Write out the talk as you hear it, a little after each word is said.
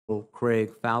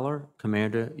Craig Fowler,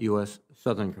 Commander, U.S.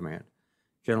 Southern Command.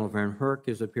 General Van Herk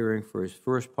is appearing for his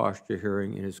first posture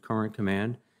hearing in his current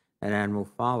command, and Admiral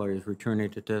Fowler is returning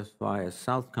to testify as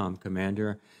Southcom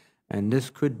Commander, and this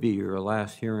could be your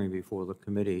last hearing before the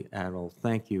committee. Admiral,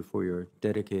 thank you for your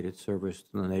dedicated service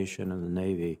to the nation and the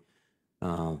Navy.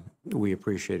 We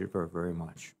appreciate it very, very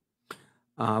much.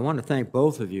 I want to thank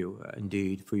both of you,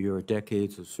 indeed, for your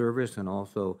decades of service, and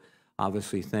also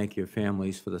obviously thank your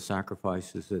families for the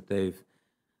sacrifices that they've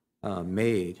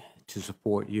made to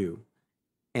support you.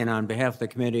 And on behalf of the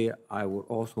committee, I would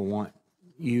also want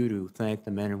you to thank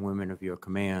the men and women of your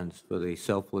commands for the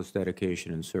selfless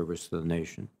dedication and service to the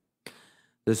nation.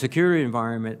 The security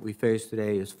environment we face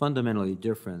today is fundamentally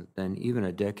different than even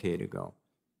a decade ago.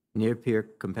 Near-peer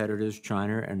competitors,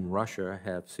 China and Russia,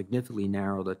 have significantly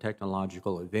narrowed the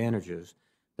technological advantages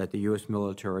that the U.S.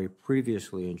 military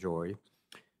previously enjoyed,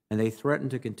 and they threaten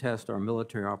to contest our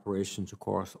military operations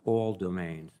across all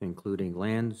domains, including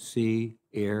land, sea,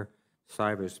 air,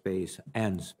 cyberspace,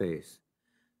 and space.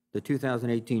 The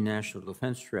 2018 National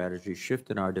Defense Strategy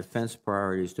shifted our defense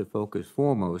priorities to focus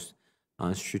foremost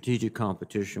on strategic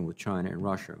competition with China and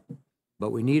Russia.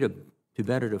 But we need to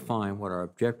better define what our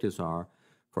objectives are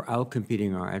for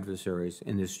outcompeting our adversaries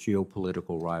in this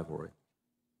geopolitical rivalry.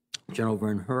 General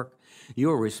Van Herk, you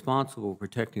are responsible for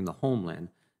protecting the homeland,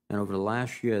 and over the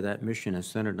last year, that mission has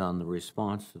centered on the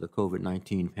response to the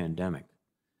COVID-19 pandemic.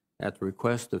 At the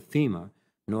request of FEMA,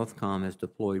 Northcom has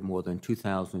deployed more than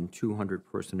 2,200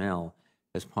 personnel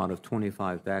as part of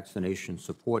 25 vaccination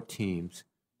support teams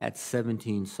at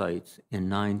 17 sites in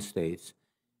 9 states,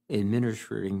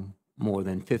 administering more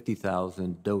than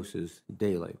 50,000 doses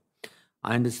daily.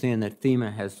 I understand that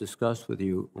FEMA has discussed with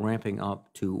you ramping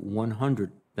up to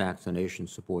 100 vaccination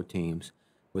support teams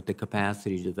with the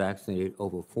capacity to vaccinate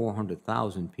over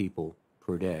 400,000 people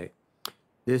per day.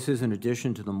 This is in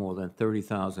addition to the more than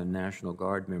 30,000 National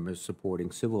Guard members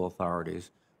supporting civil authorities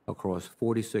across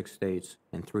 46 states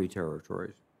and 3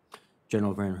 territories.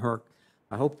 General Van Herk,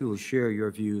 I hope you will share your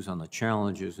views on the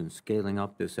challenges in scaling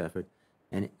up this effort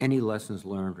and any lessons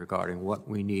learned regarding what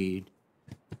we need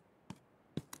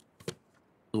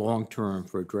long-term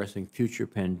for addressing future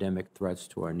pandemic threats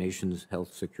to our nation's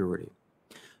health security.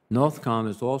 Northcom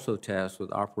is also tasked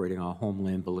with operating our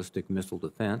Homeland Ballistic Missile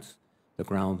Defense, the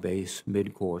ground-based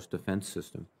mid-course defense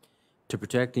system, to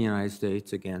protect the United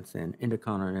States against an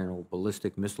intercontinental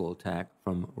ballistic missile attack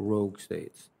from rogue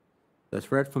states. The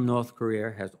threat from North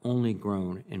Korea has only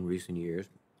grown in recent years,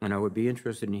 and I would be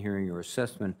interested in hearing your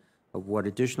assessment of what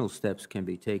additional steps can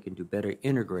be taken to better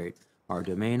integrate our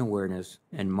domain awareness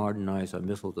and modernize our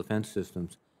missile defense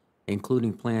systems,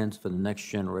 including plans for the next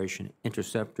generation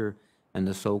interceptor and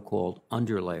the so-called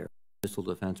underlayer missile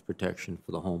defense protection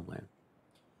for the homeland.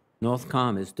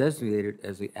 Northcom is designated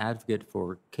as the advocate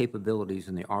for capabilities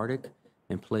in the Arctic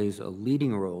and plays a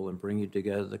leading role in bringing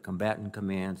together the combatant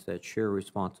commands that share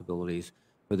responsibilities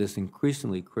for this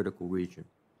increasingly critical region.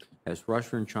 As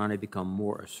Russia and China become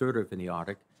more assertive in the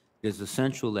Arctic, it is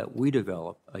essential that we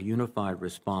develop a unified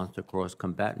response across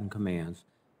combatant commands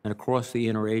and across the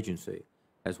interagency,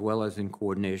 as well as in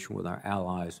coordination with our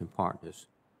allies and partners.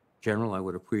 General, I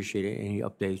would appreciate any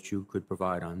updates you could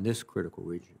provide on this critical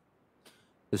region.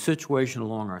 The situation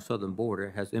along our southern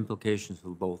border has implications for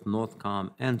both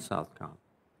Northcom and Southcom.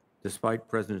 Despite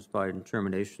President Biden's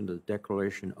termination of the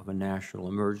declaration of a national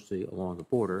emergency along the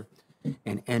border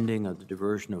and ending of the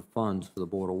diversion of funds for the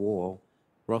border wall,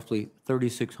 roughly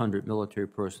 3,600 military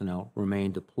personnel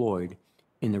remain deployed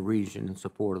in the region in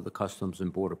support of the Customs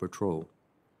and Border Patrol.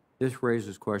 This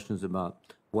raises questions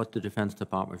about what the Defense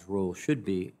Department's role should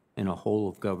be in a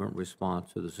whole-of-government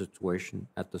response to the situation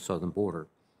at the southern border.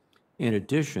 In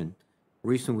addition,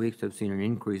 recent weeks have seen an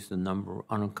increase in the number of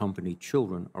unaccompanied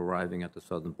children arriving at the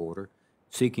southern border,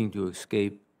 seeking to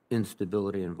escape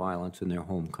instability and violence in their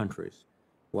home countries.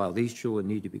 While these children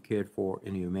need to be cared for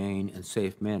in a humane and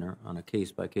safe manner on a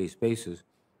case-by-case basis,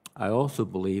 I also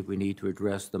believe we need to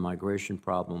address the migration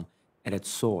problem at its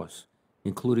source,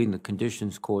 including the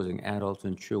conditions causing adults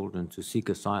and children to seek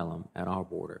asylum at our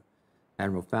border.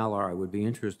 Admiral Fowler, I would be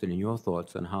interested in your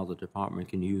thoughts on how the Department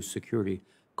can use security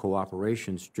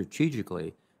cooperation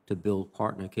strategically to build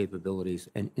partner capabilities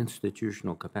and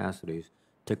institutional capacities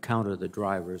to counter the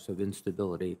drivers of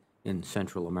instability in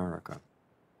Central America.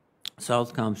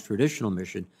 Southcom's traditional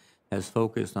mission has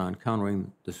focused on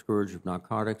countering the scourge of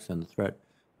narcotics and the threat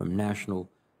from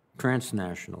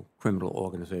transnational criminal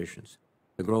organizations.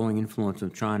 The growing influence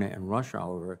of China and Russia,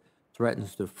 however,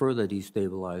 threatens to further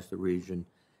destabilize the region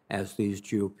as these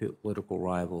geopolitical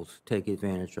rivals take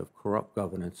advantage of corrupt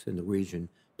governance in the region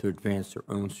to advance their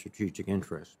own strategic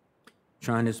interests.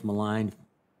 China's malign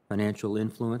financial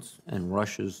influence, and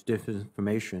Russia's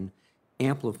disinformation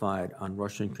amplified on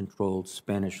Russian-controlled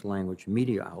Spanish-language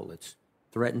media outlets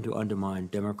threatened to undermine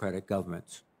democratic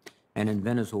governments. And in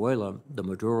Venezuela, the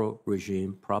Maduro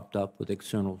regime, propped up with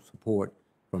external support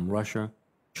from Russia,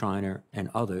 China, and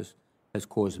others, has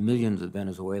caused millions of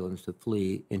Venezuelans to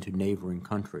flee into neighboring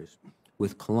countries,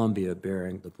 with Colombia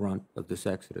bearing the brunt of this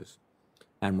exodus.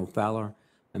 Admiral Fowler,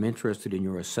 I'm interested in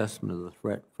your assessment of the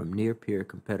threat from near-peer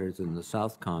competitors in the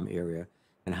Southcom area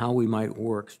and how we might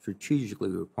work strategically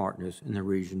with partners in the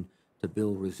region to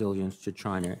build resilience to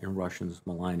China and Russia's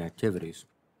malign activities.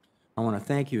 I want to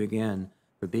thank you again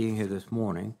for being here this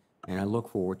morning, and I look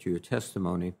forward to your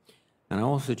testimony. And I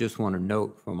also just want to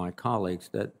note for my colleagues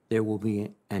that there will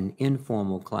be an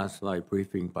informal classified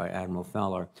briefing by Admiral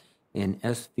Fowler in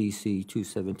SVC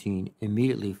 217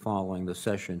 immediately following the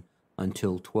session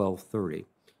until 12:30,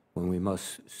 when we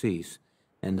must cease.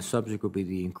 And the subject will be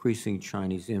the increasing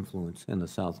Chinese influence in the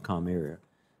Southcom area.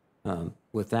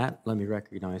 With that, let me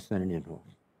recognize Senator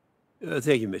Inhofe.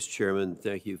 Thank you, Mr. Chairman.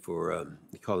 Thank you for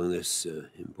calling this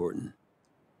important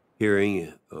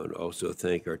hearing. And also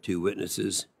thank our two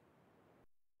witnesses,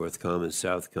 Northcom and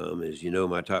Southcom. As you know,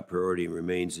 my top priority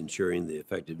remains ensuring the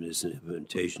effectiveness and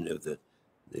implementation of the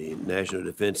National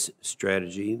Defense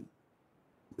Strategy.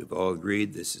 We've all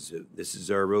agreed this is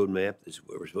our roadmap. This is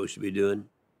what we're supposed to be doing.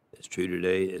 It's true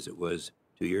today as it was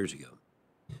 2 years ago,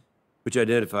 which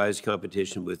identifies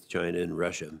competition with China and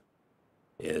Russia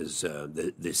as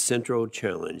the central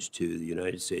challenge to the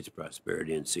United States'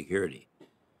 prosperity and security.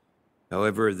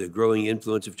 However, the growing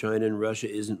influence of China and Russia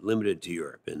isn't limited to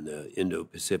Europe and the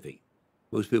Indo-Pacific.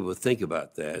 Most people think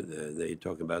about that. They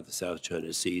talk about the South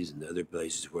China Seas and other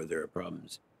places where there are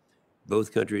problems.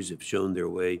 Both countries have shown their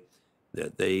way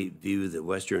that they view the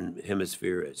Western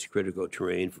Hemisphere as critical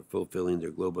terrain for fulfilling their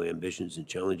global ambitions and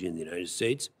challenging the United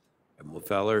States. Admiral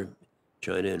Fowler,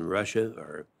 China and Russia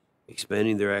are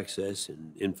expanding their access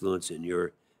and influence in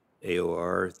your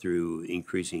AOR through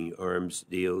increasing arms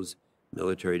deals,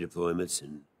 military deployments,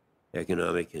 and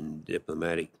economic and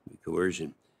diplomatic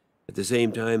coercion. At the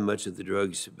same time, much of the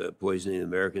drugs poisoning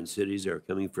American cities are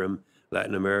coming from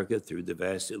Latin America through the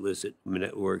vast illicit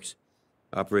networks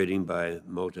operating by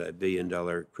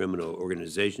multi-billion-dollar criminal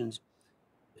organizations.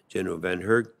 General Van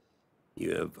Herk,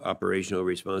 you have operational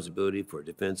responsibility for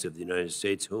defense of the United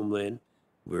States homeland.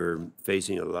 We're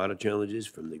facing a lot of challenges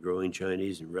from the growing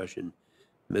Chinese and Russian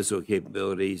missile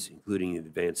capabilities, including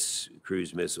advanced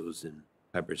cruise missiles and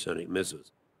hypersonic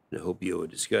missiles. And I hope you will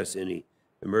discuss any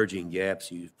emerging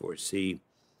gaps you foresee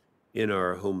in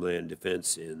our homeland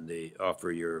defense and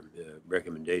offer your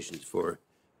recommendations for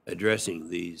addressing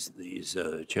these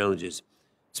challenges.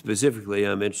 Specifically,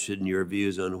 I'm interested in your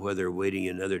views on whether waiting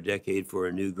another decade for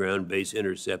a new ground-based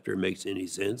interceptor makes any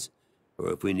sense,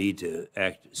 or if we need to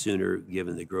act sooner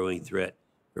given the growing threat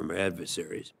from our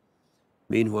adversaries.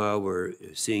 Meanwhile, we're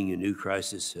seeing a new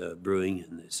crisis brewing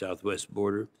in the southwest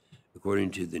border. According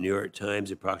to the New York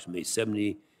Times, approximately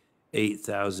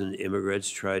 78,000 immigrants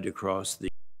tried to cross the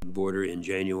border in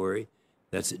January.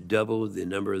 That's double the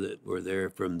number that were there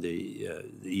from the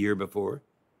year before.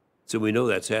 So we know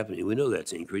that's happening. We know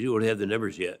that's increasing. We don't have the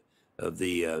numbers yet of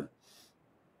the,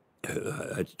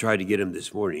 I tried to get them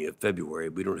this morning of February.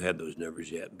 We don't have those numbers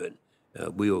yet, but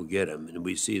we will get them. And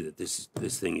we see that this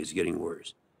thing is getting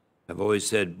worse. I've always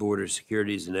said border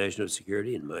security is national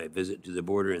security, and my visit to the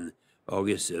border in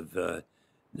August of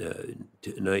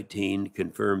 19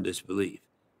 confirmed this belief.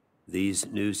 These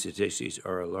new statistics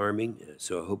are alarming,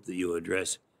 so I hope that you'll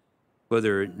address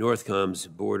whether Northcom's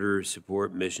border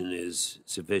support mission is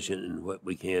sufficient and what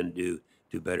we can do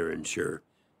to better ensure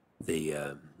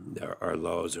our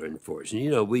laws are enforced. And,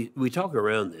 you know, we talk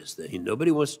around this thing.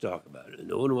 Nobody wants to talk about it.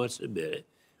 No one wants to admit it.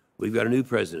 We've got a new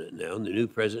president now, and the new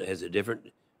president has a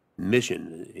different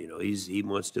mission. You know, he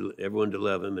wants everyone to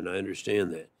love him, and I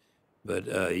understand that. But,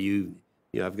 you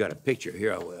know, I've got a picture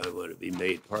here I want to be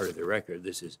made part of the record.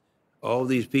 This is all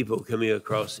these people coming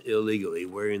across illegally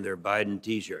wearing their Biden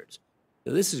T-shirts.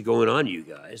 Now, this is going on, you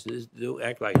guys. Don't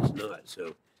act like it's not.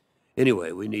 So,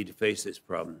 anyway, we need to face this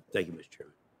problem. Thank you, Mr.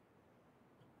 Chairman.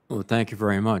 Well, thank you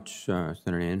very much, Senator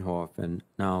Inhofe. And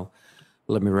now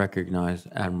let me recognize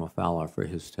Admiral Fowler for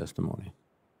his testimony.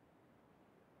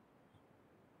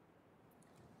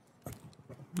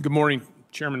 Good morning,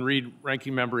 Chairman Reed,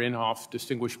 Ranking Member Inhofe,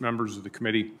 distinguished members of the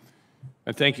committee,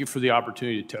 and thank you for the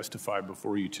opportunity to testify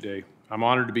before you today. I'm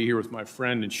honored to be here with my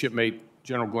friend and shipmate,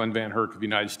 General Glenn Van Herk of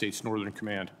United States Northern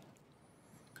Command.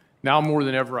 Now more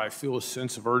than ever, I feel a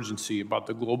sense of urgency about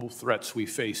the global threats we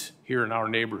face here in our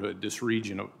neighborhood, this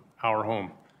region of our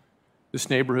home. This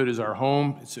neighborhood is our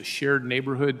home. It's a shared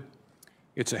neighborhood.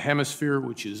 It's a hemisphere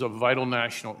which is of vital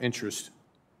national interest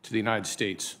to the United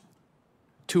States.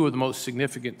 Two of the most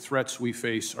significant threats we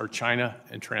face are China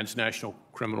and transnational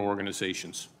criminal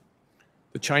organizations.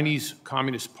 The Chinese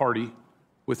Communist Party,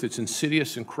 with its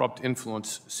insidious and corrupt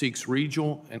influence, seeks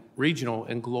regional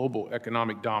and global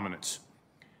economic dominance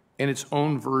and its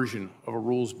own version of a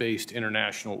rules-based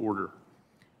international order.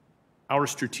 Our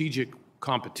strategic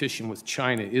competition with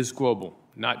China is global,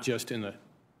 not just in the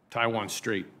Taiwan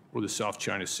Strait or the South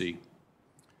China Sea.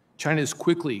 China is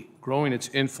quickly growing its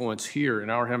influence here in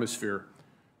our hemisphere,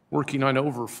 working on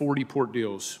over 40 port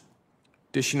deals,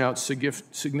 dishing out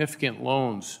significant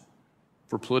loans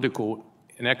for political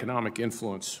and economic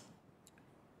influence,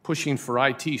 pushing for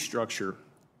IT structure,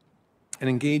 and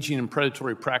engaging in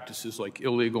predatory practices like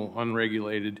illegal,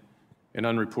 unregulated, and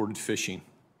unreported fishing.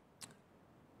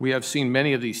 We have seen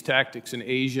many of these tactics in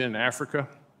Asia and Africa,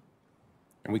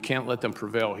 and we can't let them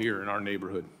prevail here in our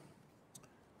neighborhood.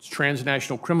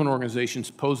 Transnational criminal organizations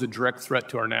pose a direct threat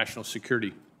to our national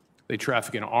security. They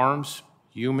traffic in arms,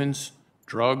 humans,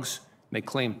 drugs, and they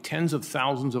claim tens of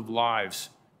thousands of lives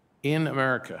in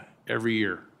America every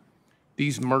year.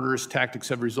 These murderous tactics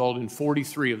have resulted in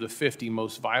 43 of the 50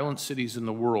 most violent cities in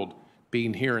the world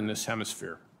being here in this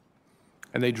hemisphere.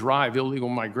 And they drive illegal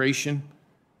migration,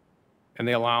 and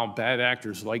they allow bad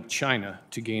actors like China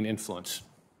to gain influence.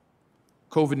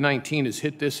 COVID-19 has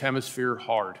hit this hemisphere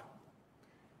hard.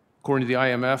 According to the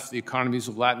IMF, the economies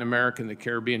of Latin America and the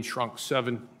Caribbean shrunk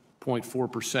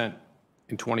 7.4%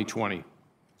 in 2020.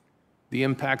 The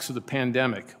impacts of the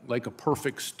pandemic, like a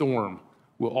perfect storm,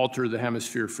 will alter the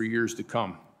hemisphere for years to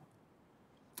come.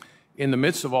 In the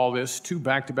midst of all this, two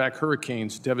back-to-back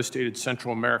hurricanes devastated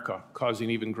Central America, causing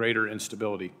even greater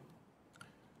instability.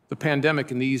 The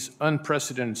pandemic and these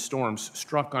unprecedented storms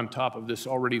struck on top of this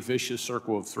already vicious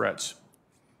circle of threats,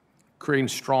 creating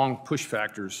strong push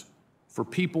factors for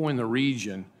people in the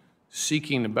region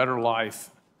seeking a better life,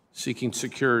 seeking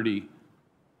security,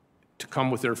 to come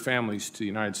with their families to the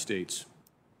United States.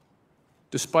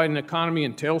 Despite an economy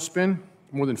in tailspin,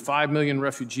 more than 5 million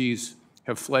refugees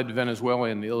have fled Venezuela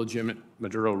and the illegitimate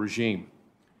Maduro regime.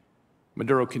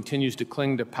 Maduro continues to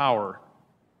cling to power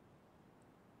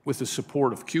with the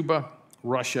support of Cuba,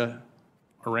 Russia,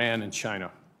 Iran, and China.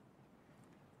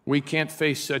 We can't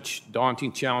face such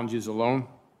daunting challenges alone.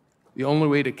 The only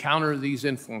way to counter these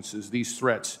influences, these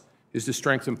threats, is to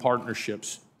strengthen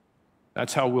partnerships.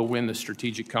 That's how we'll win the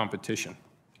strategic competition.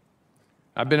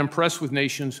 I've been impressed with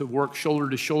nations who have worked shoulder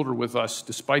to shoulder with us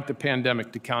despite the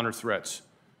pandemic to counter threats.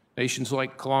 Nations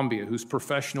like Colombia, whose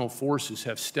professional forces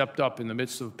have stepped up in the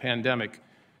midst of a pandemic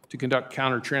to conduct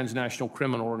counter-transnational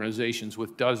criminal organizations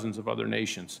with dozens of other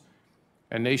nations.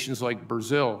 And nations like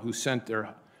Brazil, who sent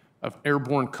their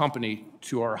airborne company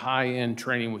to our high-end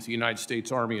training with the United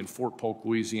States Army in Fort Polk,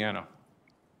 Louisiana.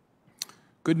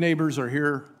 Good neighbors are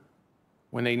here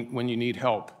when you need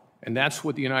help. And that's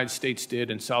what the United States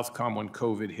did in Southcom when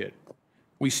COVID hit.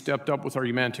 We stepped up with our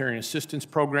humanitarian assistance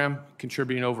program,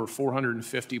 contributing over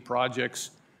 450 projects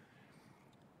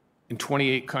in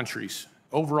 28 countries.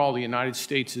 Overall, the United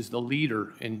States is the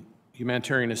leader in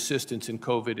humanitarian assistance in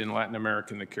COVID in Latin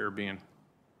America and the Caribbean.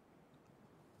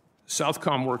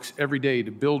 Southcom works every day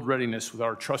to build readiness with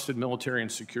our trusted military and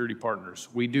security partners.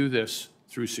 We do this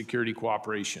through security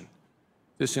cooperation.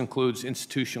 This includes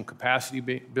institutional capacity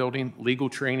building, legal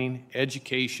training,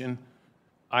 education,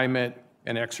 IMET,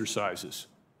 and exercises.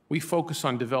 We focus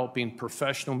on developing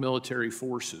professional military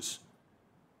forces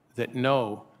that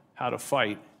know how to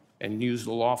fight and use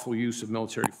the lawful use of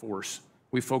military force.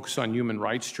 We focus on human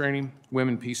rights training,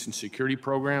 women, peace, and security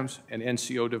programs, and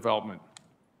NCO development.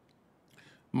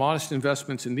 Modest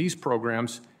investments in these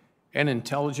programs and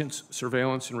intelligence,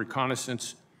 surveillance, and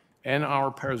reconnaissance and our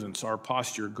presence, our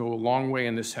posture, go a long way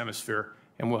in this hemisphere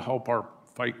and will help our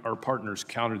partners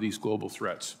counter these global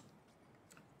threats.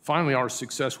 Finally, our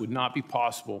success would not be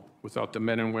possible without the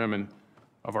men and women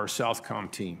of our Southcom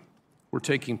team. We're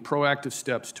taking proactive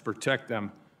steps to protect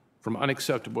them from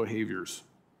unacceptable behaviors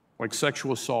like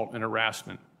sexual assault and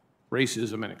harassment,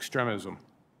 racism and extremism.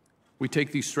 We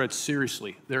take these threats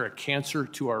seriously. They're a cancer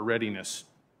to our readiness,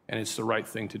 and it's the right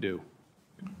thing to do.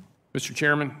 Mr.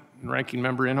 Chairman and Ranking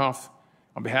Member Inhofe,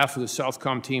 on behalf of the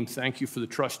Southcom team, thank you for the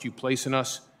trust you place in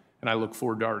us, and I look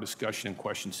forward to our discussion and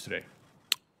questions today.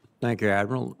 Thank you,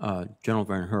 Admiral. General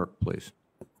Van Herk, please.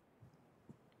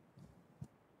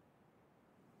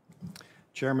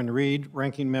 Chairman Reed,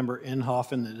 Ranking Member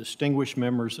Inhofe, and the distinguished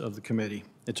members of the committee.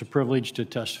 It's a privilege to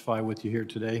testify with you here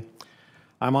today.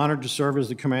 I'm honored to serve as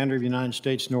the Commander of the United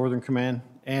States Northern Command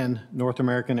and North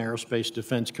American Aerospace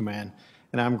Defense Command,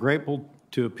 and I'm grateful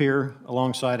to appear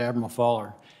alongside Admiral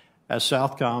Fowler as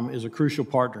Southcom is a crucial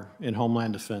partner in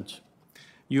Homeland Defense.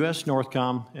 U.S.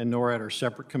 Northcom and NORAD are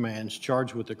separate commands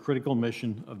charged with the critical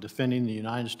mission of defending the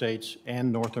United States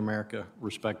and North America,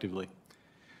 respectively.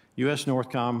 U.S.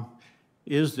 Northcom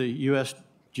is the U.S.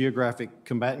 Geographic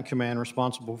Combatant Command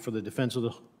responsible for the defense of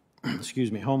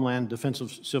the Homeland, defense of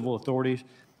civil authorities,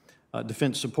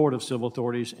 defense support of civil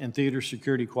authorities, and theater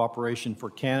security cooperation for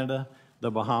Canada, the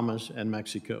Bahamas, and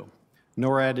Mexico.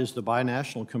 NORAD is the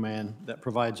binational command that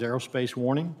provides aerospace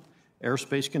warning,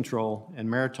 airspace control, and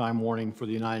maritime warning for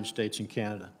the United States and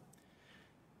Canada.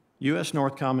 U.S.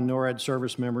 Northcom and NORAD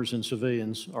service members and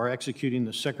civilians are executing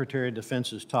the Secretary of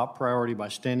Defense's top priority by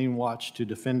standing watch to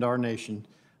defend our nation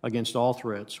against all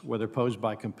threats, whether posed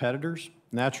by competitors,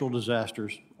 natural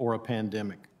disasters, or a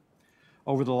pandemic.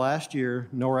 Over the last year,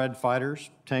 NORAD fighters,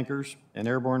 tankers, and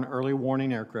airborne early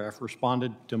warning aircraft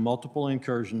responded to multiple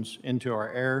incursions into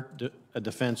our air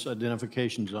defense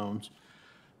identification zones.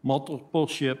 Multiple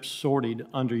ships sortied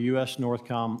under U.S.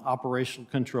 Northcom operational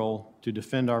control to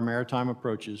defend our maritime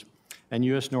approaches, and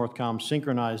U.S. Northcom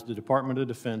synchronized the Department of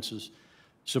Defense's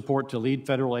support to lead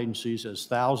federal agencies as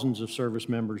thousands of service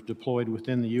members deployed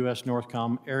within the U.S.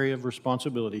 Northcom area of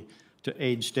responsibility to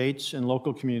aid states and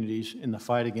local communities in the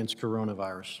fight against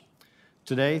coronavirus.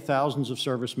 Today, thousands of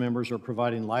service members are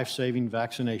providing life-saving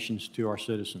vaccinations to our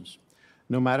citizens.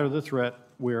 No matter the threat,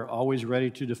 we are always ready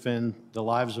to defend the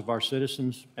lives of our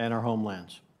citizens and our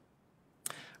homelands.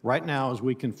 Right now, as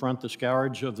we confront the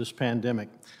scourge of this pandemic,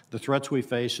 the threats we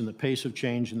face and the pace of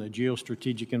change in the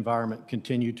geostrategic environment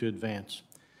continue to advance.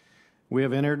 We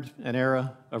have entered an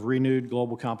era of renewed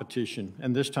global competition,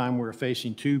 and this time we're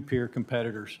facing two peer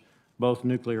competitors, both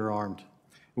nuclear armed.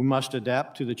 We must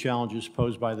adapt to the challenges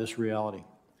posed by this reality.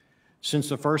 Since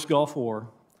the first Gulf War,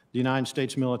 the United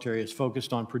States military has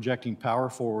focused on projecting power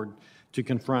forward to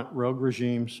confront rogue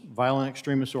regimes, violent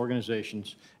extremist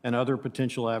organizations, and other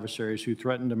potential adversaries who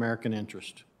threatened American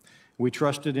interest. We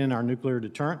trusted in our nuclear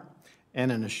deterrent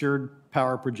and an assured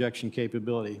power projection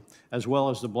capability, as well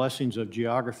as the blessings of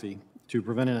geography to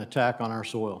prevent an attack on our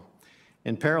soil.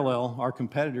 In parallel, our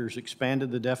competitors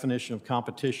expanded the definition of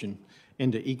competition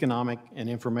into economic and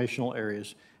informational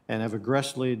areas and have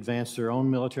aggressively advanced their own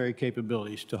military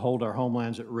capabilities to hold our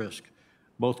homelands at risk,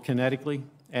 both kinetically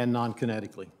and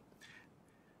non-kinetically.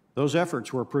 Those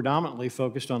efforts were predominantly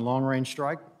focused on long-range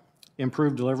strike,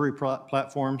 improved delivery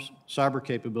platforms, cyber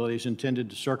capabilities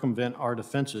intended to circumvent our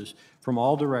defenses from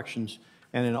all directions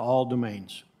and in all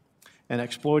domains, and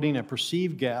exploiting a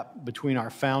perceived gap between our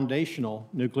foundational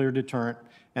nuclear deterrent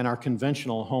and our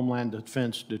conventional homeland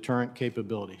defense deterrent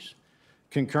capabilities.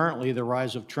 Concurrently, the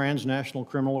rise of transnational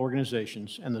criminal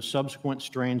organizations and the subsequent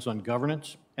strains on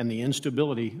governance and the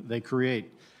instability they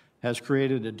create has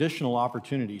created additional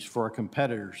opportunities for our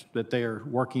competitors that they are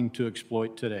working to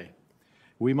exploit today.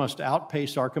 We must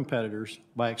outpace our competitors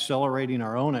by accelerating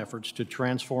our own efforts to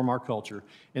transform our culture,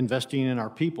 investing in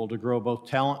our people to grow both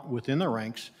talent within the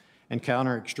ranks and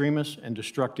counter extremist and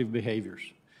destructive behaviors,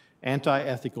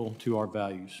 anti-ethical to our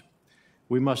values.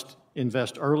 We must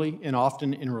invest early and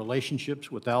often in relationships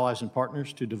with allies and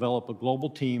partners to develop a global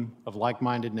team of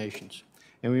like-minded nations.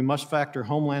 And we must factor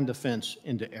homeland defense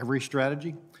into every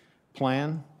strategy,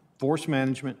 plan, force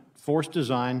management, force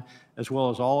design, as well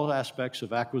as all aspects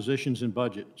of acquisitions and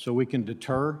budget so we can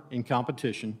deter in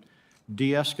competition,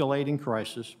 de-escalate in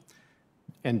crisis,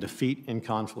 and defeat in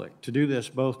conflict. To do this,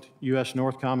 both U.S.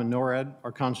 Northcom and NORAD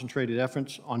are concentrated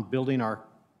efforts on building our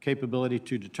capability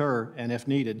to deter and, if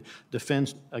needed,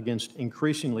 defend against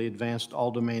increasingly advanced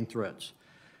all-domain threats.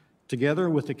 Together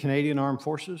with the Canadian Armed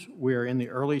Forces, we are in the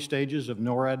early stages of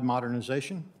NORAD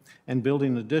modernization and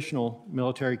building additional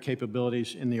military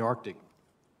capabilities in the Arctic.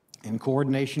 In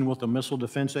coordination with the Missile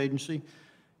Defense Agency,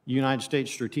 United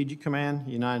States Strategic Command,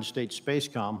 United States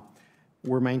Spacecom,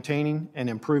 we're maintaining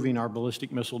and improving our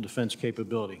ballistic missile defense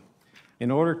capability. In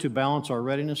order to balance our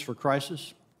readiness for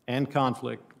crisis and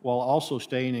conflict while also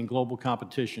staying in global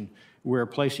competition, we are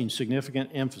placing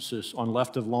significant emphasis on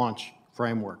left-of-launch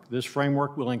framework. This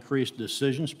framework will increase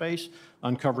decision space,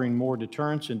 uncovering more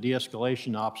deterrence and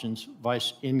de-escalation options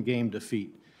vice in-game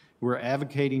defeat. We're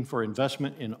advocating for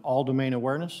investment in all-domain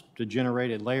awareness to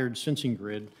generate a layered sensing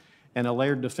grid and a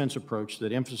layered defense approach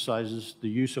that emphasizes the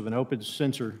use of an open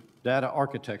sensor data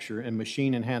architecture and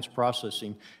machine-enhanced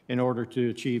processing in order to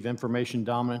achieve information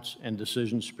dominance and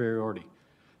decision superiority.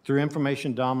 Through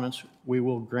information dominance, we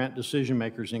will grant decision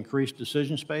makers increased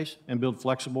decision space and build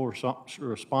flexible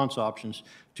response options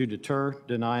to deter,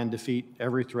 deny, and defeat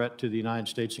every threat to the United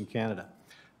States and Canada.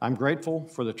 I'm grateful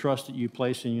for the trust that you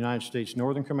place in United States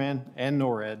Northern Command and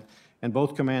NORAD, and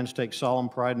both commands take solemn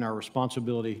pride in our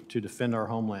responsibility to defend our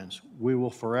homelands. We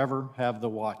will forever have the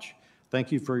watch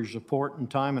Thank you for your support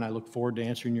and time, and I look forward to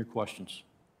answering your questions.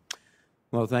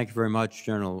 Well, thank you very much,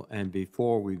 General. And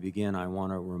before we begin, I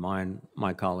want to remind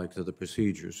my colleagues of the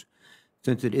procedures.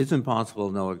 Since it is impossible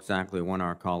to know exactly when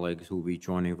our colleagues who will be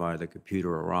joining via the computer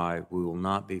arrive, we will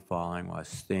not be following our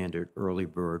standard early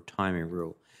bird timing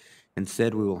rule.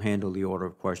 Instead, we will handle the order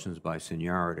of questions by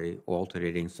seniority,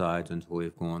 alternating sides until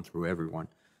we've gone through everyone.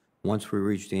 Once we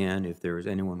reach the end, if there is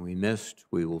anyone we missed,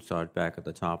 we will start back at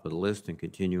the top of the list and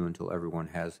continue until everyone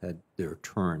has had their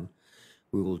turn.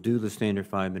 We will do the standard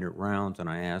 5-minute rounds, and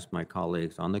I ask my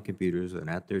colleagues on the computers and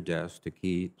at their desks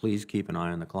to please keep an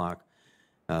eye on the clock,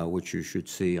 which you should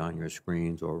see on your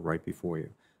screens or right before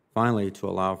you. Finally, to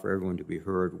allow for everyone to be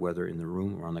heard, whether in the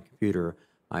room or on the computer,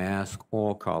 I ask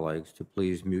all colleagues to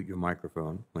please mute your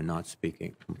microphone when not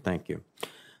speaking. Thank you.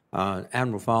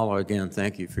 Admiral Fowler, again,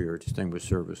 thank you for your distinguished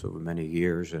service over many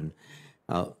years. And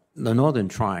the Northern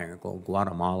Triangle,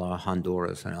 Guatemala,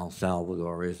 Honduras, and El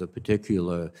Salvador, is a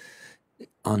particular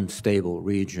unstable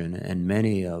region, and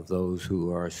many of those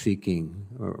who are seeking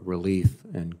relief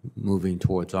and moving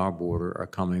towards our border are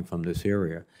coming from this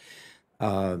area.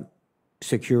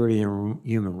 Security and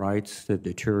human rights have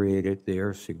deteriorated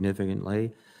there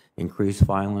significantly, increased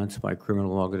violence by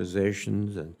criminal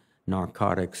organizations and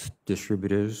narcotics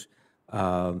distributors,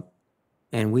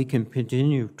 and we can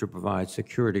continue to provide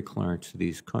security clearance to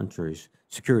these countries,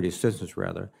 security assistance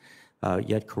rather,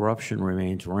 yet corruption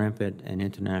remains rampant and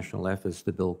international efforts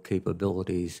to build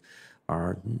capabilities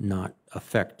are not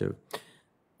effective.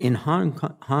 In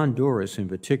Honduras in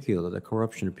particular, the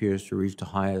corruption appears to reach the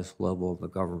highest level of the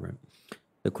government.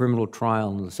 The criminal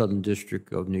trial in the Southern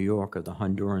District of New York of the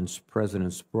Honduran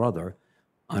president's brother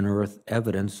unearthed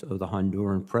evidence of the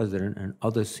Honduran president and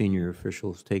other senior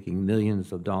officials taking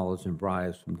millions of dollars in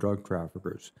bribes from drug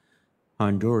traffickers.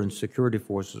 Honduran security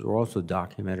forces are also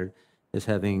documented as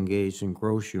having engaged in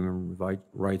gross human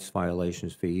rights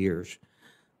violations for years.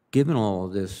 Given all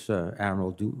of this,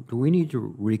 Admiral, do we need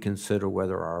to reconsider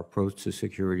whether our approach to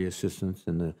security assistance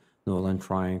in the Northern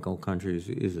Triangle countries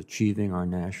is achieving our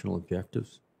national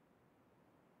objectives?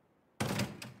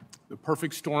 The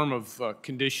perfect storm of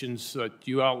conditions that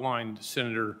you outlined,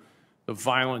 Senator, the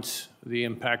violence, the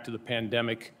impact of the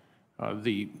pandemic,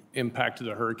 the impact of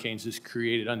the hurricanes has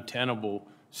created untenable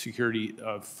security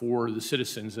for the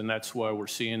citizens, and that's why we're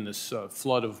seeing this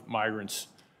flood of migrants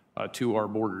to our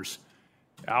borders.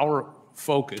 Our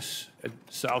focus at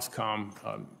Southcom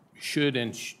should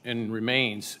and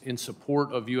remains in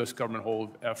support of U.S. government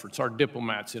hold efforts, our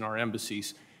diplomats in our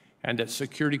embassies, and that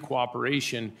security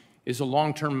cooperation is a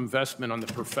long-term investment on the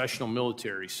professional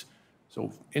militaries.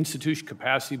 So institution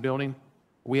capacity building,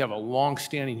 we have a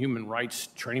long-standing human rights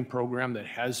training program that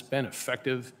has been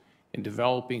effective in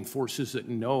developing forces that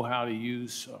know how to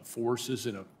use force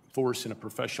in a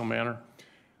professional manner.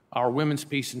 Our Women's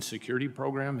Peace and Security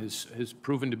program has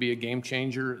proven to be a game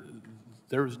changer.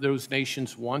 Those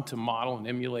nations want to model and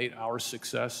emulate our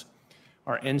success.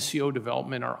 Our NCO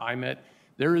development, our IMET,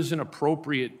 there is an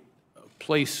appropriate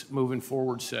place moving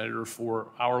forward, Senator, for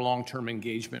our long-term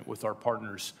engagement with our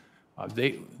partners.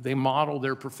 They model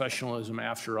their professionalism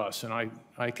after us, and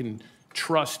I can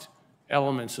trust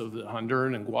elements of the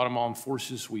Honduran and Guatemalan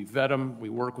forces. We vet them. We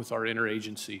work with our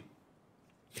interagency.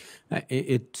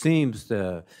 It seems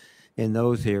in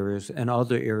those areas and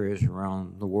other areas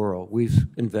around the world, we've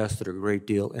invested a great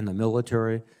deal in the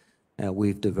military.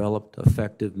 We've developed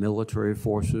effective military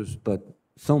forces, but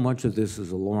so much of this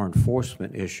is a law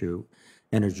enforcement issue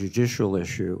and a judicial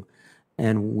issue.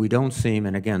 And we don't seem,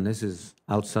 and again, this is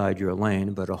outside your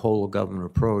lane, but a whole of government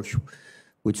approach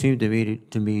would seem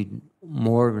to me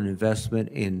more of an investment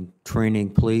in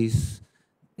training police,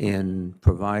 in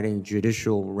providing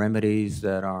judicial remedies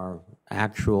that are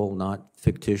actual, not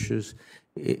fictitious.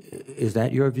 Is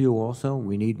that your view also?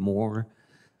 We need more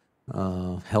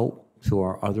help to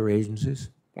our other agencies?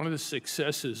 One of the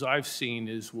successes I've seen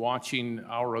is watching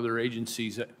our other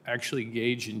agencies actually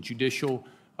engage in judicial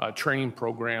training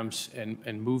programs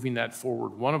and moving that forward.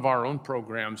 One of our own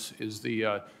programs is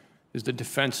the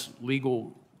Defense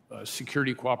Legal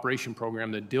Security Cooperation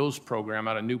Program, the DILS program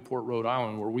out of Newport, Rhode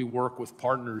Island, where we work with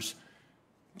partners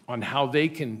on how they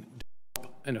can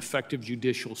develop an effective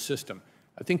judicial system.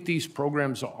 I think these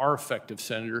programs are effective,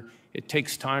 Senator. It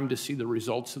takes time to see the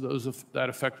results of that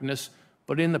effectiveness.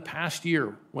 But in the past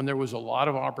year, when there was a lot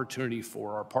of opportunity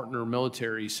for our partner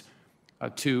militaries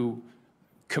to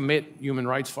commit human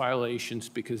rights violations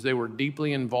because they were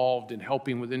deeply involved in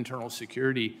helping with internal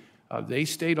security, they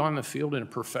stayed on the field in a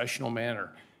professional manner.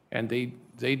 And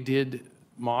they did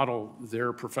model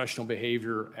their professional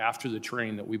behavior after the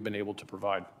training that we've been able to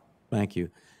provide. Thank you.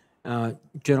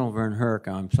 General Van Herk,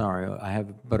 I'm sorry, I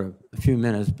have but a few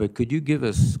minutes, but could you give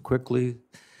us quickly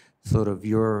sort of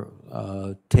your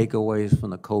takeaways from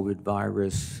the COVID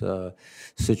virus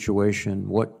situation?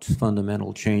 What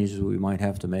fundamental changes we might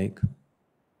have to make?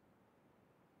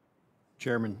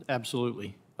 Chairman,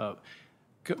 absolutely.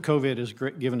 COVID has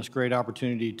given us great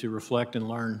opportunity to reflect and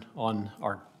learn on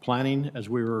our planning as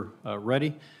we were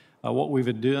ready. What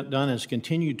we've done is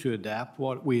continue to adapt.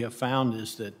 What we have found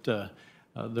is that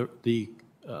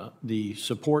the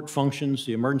support functions,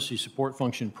 the emergency support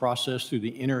function process through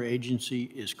the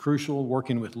interagency is crucial,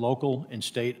 working with local and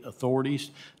state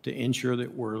authorities to ensure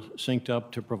that we're synced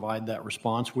up to provide that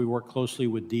response. We work closely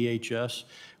with DHS.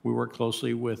 We work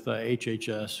closely with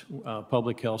HHS,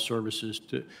 Public Health Services,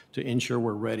 to ensure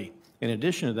we're ready. In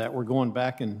addition to that, we're going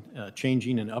back and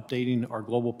changing and updating our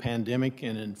global pandemic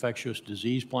and infectious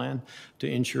disease plan to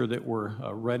ensure that we're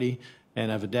ready and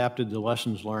have adapted the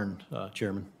lessons learned,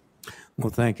 Chairman. Well,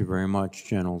 thank you very much,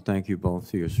 General. Thank you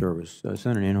both for your service.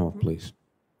 Senator Inhofe, please.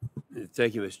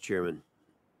 Thank you, Mr. Chairman.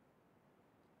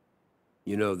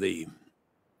 You know,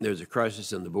 there's a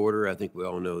crisis on the border. I think we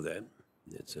all know that.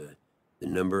 It's the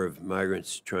number of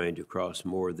migrants trying to cross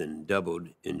more than doubled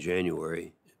in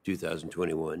January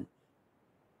 2021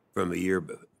 from a year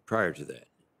prior to that.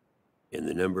 And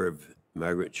the number of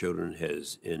migrant children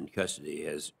in custody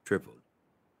has tripled.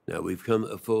 Now, we've come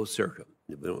a full circle.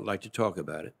 We don't like to talk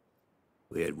about it.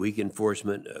 We had weak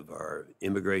enforcement of our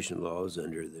immigration laws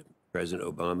under President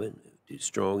Obama, to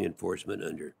strong enforcement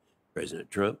under President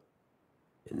Trump.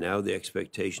 And now the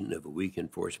expectation of a weak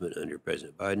enforcement under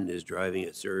President Biden is driving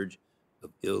a surge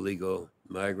of illegal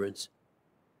migrants.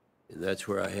 And that's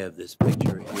where I have this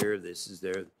picture here. This is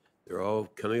they're all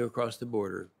coming across the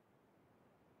border.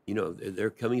 You know, they're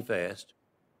coming fast,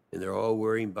 and they're all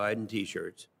wearing Biden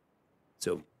T-shirts.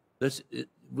 So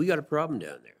we got a problem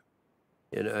down there.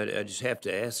 And I just have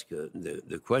to ask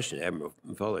the question, Admiral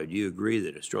Fowler, do you agree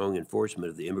that a strong enforcement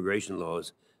of the immigration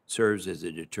laws serves as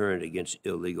a deterrent against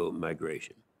illegal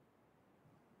migration?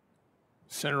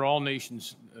 Senator, all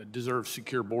nations deserve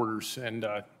secure borders, and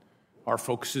our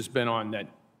focus has been on that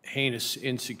heinous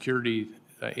insecurity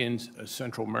in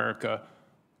Central America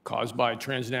caused by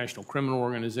transnational criminal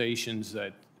organizations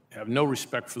that have no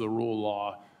respect for the rule of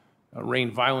law,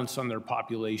 rain violence on their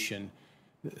population.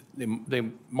 They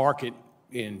market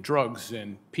in drugs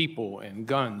and people and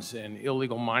guns and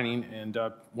illegal mining, and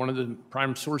one of the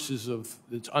prime sources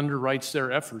that underwrites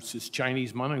their efforts is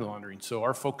Chinese money laundering. So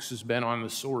our focus has been on the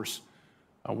source,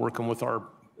 working with our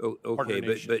partner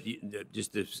nations. But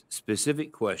just a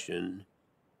specific question,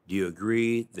 do you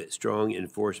agree that strong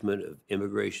enforcement of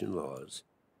immigration laws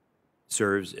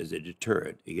serves as a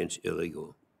deterrent against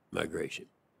illegal migration?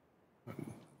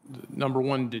 The number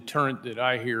one deterrent that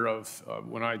I hear of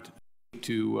when I speak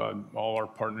to all our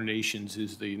partner nations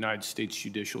is the United States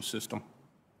judicial system.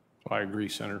 So I agree,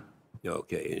 Senator.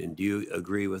 Okay, and do you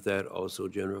agree with that also,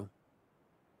 General?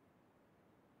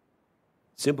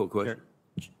 Simple question.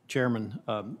 Chairman,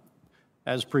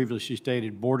 as previously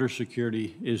stated, border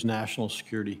security is national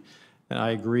security, and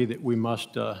I agree that we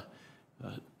must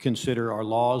consider our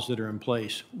laws that are in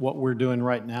place. What we're doing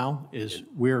right now is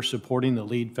we are supporting the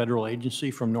lead federal agency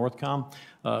from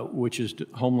NORTHCOM, which is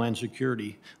Homeland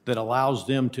Security, that allows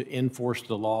them to enforce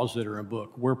the laws that are in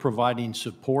book. We're providing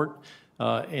support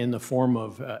in the form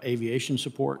of aviation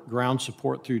support, ground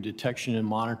support through detection and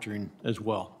monitoring as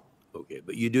well. Okay,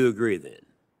 but you do agree then?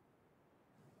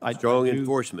 Strong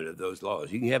enforcement of those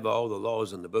laws. You can have all the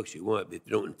laws on the books you want, but if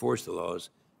you don't enforce the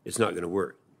laws, it's not going to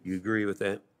work. You agree with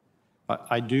that?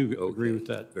 I do agree with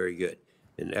that. Very good.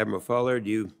 And Admiral Fowler, do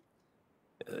you?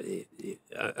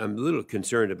 I'm a little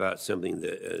concerned about something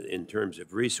that, in terms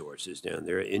of resources down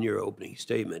there. In your opening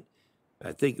statement,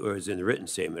 I think it was in the written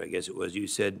statement, I guess it was, you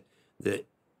said that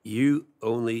you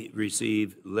only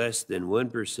receive less than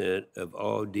 1% of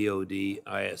all DOD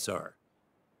ISR.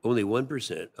 Only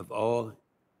 1% of all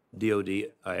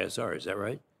DOD ISR, is that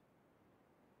right?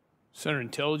 Senator,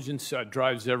 intelligence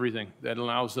drives everything. That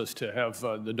allows us to have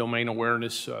the domain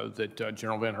awareness that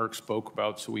General Van Herk spoke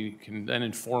about, so we can then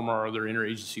inform our other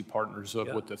interagency partners of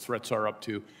what the threats are up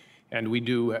to. And we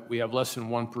have less than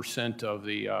 1% of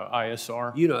the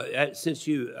ISR. You know, since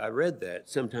I read that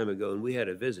some time ago and we had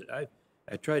a visit,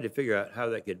 I tried to figure out how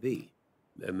that could be.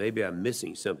 Maybe I'm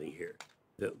missing something here.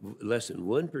 That less than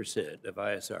 1% of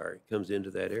ISR comes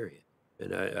into that area,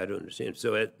 and I don't understand.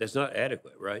 So that's not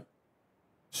adequate, right?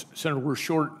 Senator, we're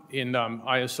short in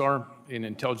ISR, in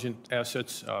intelligent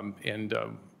assets, and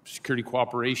security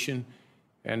cooperation,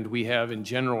 and we have, in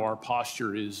general, our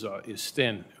posture is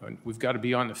thin. And we've got to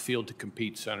be on the field to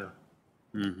compete, Senator.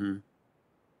 Mm-hmm.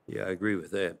 Yeah, I agree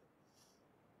with that.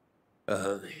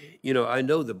 You know, I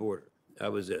know the border. I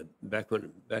was back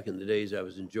in the days I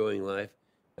was enjoying life.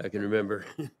 I can remember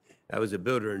I was a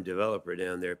builder and developer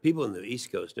down there. People on the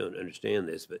East Coast don't understand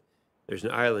this, but there's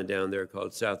an island down there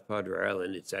called South Padre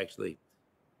Island. It's actually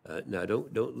now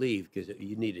don't leave because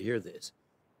you need to hear this.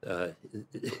 That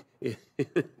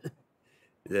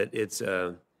it's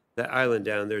that island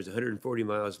down there is 140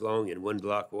 miles long and 1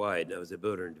 block wide. And I was a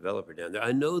builder and developer down there.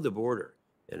 I know the border,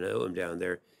 and I know them down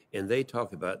there, and they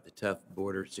talk about the tough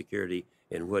border security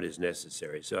and what is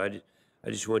necessary. So I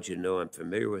just want you to know I'm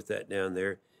familiar with that down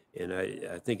there, and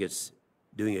I think it's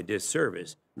doing a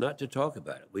disservice not to talk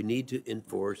about it. We need to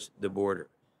enforce the border,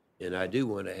 and I do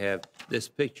want to have this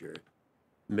picture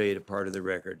made a part of the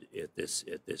record at this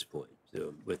point.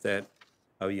 So with that,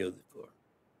 I'll yield the floor.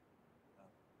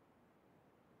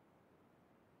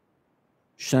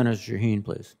 Senator Shaheen,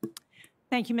 please.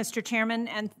 Thank you, Mr. Chairman,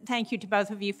 and thank you to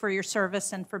both of you for your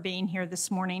service and for being here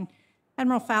this morning.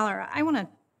 Admiral Fowler, I want to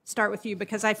start with you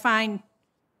because I find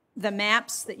the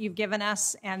maps that you've given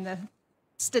us and the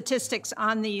statistics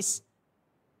on these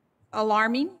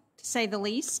alarming, to say the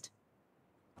least.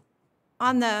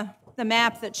 On the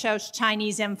map that shows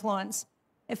Chinese influence,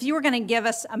 if you were going to give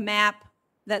us a map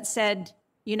that said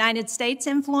United States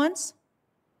influence,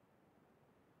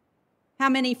 how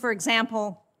many, for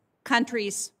example,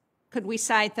 countries could we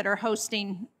cite that are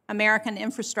hosting American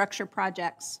infrastructure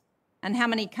projects? And how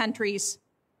many countries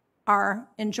are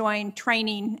enjoying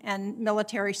training and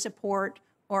military support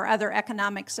or other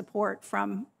economic support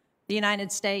from the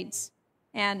United States?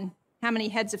 And how many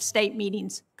heads of state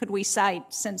meetings could we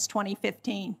cite since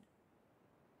 2015?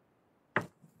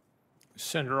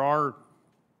 Senator, our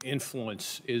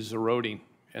influence is eroding,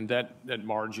 and that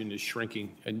margin is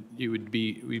shrinking. And we'd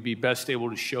be best able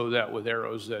to show that with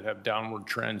arrows that have downward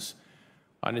trends.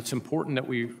 And it's important that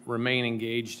we remain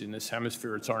engaged in this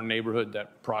hemisphere. It's our neighborhood.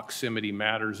 That proximity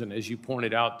matters. And as you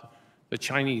pointed out, the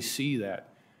Chinese see that.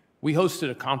 We hosted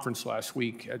a conference last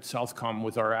week at Southcom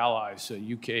with our allies,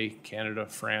 UK, Canada,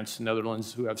 France,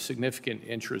 Netherlands, who have significant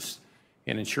interest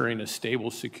in ensuring a stable,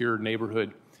 secure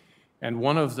neighborhood. And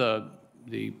one of the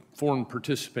foreign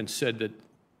participants said that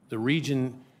the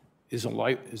region is in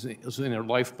a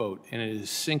lifeboat, and it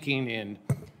is sinking in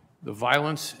the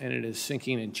violence, and it is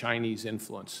sinking in Chinese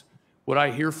influence. What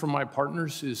I hear from my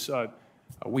partners is,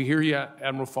 we hear you,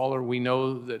 Admiral Fowler. We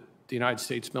know that the United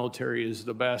States military is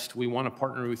the best. We want to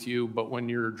partner with you, but when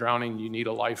you're drowning, you need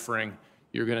a life ring.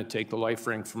 You're going to take the life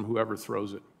ring from whoever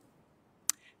throws it.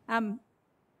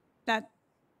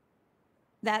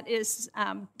 That is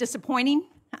disappointing.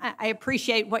 I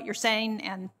appreciate what you're saying,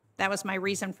 and that was my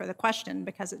reason for the question,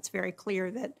 because it's very clear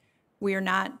that we are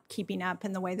not keeping up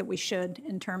in the way that we should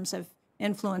in terms of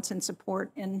influence and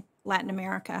support in Latin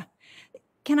America.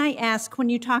 Can I ask, when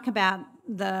you talk about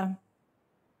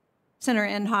Senator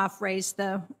Inhofe raised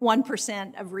the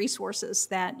 1% of resources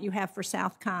that you have for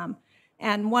Southcom,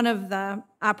 and one of the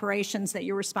operations that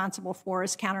you're responsible for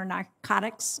is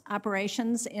counter-narcotics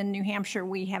operations. In New Hampshire,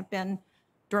 we have been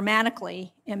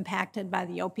dramatically impacted by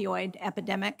the opioid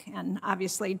epidemic, and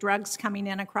obviously drugs coming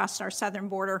in across our southern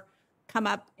border come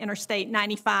up Interstate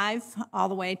 95 all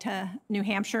the way to New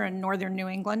Hampshire and northern New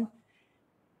England.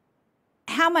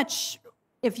 How much,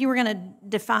 if you were going to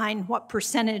define what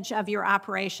percentage of your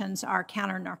operations are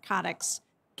counter-narcotics,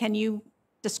 can you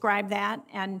describe that?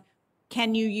 And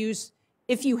can you use,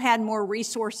 if you had more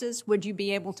resources, would you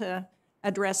be able to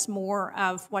address more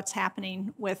of what's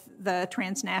happening with the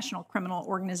transnational criminal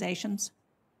organizations?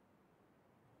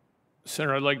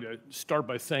 Senator, I'd like to start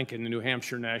by thanking the New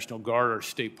Hampshire National Guard, our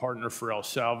state partner for El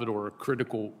Salvador, a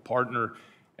critical partner,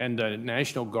 and the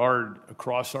National Guard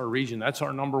across our region. That's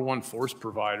our #1 force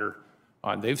provider.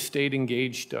 They've stayed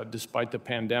engaged despite the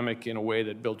pandemic in a way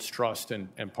that builds trust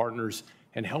and partners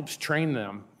and helps train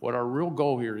them. What our real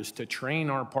goal here is to train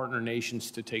our partner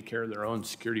nations to take care of their own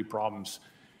security problems.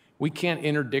 We can't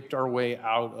interdict our way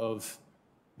out of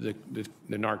the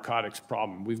narcotics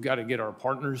problem. We've got to get our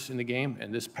partners in the game.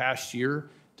 And this past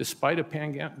year, despite a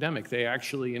pandemic, they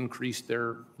actually increased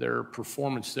their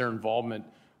performance, their involvement,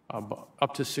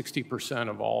 up to 60%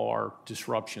 of all our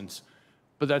disruptions.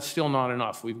 But that's still not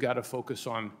enough. We've got to focus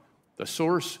on the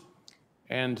source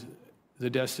and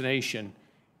the destination.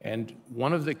 And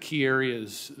one of the key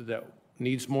areas that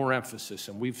needs more emphasis,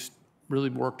 and we've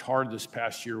really worked hard this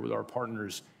past year with our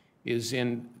partners, is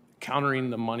in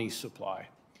countering the money supply.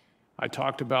 I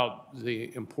talked about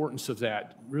the importance of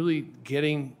that, really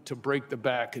getting to break the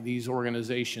back of these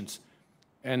organizations.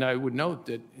 And I would note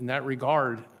that in that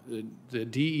regard, the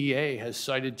DEA has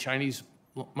cited Chinese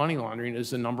money laundering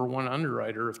as the #1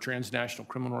 underwriter of transnational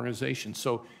criminal organizations.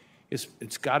 So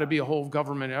it's got to be a whole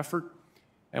government effort.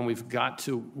 and we've got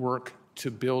to work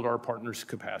to build our partners'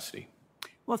 capacity.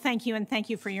 Well, thank you, and thank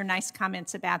you for your nice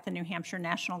comments about the New Hampshire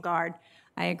National Guard.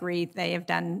 I agree. They have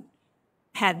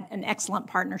had an excellent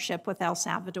partnership with El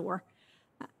Salvador.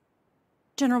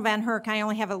 General Van Herk, I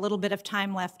only have a little bit of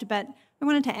time left, but I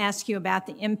wanted to ask you about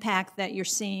the impact that you're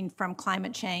seeing from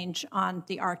climate change on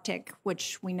the Arctic,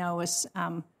 which we know is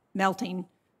melting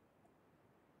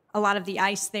a lot of the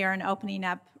ice there and opening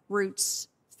up routes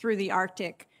through the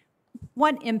Arctic.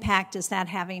 What impact is that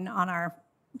having on our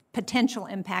potential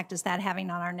impact is that having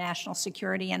on our national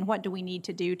security, and what do we need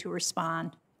to do to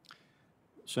respond?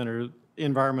 Senator,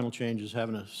 environmental change is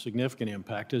having a significant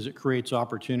impact as it creates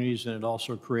opportunities and it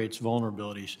also creates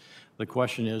vulnerabilities. The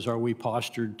question is, are we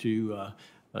postured to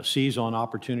seize on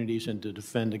opportunities and to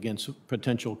defend against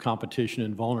potential competition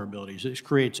and vulnerabilities? It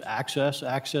creates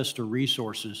access to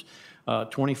resources.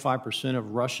 25%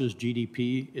 of Russia's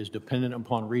GDP is dependent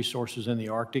upon resources in the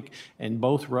Arctic, and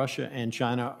both Russia and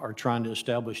China are trying to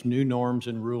establish new norms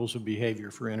and rules of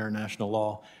behavior for international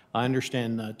law. I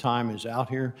understand time is out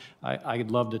here. I'd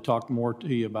love to talk more to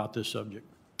you about this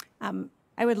subject.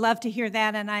 I would love to hear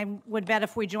that, and I would bet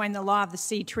if we join the Law of the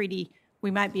Sea Treaty,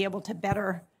 we might be able to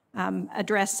better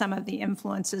address some of the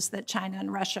influences that China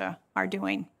and Russia are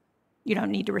doing. You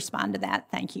don't need to respond to that.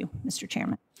 Thank you, Mr.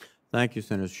 Chairman. Thank you,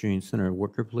 Senator Sheen. Senator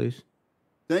Wicker, please.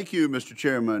 Thank you, Mr.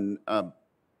 Chairman.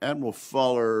 Admiral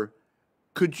Fuller,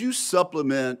 could you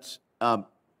supplement on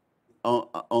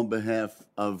behalf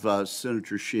of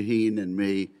Senator Shaheen and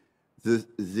me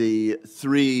the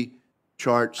three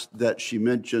charts that she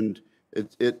mentioned?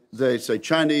 They say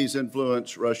Chinese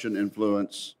influence, Russian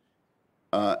influence,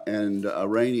 and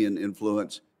Iranian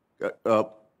influence.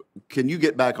 Can you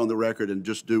get back on the record and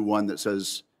just do one that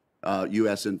says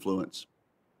U.S. influence?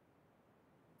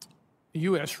 The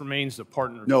U.S. remains the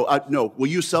partner. No. Will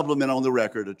you supplement on the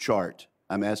record a chart?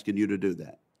 I'm asking you to do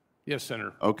that. Yes,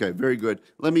 Senator. Okay, very good.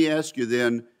 Let me ask you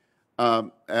then,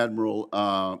 Admiral,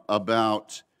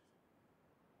 about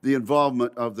the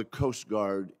involvement of the Coast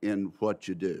Guard in what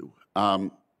you do.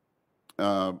 I'm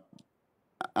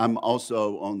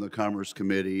also on the Commerce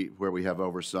Committee where we have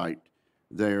oversight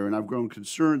there, and I've grown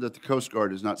concerned that the Coast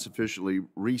Guard is not sufficiently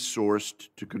resourced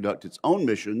to conduct its own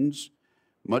missions,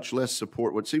 much less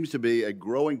support what seems to be a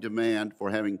growing demand for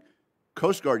having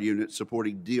Coast Guard units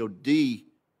supporting DoD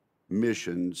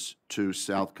missions to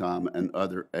Southcom and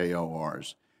other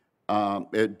AORs.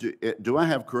 Do I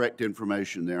have correct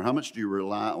information there? How much do you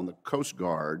rely on the Coast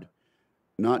Guard,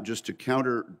 not just to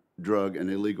counter drug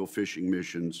and illegal fishing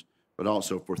missions, but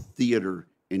also for theater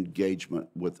engagement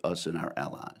with us and our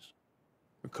allies?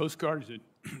 The Coast Guard is a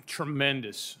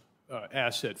tremendous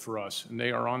asset for us, and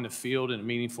they are on the field in a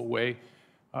meaningful way.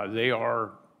 They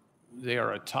are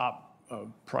a top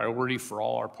priority for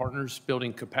all our partners,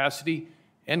 building capacity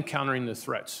and countering the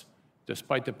threats.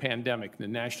 Despite the pandemic, the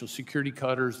national security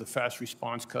cutters, the fast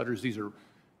response cutters, these are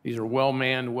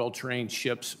well-manned, well-trained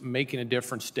ships making a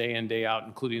difference day in, day out,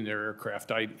 including their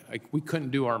aircraft. We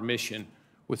couldn't do our mission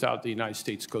without the United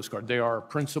States Coast Guard. They are a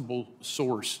principal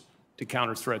source to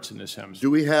counter threats in this hemisphere.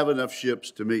 Do we have enough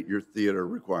ships to meet your theater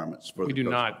requirements for We the do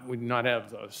Coast not. Guard? We do not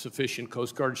have sufficient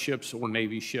Coast Guard ships or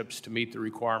Navy ships to meet the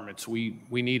requirements. We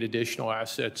need additional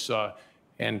assets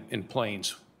and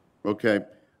planes. Okay.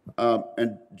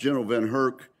 And General Van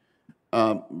Herk,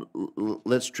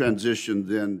 let's transition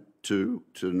then to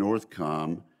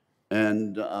Northcom.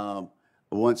 And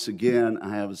once again,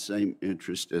 I have the same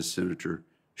interest as Senator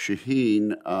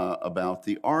Shaheen about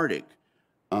the Arctic.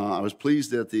 I was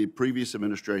pleased that the previous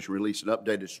administration released an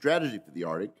updated strategy for the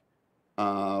Arctic,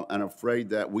 and I'm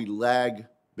afraid that we lag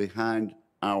behind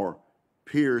our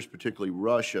peers, particularly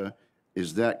Russia.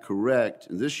 Is that correct?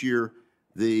 And this year,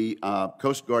 the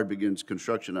Coast Guard begins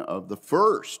construction of the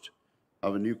first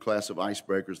of a new class of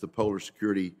icebreakers, the Polar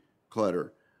Security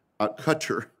Cutter.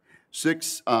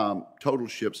 6 total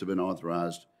ships have been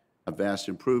authorized, a vast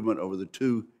improvement over the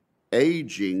 2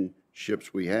 aging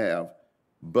ships we have,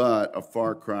 but a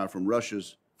far cry from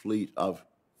Russia's fleet of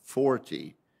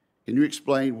 40. Can you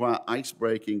explain why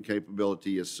icebreaking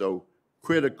capability is so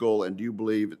critical, and do you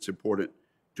believe it's important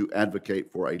to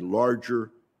advocate for a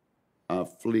larger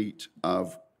fleet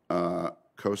of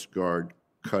Coast Guard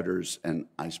cutters and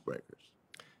icebreakers?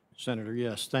 Senator,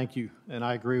 yes, thank you. And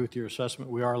I agree with your assessment.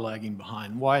 We are lagging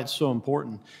behind. Why it's so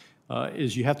important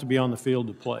is you have to be on the field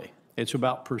to play. It's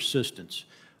about persistence.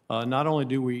 Not only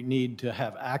do we need to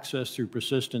have access through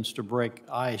persistence to break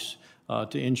ice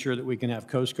to ensure that we can have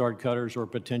Coast Guard cutters or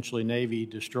potentially Navy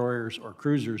destroyers or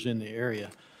cruisers in the area,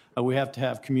 we have to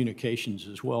have communications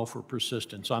as well for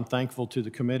persistence. I'm thankful to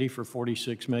the committee for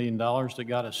 $46 million that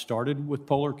got us started with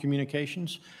polar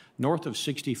communications. North of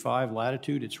 65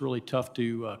 latitude, it's really tough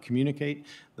to communicate.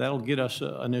 That'll get us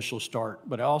an initial start.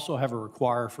 But I also have a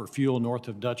require for fuel north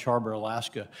of Dutch Harbor,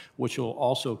 Alaska, which will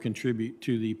also contribute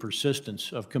to the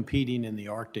persistence of competing in the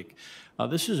Arctic.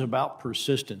 This is about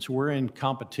persistence. We're in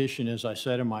competition, as I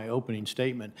said in my opening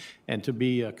statement, and to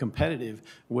be competitive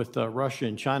with Russia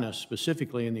and China,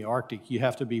 specifically in the Arctic, you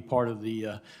have to be part of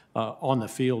the on the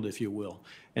field, if you will.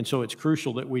 And so it's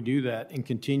crucial that we do that and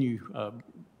continue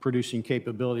producing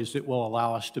capabilities that will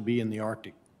allow us to be in the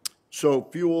Arctic. So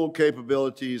fuel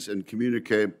capabilities and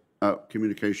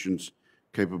communications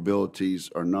capabilities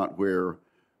are not where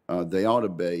they ought to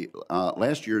be.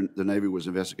 Last year, the Navy was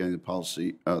investigating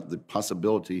the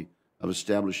possibility of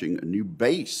establishing a new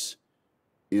base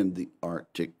in the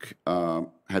Arctic.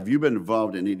 Have you been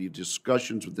involved in any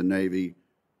discussions with the Navy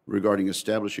regarding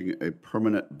establishing a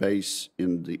permanent base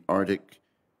in the Arctic?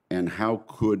 And how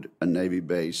could a Navy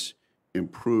base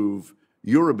improve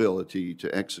your ability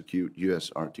to execute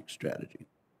U.S. Arctic strategy?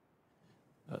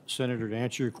 Senator, to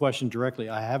answer your question directly,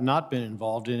 I have not been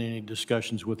involved in any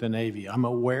discussions with the Navy. I'm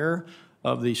aware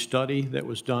of the study that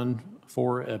was done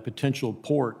for a potential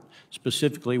port,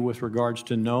 specifically with regards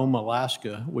to Nome,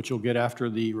 Alaska, which will get after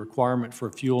the requirement for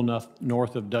fuel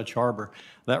north of Dutch Harbor.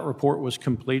 That report was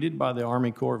completed by the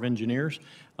Army Corps of Engineers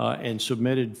and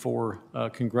submitted for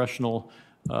congressional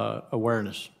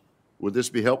awareness. Would this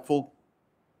be helpful?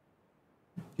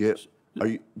 Yes.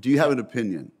 Do you have an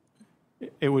opinion?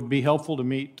 It would be helpful to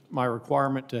meet my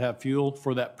requirement to have fuel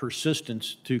for that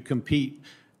persistence to compete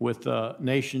with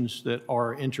nations that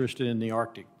are interested in the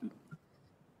Arctic.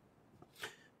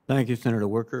 Thank you, Senator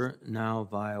Wicker. Now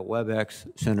via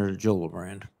WebEx, Senator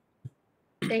Gillibrand.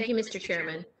 Thank you, Mr.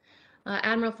 Chairman.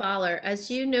 Admiral Fowler, as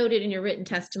you noted in your written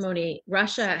testimony,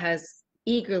 Russia has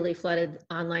eagerly flooded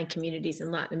online communities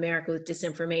in Latin America with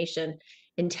disinformation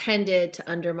intended to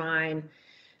undermine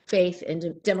faith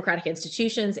in democratic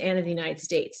institutions and in the United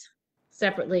States.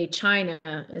 Separately, China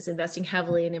is investing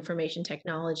heavily in information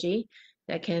technology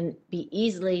that can be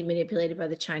easily manipulated by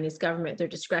the Chinese government at their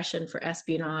discretion for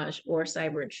espionage or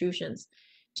cyber intrusions.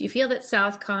 Do you feel that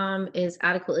Southcom is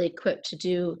adequately equipped to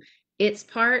do its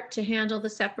part to handle the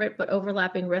separate but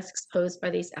overlapping risks posed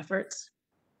by these efforts?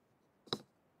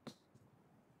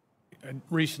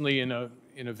 Recently, in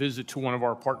a visit to one of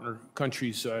our partner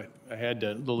countries, I had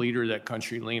the leader of that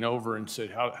country lean over and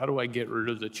said, how do I get rid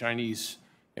of the Chinese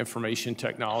information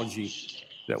technology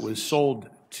that was sold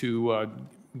to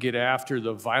get after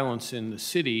the violence in the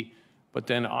city, but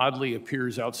then oddly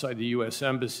appears outside the U.S.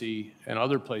 Embassy and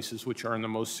other places which are in the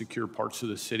most secure parts of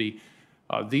the city?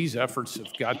 These efforts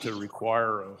have got to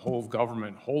require a whole of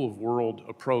government, whole of world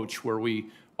approach where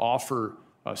we offer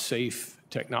safe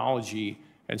technology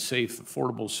and safe,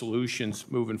 affordable solutions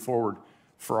moving forward.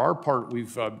 For our part,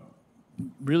 we've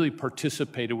really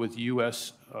participated with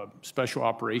U.S. Special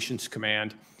Operations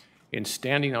Command in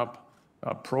standing up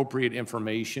appropriate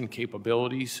information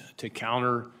capabilities to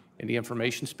counter in the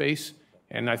information space.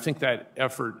 And I think that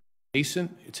effort is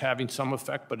nascent. It's having some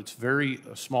effect, but it's very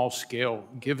small scale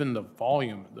given the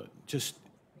volume. Just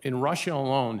in Russia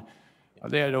alone,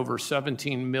 they had over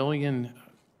 17 million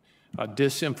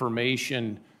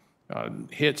disinformation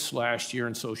hits last year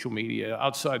in social media.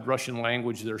 Outside Russian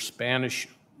language, their Spanish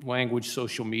language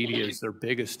social media is their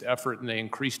biggest effort, and they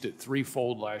increased it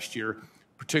threefold last year,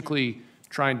 particularly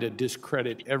trying to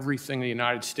discredit everything the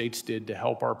United States did to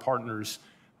help our partners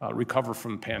recover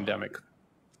from the pandemic.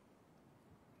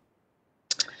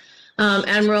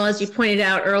 Admiral, as you pointed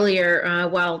out earlier,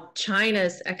 while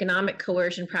China's economic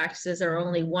coercion practices are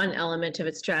only one element of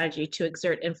its strategy to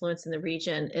exert influence in the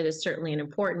region, it is certainly an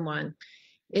important one.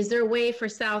 Is there a way for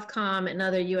Southcom and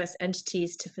other U.S.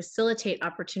 entities to facilitate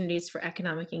opportunities for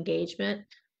economic engagement,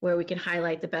 where we can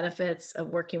highlight the benefits of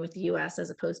working with the U.S. as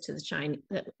opposed to China?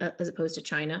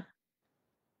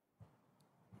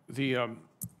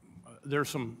 There's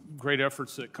some great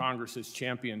efforts that Congress has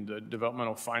championed, the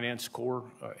Developmental Finance Corps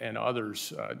and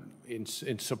others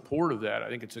in support of that. I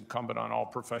think it's incumbent on all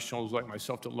professionals like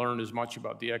myself to learn as much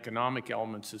about the economic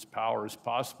elements as power as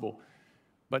possible,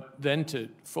 but then to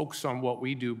focus on what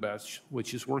we do best,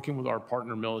 which is working with our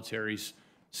partner militaries,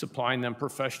 supplying them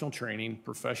professional training,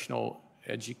 professional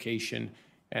education,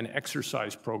 and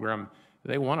exercise program.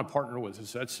 They want to partner with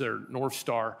us. That's their North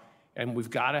Star. And we've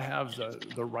got to have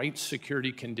the right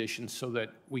security conditions so that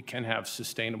we can have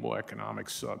sustainable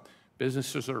economics.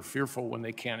 Businesses are fearful when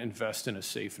they can't invest in a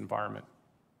safe environment.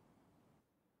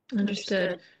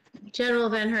 Understood. General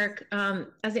VanHerck,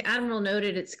 as the Admiral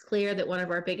noted, it's clear that one of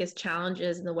our biggest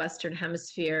challenges in the Western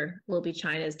Hemisphere will be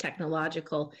China's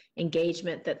technological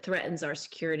engagement that threatens our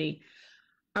security.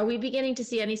 Are we beginning to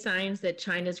see any signs that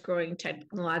China's growing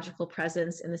technological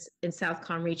presence in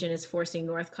Southcom region is forcing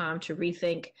Northcom to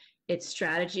rethink its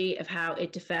strategy of how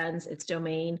it defends its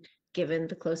domain, given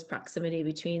the close proximity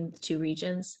between the two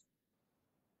regions?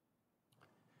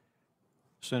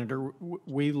 Senator,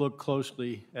 we look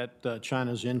closely at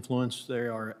China's influence. They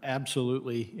are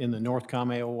absolutely in the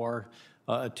Northcom AOR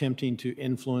attempting to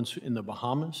influence in the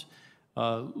Bahamas,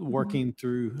 working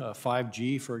through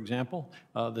 5G, for example.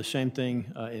 The same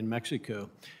thing in Mexico.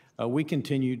 We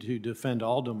continue to defend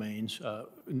all domains.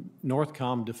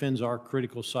 Northcom defends our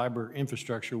critical cyber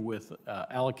infrastructure with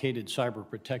allocated cyber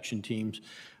protection teams,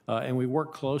 and we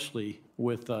work closely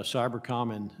with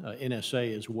Cybercom and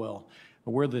NSA as well.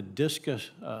 We're the DISCA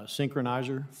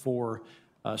synchronizer for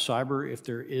cyber. If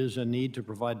there is a need to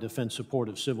provide defense support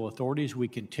of civil authorities, we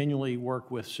continually work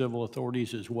with civil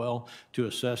authorities as well to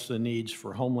assess the needs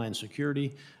for Homeland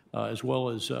Security, as well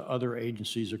as other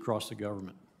agencies across the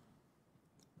government.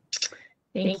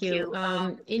 Thank you.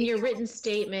 In your written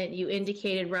statement, you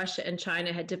indicated Russia and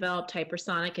China had developed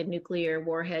hypersonic and nuclear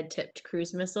warhead-tipped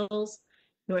cruise missiles.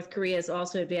 North Korea is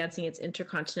also advancing its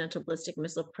intercontinental ballistic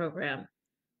missile program.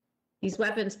 These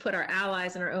weapons put our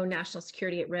allies and our own national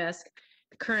security at risk.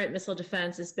 The current missile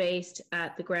defense is based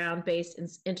at the ground-based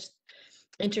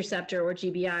interceptor, or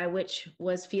GBI, which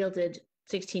was fielded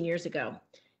 16 years ago.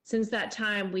 Since that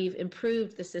time, we've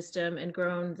improved the system and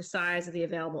grown the size of the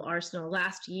available arsenal.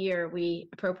 Last year, we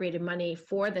appropriated money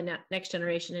for the next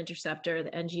generation interceptor,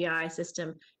 the NGI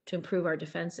system, to improve our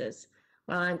defenses.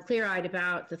 While I'm clear-eyed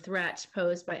about the threat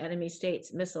posed by enemy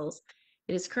states' missiles,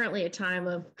 it is currently a time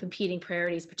of competing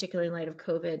priorities, particularly in light of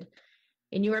COVID.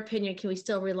 In your opinion, can we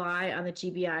still rely on the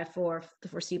GBI for the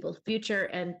foreseeable future?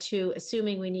 And two,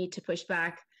 assuming we need to push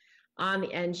back on the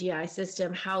NGI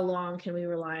system, how long can we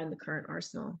rely on the current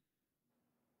arsenal?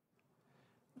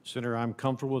 Senator, I'm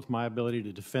comfortable with my ability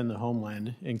to defend the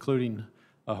homeland, including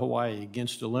Hawaii,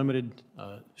 against a limited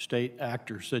state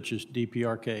actor such as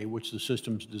DPRK, which the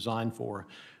system's designed for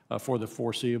the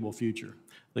foreseeable future.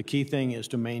 The key thing is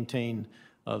to maintain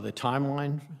the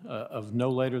timeline of no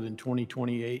later than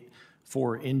 2028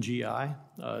 for NGI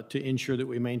to ensure that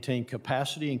we maintain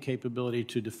capacity and capability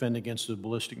to defend against the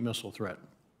ballistic missile threat.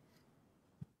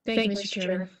 Thank you, Mr.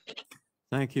 Chairman.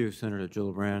 Thank you, Senator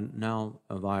Gillibrand. Now,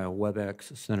 via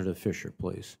WebEx, Senator Fisher,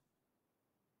 please.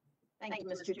 Thank you,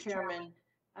 Mr. Chairman.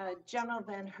 General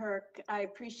Van Herk, I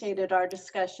appreciated our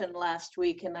discussion last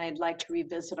week, and I'd like to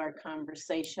revisit our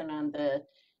conversation on the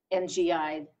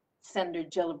NGI. Senator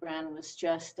Gillibrand was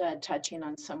just touching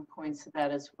on some points of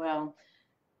that as well.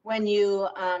 When you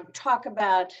talk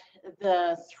about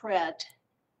the threat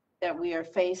that we are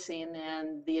facing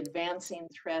and the advancing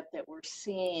threat that we're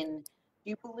seeing, do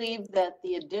you believe that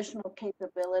the additional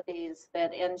capabilities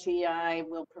that NGI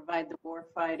will provide the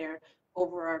warfighter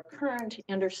over our current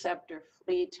interceptor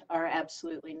fleet are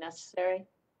absolutely necessary?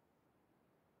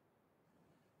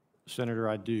 Senator,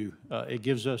 I do. It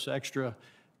gives us extra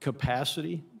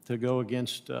capacity to go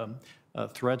against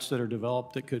threats that are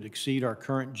developed that could exceed our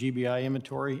current GBI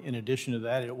inventory. In addition to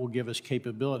that, it will give us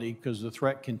capability because the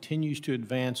threat continues to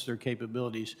advance their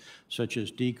capabilities, such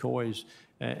as decoys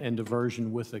and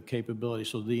diversion with the capability.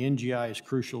 So the NGI is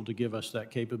crucial to give us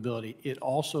that capability. It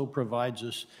also provides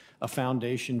us a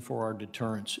foundation for our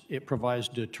deterrence. It provides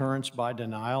deterrence by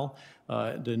denial.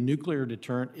 The nuclear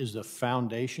deterrent is the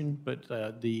foundation, but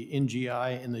the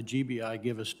NGI and the GBI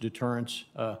give us deterrence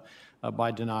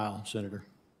by denial, Senator.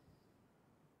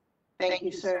 Thank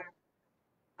you, sir.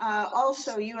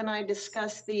 Also, you and I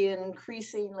discussed the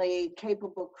increasingly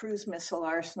capable cruise missile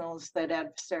arsenals that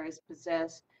adversaries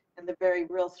possess and the very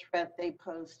real threat they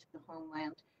pose to the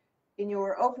homeland. In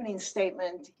your opening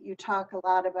statement, you talk a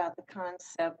lot about the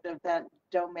concept of that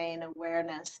domain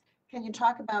awareness. Can you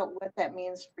talk about what that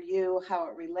means for you, how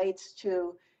it relates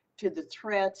to the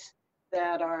threats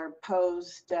that are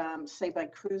posed, say, by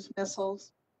cruise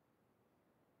missiles?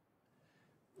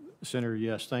 Senator,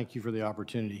 yes, thank you for the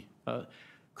opportunity.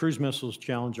 Cruise missiles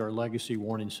challenge our legacy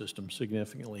warning system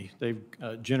significantly. They've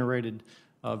generated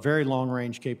very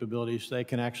long-range capabilities. They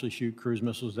can actually shoot cruise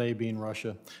missiles, they being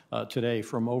Russia, today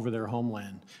from over their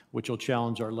homeland, which will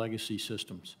challenge our legacy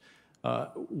systems.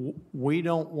 We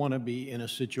don't want to be in a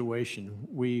situation,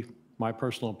 my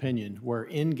personal opinion, where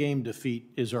in-game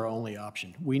defeat is our only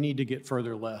option. We need to get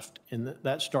further left, and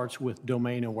that starts with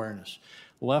domain awareness.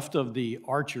 Left of the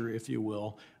archer, if you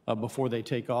will, before they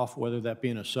take off, whether that be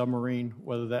in a submarine,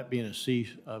 whether that be in a sea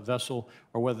vessel,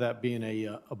 or whether that be in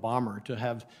a bomber, to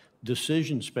have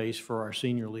decision space for our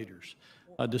senior leaders.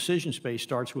 decision space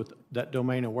starts with that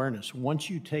domain awareness. Once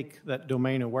you take that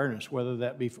domain awareness, whether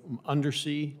that be from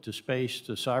undersea to space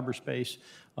to cyberspace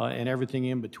and everything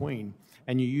in between,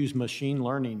 and you use machine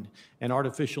learning and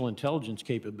artificial intelligence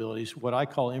capabilities, what I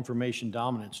call information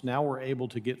dominance, now we're able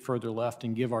to get further left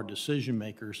and give our decision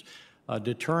makers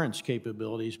deterrence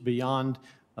capabilities beyond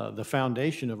the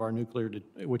foundation of our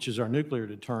which is our nuclear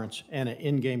deterrence, and an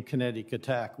in-game kinetic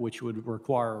attack, which would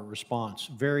require a response.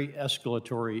 Very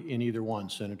escalatory in either one,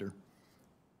 Senator.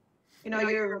 You know,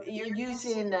 you're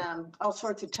using all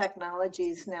sorts of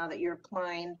technologies now that you're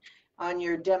applying on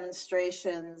your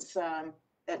demonstrations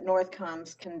that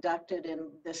Northcom's conducted in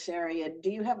this area.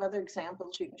 Do you have other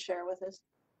examples you can share with us?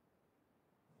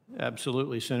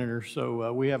 Absolutely, Senator.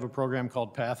 So we have a program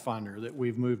called Pathfinder that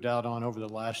we've moved out on over the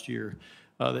last year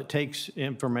that takes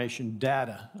information,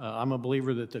 data. I'm a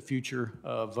believer that the future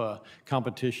of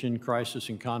competition, crisis,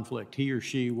 and conflict, he or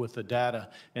she with the data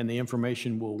and the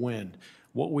information will win.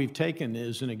 What we've taken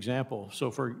is an example.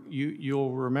 So for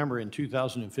you'll remember in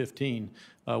 2015,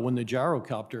 when the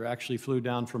gyrocopter actually flew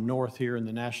down from north here in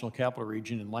the National Capital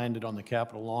Region and landed on the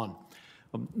Capitol lawn.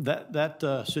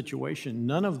 That situation,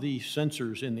 none of the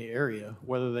sensors in the area,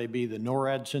 whether they be the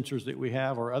NORAD sensors that we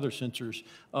have or other sensors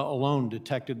alone,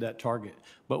 detected that target.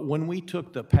 But when we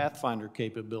took the Pathfinder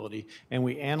capability and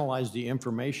we analyzed the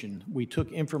information, we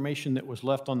took information that was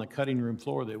left on the cutting room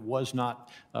floor that was not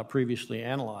previously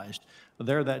analyzed.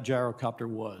 There that gyrocopter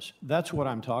was. That's what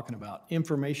I'm talking about.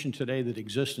 Information today that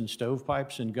exists in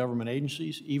stovepipes in government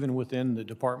agencies, even within the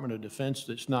Department of Defense,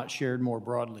 that's not shared more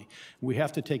broadly. We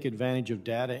have to take advantage of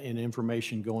data and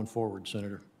information going forward,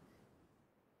 Senator.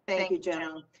 Thank you,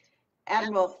 General.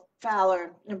 Admiral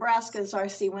Fowler, Nebraska's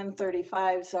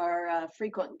RC-135s are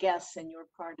frequent guests in your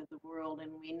part of the world,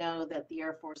 and we know that the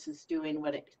Air Force is doing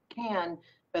what it can,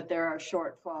 but there are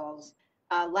shortfalls.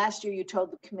 Last year, you told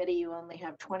the committee you only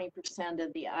have 20%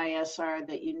 of the ISR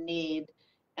that you need,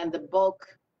 and the bulk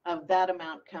of that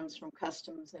amount comes from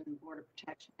Customs and Border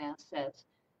Protection assets.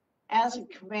 As a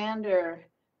commander,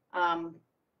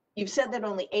 you've said that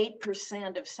only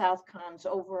 8% of Southcom's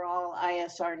overall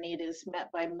ISR need is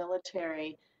met by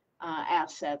military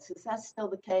assets. Is that still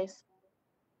the case?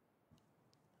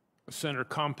 Senator,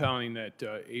 compounding that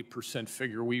 8%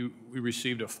 figure, we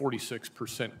received a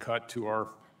 46% cut to our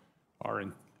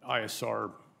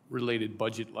ISR-related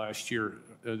budget last year,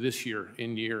 this year,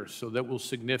 in year. So that will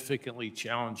significantly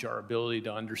challenge our ability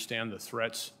to understand the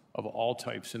threats of all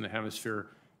types in the hemisphere.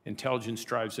 Intelligence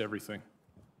drives everything.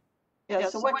 Yeah,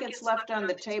 so what gets left on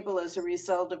the table as a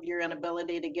result of your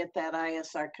inability to get that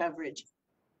ISR coverage?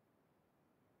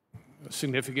 A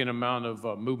significant amount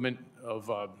of movement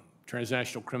of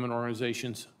transnational criminal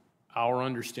organizations. Our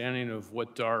understanding of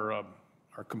what our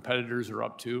competitors are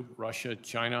up to, Russia,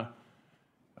 China,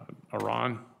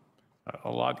 Iran, a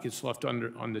lot gets left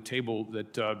on the table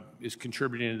that is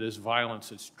contributing to this violence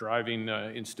that's driving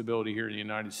instability here in the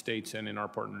United States and in our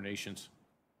partner nations.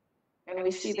 And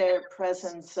we see their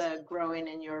presence growing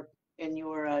in your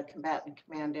combatant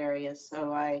command areas.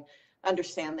 So I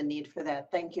understand the need for that.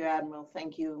 Thank you, Admiral.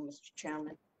 Thank you, Mr.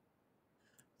 Chairman.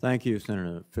 Thank you,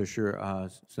 Senator Fisher.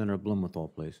 Senator Blumenthal,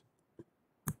 please.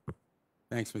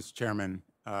 Thanks, Mr. Chairman.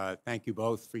 Thank you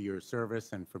both for your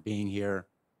service and for being here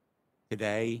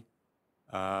today.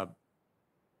 As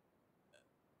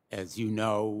you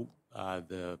know,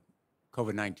 the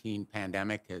COVID-19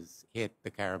 pandemic has hit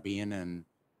the Caribbean and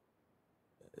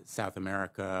South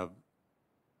America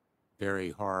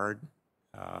very hard.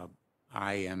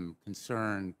 I am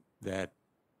concerned that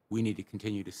we need to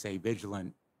continue to stay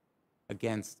vigilant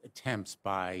against attempts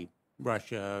by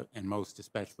Russia and most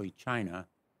especially China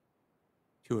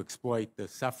to exploit the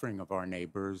suffering of our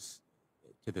neighbors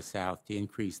to the south to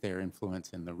increase their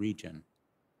influence in the region.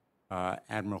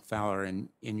 Admiral Fowler, in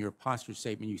your posture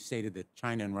statement, you stated that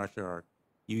China and Russia are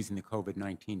using the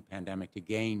COVID-19 pandemic to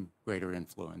gain greater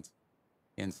influence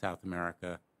in South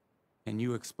America. Can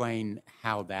you explain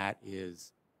how that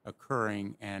is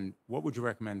occurring, and what would you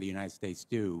recommend the United States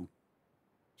do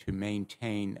to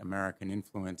maintain American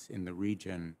influence in the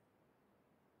region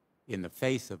in the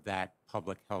face of that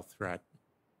public health threat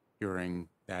during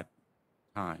that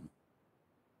time?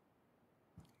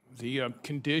 The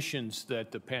conditions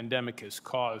that the pandemic has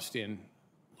caused in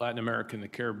Latin America and the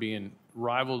Caribbean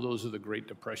rival those of the Great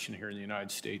Depression here in the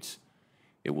United States.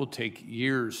 It will take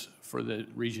years for the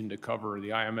region to cover. The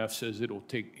IMF says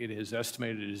it has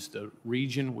estimated it is the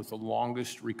region with the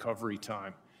longest recovery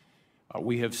time.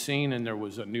 We have seen, and there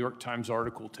was a New York Times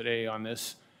article today on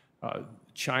this,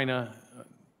 China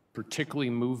particularly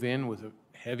move in with a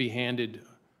heavy-handed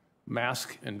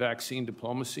mask and vaccine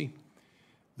diplomacy.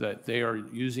 that they are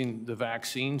using the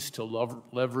vaccines to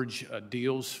leverage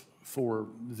deals for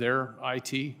their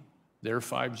IT, their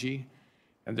 5G,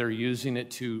 and they're using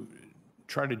it to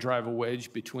try to drive a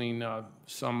wedge between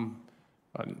some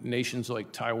nations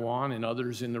like Taiwan and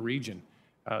others in the region.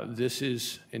 This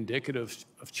is indicative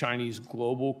of Chinese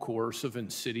global coercive,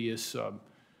 insidious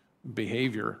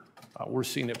behavior. We're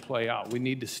seeing it play out. We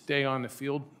need to stay on the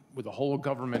field with a whole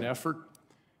government effort.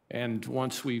 And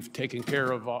once we've taken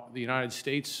care of the United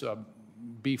States,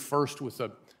 be first with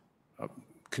a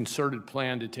concerted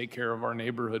plan to take care of our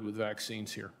neighborhood with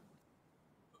vaccines here.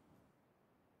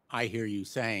 I hear you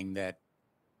saying that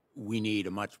we need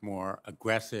a much more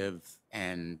aggressive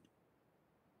and,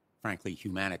 frankly,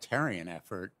 humanitarian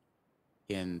effort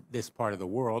in this part of the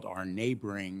world, our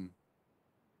neighboring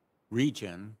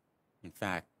region, in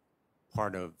fact,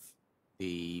 part of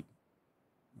the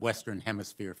Western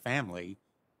Hemisphere family,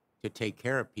 to take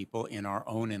care of people in our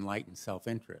own enlightened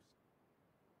self-interest.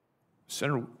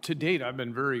 Senator, to date, I've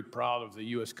been very proud of the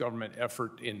U.S. government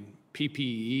effort in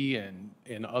PPE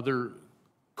and other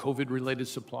COVID-related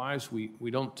supplies. We're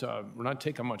not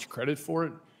taking much credit for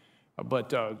it,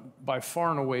 but by far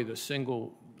and away the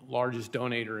single largest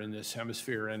donator in this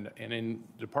hemisphere, and in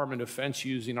the Department of Defense,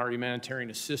 using our humanitarian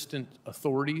assistant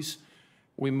authorities,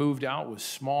 we moved out with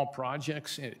small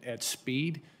projects at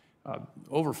speed.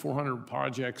 Over 400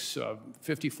 projects,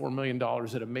 $54 million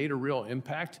that have made a real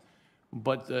impact.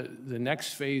 But the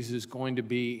next phase is going to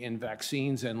be in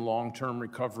vaccines and long-term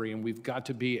recovery, and we've got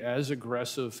to be as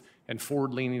aggressive and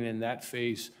forward-leaning in that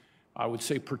phase, I would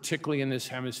say particularly in this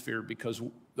hemisphere, because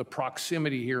the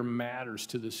proximity here matters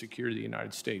to the security of the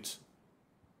United States.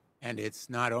 And it's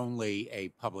not only a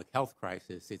public health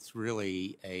crisis, it's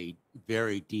really a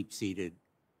very deep-seated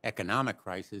economic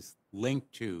crisis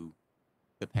linked to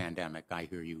the pandemic, I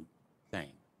hear you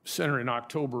saying. Senator, in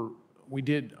October,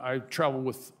 I traveled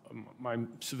with my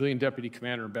civilian deputy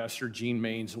commander, Ambassador Gene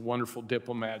Maines, a wonderful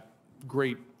diplomat,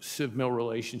 great civ-mil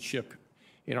relationship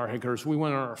in our headquarters. We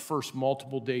went on our first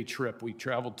multiple-day trip. We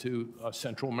traveled to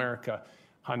Central America,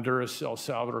 Honduras, El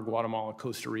Salvador, Guatemala,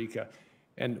 Costa Rica.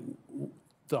 And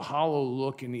the hollow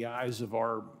look in the eyes of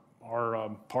our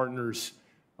partners,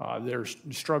 they're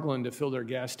struggling to fill their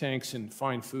gas tanks and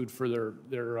find food for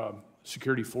their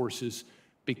security forces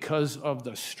because of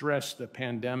the stress the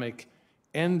pandemic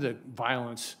and the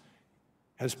violence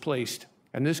has placed.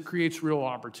 And this creates real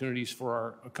opportunities for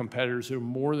our competitors who are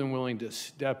more than willing to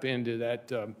step into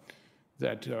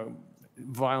that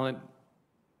violent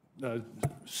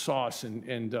sauce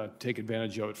and take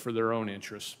advantage of it for their own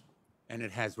interests. And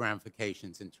it has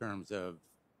ramifications in terms of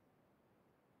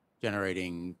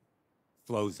generating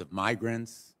flows of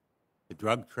migrants, the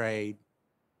drug trade,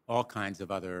 all kinds of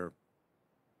other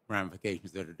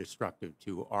ramifications that are destructive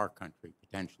to our country,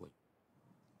 potentially.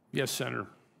 Yes, Senator.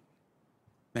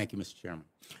 Thank you, Mr. Chairman.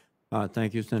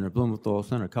 Thank you, Senator Blumenthal.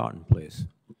 Senator Cotton, please.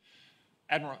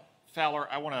 Admiral Fowler,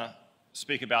 I want to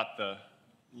speak about the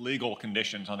legal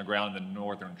conditions on the ground in the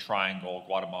Northern Triangle,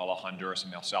 Guatemala, Honduras,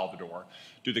 and El Salvador.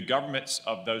 Do the governments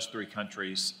of those three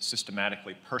countries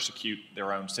systematically persecute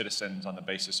their own citizens on the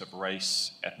basis of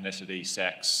race, ethnicity,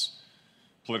 sex,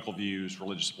 political views,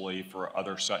 religious belief, or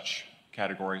other such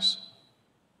categories?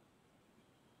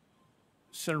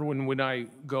 Senator, when I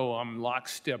go, I'm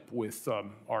lockstep with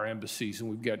our embassies, and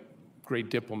we've got great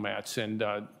diplomats, and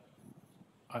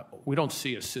we don't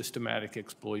see a systematic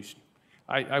exploitation.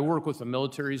 I work with the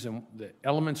militaries, and the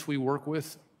elements we work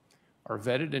with are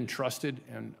vetted and trusted,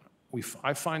 and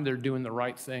I find they're doing the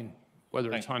right thing,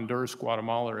 whether it's Honduras,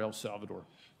 Guatemala, or El Salvador.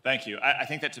 Thank you. I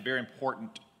think that's a very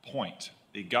important point.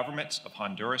 The governments of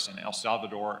Honduras and El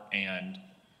Salvador and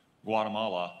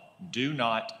Guatemala do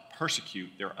not persecute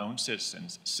their own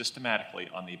citizens systematically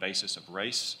on the basis of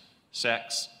race,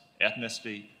 sex,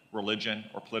 ethnicity, religion,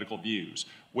 or political views,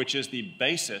 which is the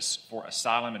basis for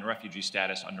asylum and refugee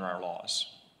status under our laws.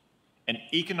 An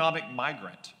economic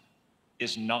migrant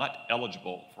is not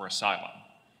eligible for asylum.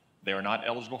 They are not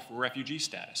eligible for refugee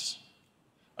status.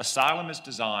 Asylum is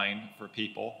designed for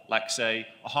people like, say,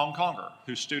 a Hong Konger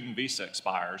whose student visa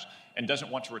expires and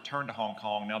doesn't want to return to Hong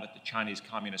Kong now that the Chinese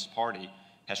Communist Party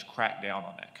has cracked down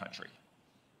on that country.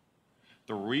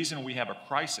 The reason we have a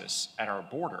crisis at our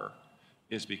border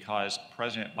is because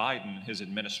President Biden and his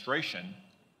administration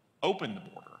opened the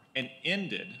border and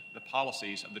ended the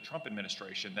policies of the Trump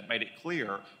administration that made it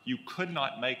clear you could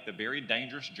not make the very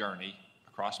dangerous journey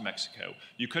across Mexico.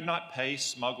 You could not pay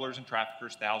smugglers and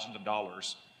traffickers thousands of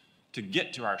dollars to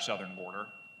get to our southern border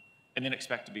and then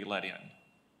expect to be let in.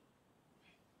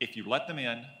 If you let them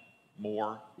in,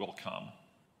 more will come.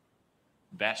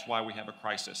 That's why we have a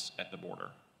crisis at the border.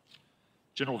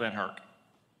 General Van Herk,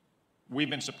 we've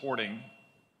been supporting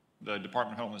the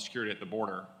Department of Homeland Security at the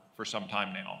border for some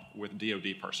time now with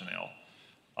DOD personnel.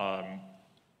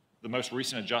 The most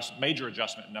recent major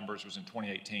adjustment numbers was in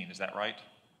 2018, is that right?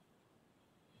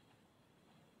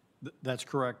 That's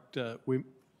correct.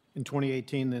 In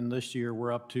 2018, then this year,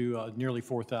 we're up to nearly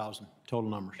 4,000 total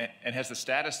numbers. And has the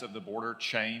status of the border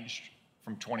changed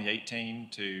from 2018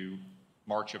 to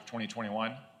March of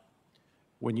 2021?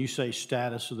 When you say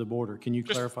status of the border, can you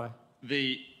clarify?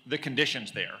 The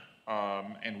conditions there,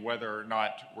 and whether or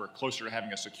not we're closer to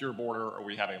having a secure border or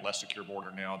we have a less secure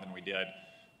border now than we did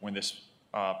when this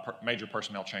major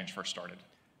personnel change first started.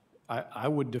 I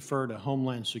would defer to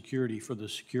Homeland Security for the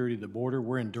security of the border.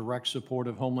 We're in direct support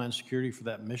of Homeland Security for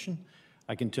that mission.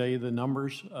 I can tell you the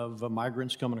numbers of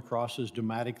migrants coming across has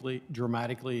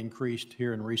dramatically increased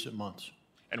here in recent months.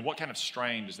 And what kind of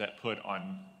strain does that put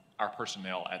on our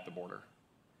personnel at the border?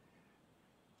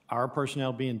 Our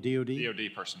personnel being DOD?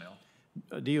 DOD personnel.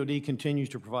 DOD continues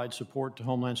to provide support to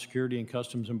Homeland Security and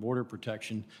Customs and Border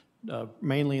Protection,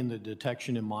 mainly in the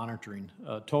detection and monitoring.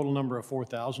 Total number of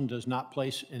 4,000 does not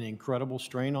place an incredible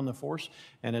strain on the force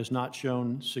and has not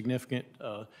shown significant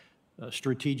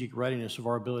strategic readiness of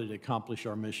our ability to accomplish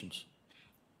our missions.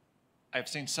 I've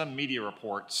seen some media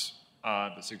reports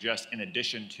that suggest, in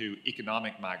addition to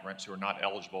economic migrants who are not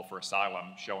eligible for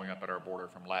asylum showing up at our border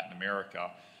from Latin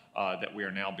America, that we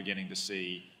are now beginning to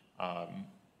see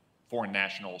foreign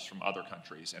nationals from other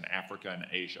countries in Africa and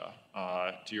Asia.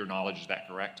 To your knowledge, is that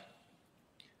correct?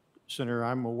 Senator,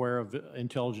 I'm aware of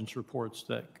intelligence reports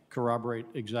that corroborate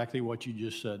exactly what you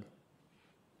just said.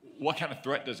 What kind of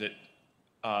threat does it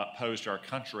pose to our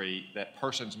country that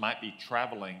persons might be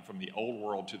traveling from the old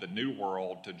world to the new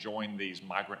world to join these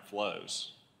migrant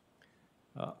flows?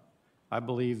 I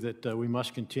believe that we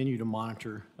must continue to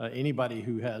monitor anybody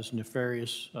who has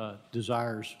nefarious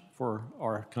desires for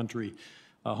our country.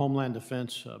 Homeland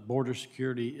defense, border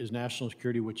security is national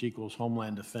security, which equals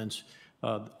homeland defense.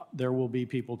 There will be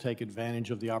people take advantage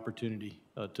of the opportunity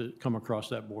to come across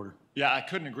that border. Yeah, I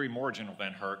couldn't agree more, General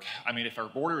Van Herk. I mean, if our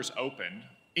border is open,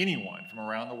 anyone from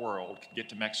around the world can get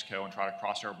to Mexico and try to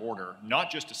cross our border, not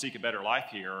just to seek a better life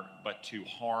here, but to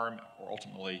harm or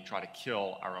ultimately try to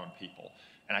kill our own people.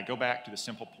 And I go back to the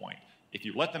simple point. If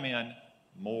you let them in,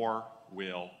 more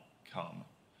will come.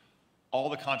 All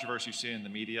the controversy you see in the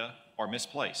media are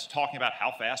misplaced, talking about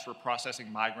how fast we're processing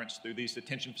migrants through these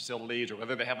detention facilities or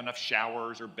whether they have enough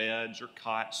showers or beds or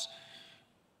cots.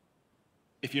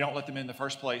 If you don't let them in the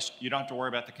first place, you don't have to worry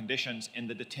about the conditions in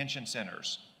the detention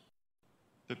centers.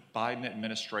 The Biden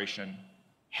administration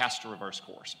has to reverse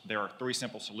course. There are three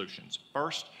simple solutions.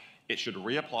 First, it should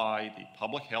reapply the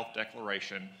public health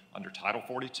declaration under Title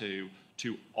 42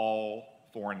 to all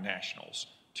foreign nationals,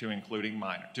 to include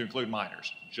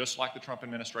minors, just like the Trump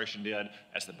administration did,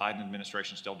 as the Biden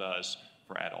administration still does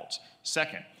for adults.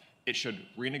 Second, it should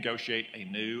renegotiate a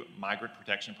new migrant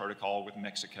protection protocol with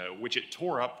Mexico, which it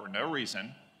tore up for no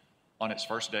reason on its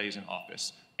first days in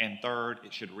office. And third,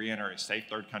 it should re-enter a safe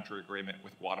third country agreement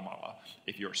with Guatemala.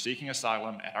 If you're seeking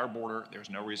asylum at our border, there's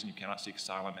no reason you cannot seek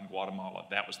asylum in Guatemala.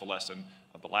 That was the lesson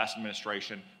of the last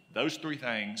administration. Those three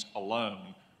things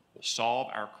alone will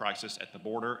solve our crisis at the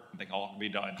border, and they can all be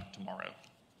done tomorrow.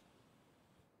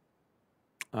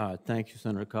 Thank you,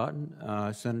 Senator Cotton.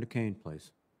 Senator Kane,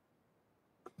 please.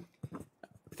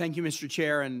 Thank you, Mr.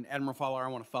 Chair. And Admiral Fowler, I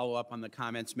want to follow up on the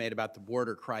comments made about the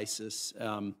border crisis.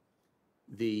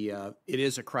 It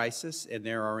is a crisis, and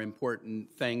there are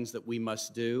important things that we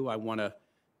must do. I want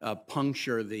to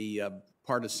puncture the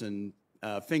partisan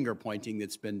finger-pointing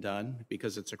that's been done,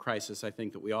 because it's a crisis I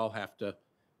think that we all have to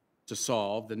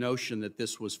solve. The notion that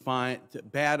this was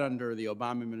bad under the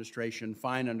Obama administration,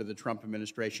 fine under the Trump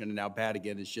administration, and now bad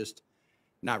again is just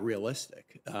not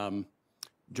realistic.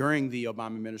 During the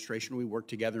Obama administration, we worked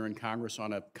together in Congress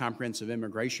on a comprehensive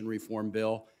immigration reform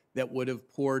bill that would have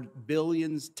poured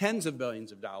billions, tens of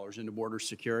billions of dollars into border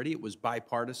security. It was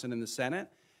bipartisan in the Senate.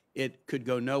 It could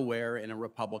go nowhere in a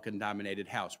Republican-dominated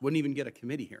House. Wouldn't even get a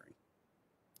committee hearing.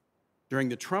 During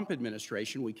the Trump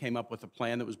administration, we came up with a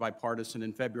plan that was bipartisan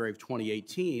in February of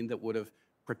 2018 that would have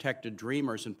protected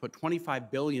dreamers and put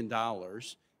 $25 billion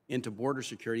into border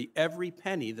security, every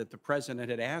penny that the president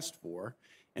had asked for.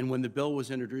 And when the bill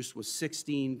was introduced with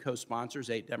 16 co-sponsors,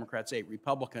 8 Democrats, 8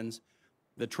 Republicans,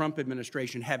 the Trump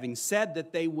administration, having said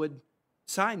that they would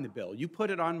sign the bill, "You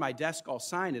put it on my desk, I'll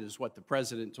sign it," is what the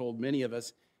president told many of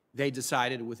us. They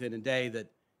decided within a day that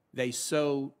they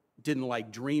so didn't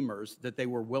like dreamers that they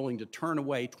were willing to turn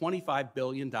away $25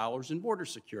 billion in border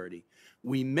security.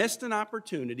 We missed an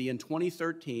opportunity in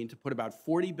 2013 to put about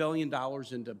 $40 billion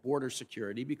into border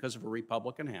security because of a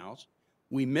Republican House.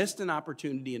 We missed an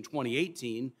opportunity in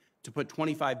 2018 to put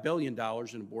 $25 billion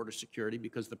in border security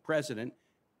because the president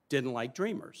didn't like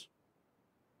Dreamers.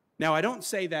 Now, I don't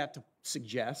say that to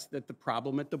suggest that the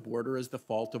problem at the border is the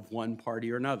fault of one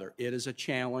party or another. It is a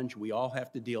challenge. We all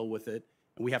have to deal with it,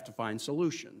 and we have to find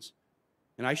solutions.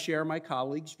 And I share my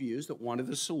colleagues' views that one of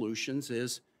the solutions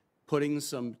is putting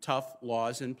some tough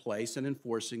laws in place and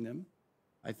enforcing them.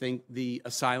 I think the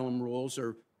asylum rules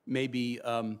are maybe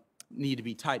need to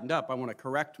be tightened up. I want to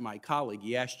correct my colleague.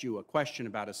 He asked you a question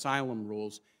about asylum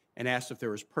rules and asked if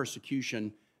there was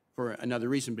persecution for another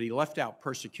reason, but he left out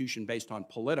persecution based on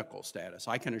political status.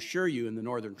 I can assure you in the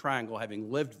Northern Triangle,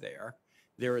 having lived there,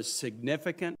 there is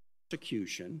significant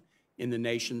persecution in the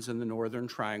nations in the Northern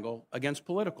Triangle against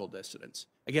political dissidents,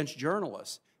 against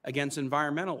journalists, against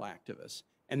environmental activists.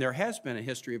 And there has been a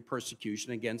history of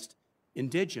persecution against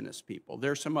indigenous people.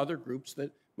 There are some other groups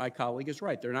that my colleague is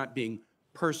right. They're not being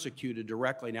persecuted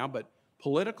directly now, but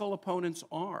political opponents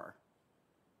are.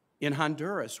 In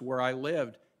Honduras, where I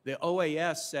lived, the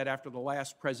OAS said after the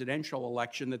last presidential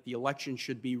election that the election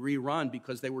should be rerun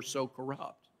because they were so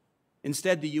corrupt.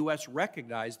 Instead, the U.S.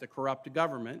 recognized the corrupt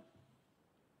government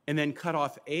and then cut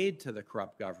off aid to the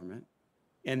corrupt government.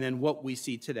 And then what we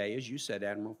see today, as you said,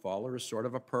 Admiral Fowler, is sort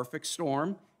of a perfect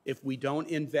storm. If we don't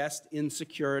invest in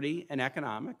security and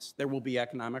economics, there will be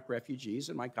economic refugees,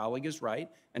 and my colleague is right.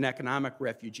 An economic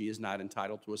refugee is not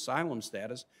entitled to asylum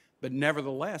status. But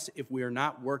nevertheless, if we are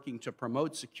not working to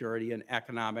promote security and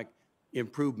economic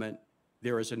improvement,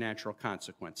 there is a natural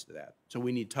consequence to that. So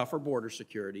we need tougher border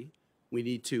security. We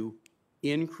need to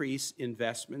increase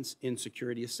investments in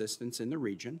security assistance in the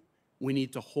region. We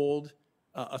need to hold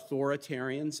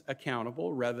authoritarians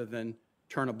accountable rather than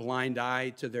turn a blind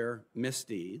eye to their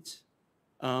misdeeds.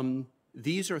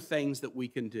 These are things that we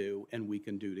can do and we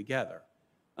can do together.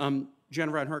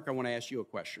 General Van Herk, I want to ask you a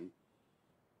question.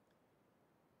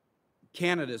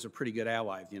 Canada is a pretty good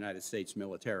ally of the United States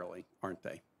militarily, aren't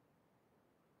they?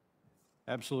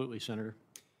 Absolutely, Senator.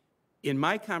 In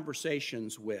my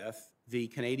conversations with the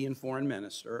Canadian Foreign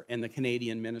Minister and the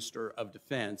Canadian Minister of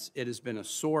Defense, it has been a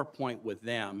sore point with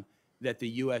them that the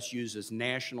U.S. uses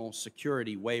national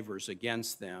security waivers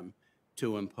against them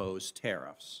to impose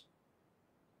tariffs.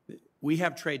 We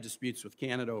have trade disputes with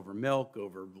Canada over milk,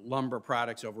 over lumber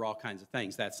products, over all kinds of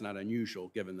things. That's not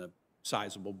unusual given the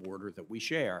sizable border that we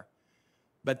share.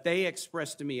 But they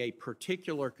expressed to me a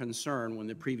particular concern when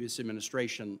the previous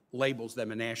administration labels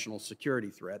them a national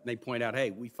security threat. And they point out, hey,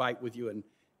 we fight with you in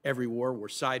every war. We're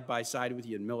side by side with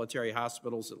you in military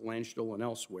hospitals at Landstuhl and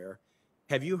elsewhere.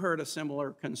 Have you heard a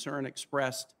similar concern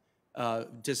expressed,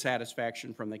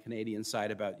 dissatisfaction from the Canadian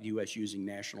side about the U.S. using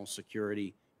national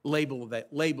security,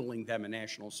 labeling them a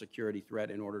national security threat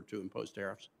in order to impose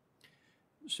tariffs?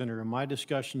 Senator, in my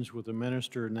discussions with the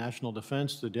Minister of National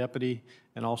Defense, the Deputy,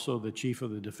 and also the Chief of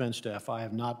the Defense Staff, I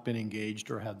have not been engaged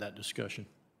or had that discussion.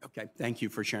 Okay, thank you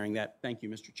for sharing that. Thank you,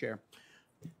 Mr. Chair.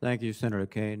 Thank you, Senator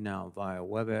Kaine. Now, via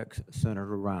WebEx,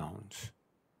 Senator Rounds.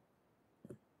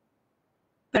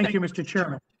 Thank you, Mr.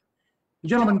 Chairman.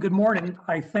 Gentlemen, good morning.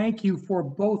 I thank you for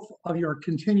both of your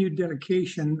continued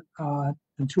dedication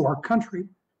to our country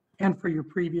and for your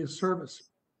previous service.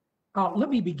 Let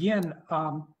me begin.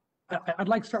 I'd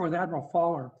like to start with Admiral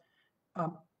Fowler.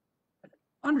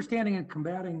 Understanding and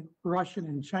combating Russian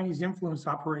and Chinese influence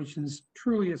operations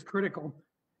truly is critical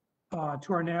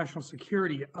to our national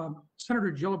security.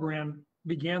 Senator Gillibrand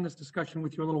began this discussion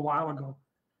with you a little while ago,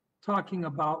 talking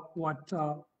about what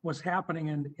was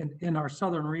happening in our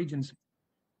southern regions.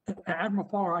 Admiral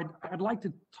Fowler, I'd like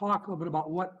to talk a little bit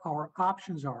about what our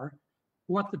options are,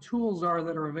 what the tools are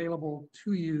that are available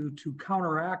to you to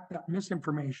counteract that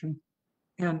misinformation,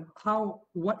 and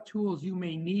what tools you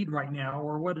may need right now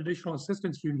or what additional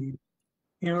assistance you need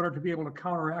in order to be able to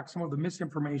counteract some of the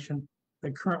misinformation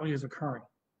that currently is occurring.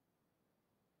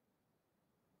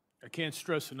 I can't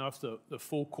stress enough the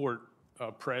full court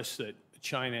press that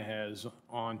China has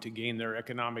on to gain their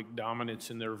economic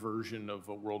dominance in their version of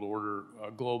a world order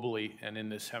globally and in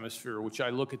this hemisphere, which I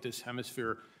look at this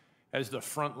hemisphere as the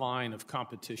front line of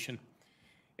competition.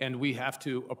 And we have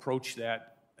to approach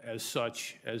that as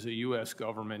such as a U.S.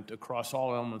 government across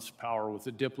all elements of power with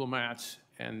the diplomats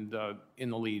and in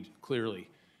the lead, clearly.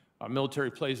 Military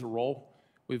plays a role.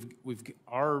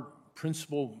 Our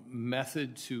principal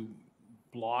method to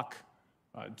block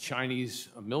Chinese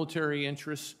military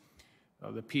interests,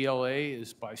 the PLA,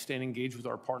 is by staying engaged with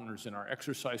our partners in our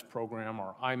exercise program,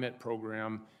 our IMET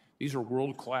program. These are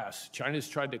world-class. China's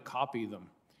tried to copy them.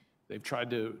 They've tried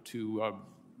to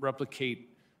replicate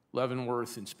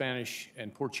Leavenworth in Spanish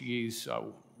and Portuguese.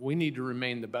 We need to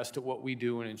remain the best at what we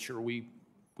do and ensure we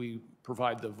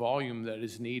provide the volume that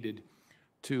is needed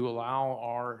to allow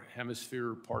our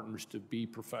hemisphere partners to be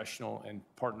professional and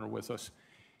partner with us.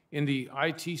 In the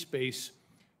IT space,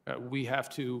 we have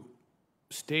to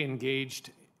stay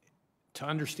engaged to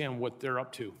understand what they're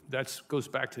up to. That goes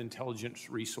back to intelligence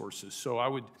resources. So I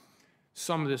would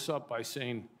sum this up by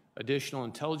saying additional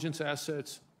intelligence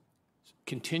assets,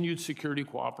 continued security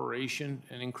cooperation,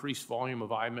 and increased volume of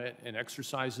IMET and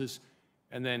exercises,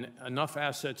 and then enough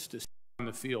assets to stay on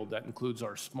the field. That includes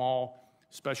our small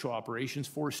Special Operations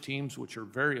Force teams, which are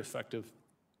very effective.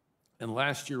 And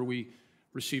last year, we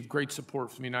received great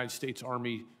support from the United States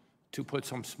Army to put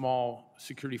some small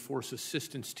security force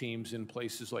assistance teams in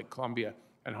places like Colombia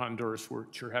and Honduras,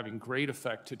 which are having great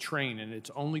effect to train, and it's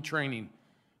only training,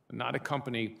 not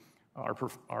accompany our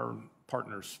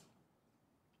partners.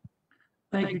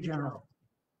 Thank you, General.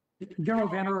 General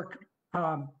Van Herk,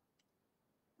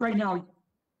 right now,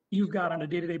 you've got on a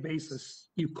day-to-day basis,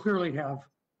 you clearly have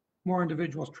more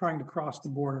individuals trying to cross the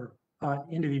border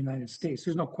into the United States.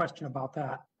 There's no question about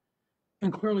that.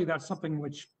 And clearly that's something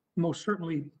which most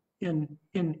certainly in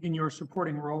your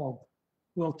supporting role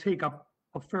will take up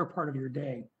a fair part of your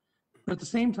day. But at the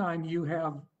same time, you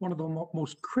have one of the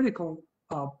most critical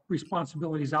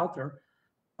responsibilities out there,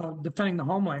 defending the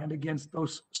homeland against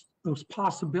those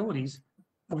possibilities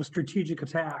of a strategic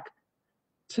attack.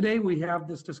 Today, we have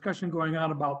this discussion going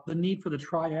on about the need for the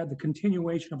triad, the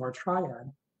continuation of our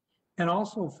triad, and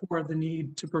also for the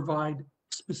need to provide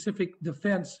specific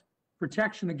defense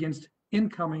protection against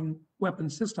incoming weapon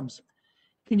systems.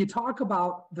 Can you talk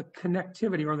about the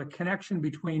connectivity or the connection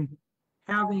between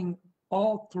having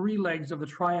all three legs of the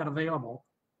triad available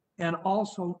and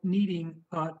also needing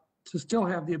to still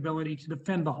have the ability to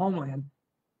defend the homeland?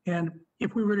 And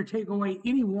if we were to take away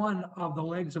any one of the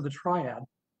legs of the triad,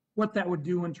 what that would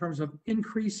do in terms of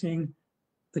increasing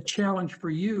the challenge for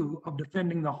you of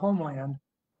defending the homeland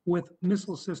with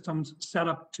missile systems set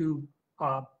up to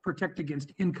protect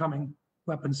against incoming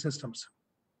weapon systems?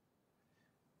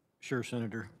 Sure,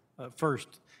 Senator.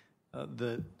 First,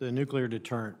 the nuclear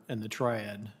deterrent and the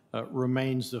triad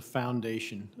remains the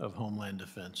foundation of Homeland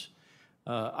Defense.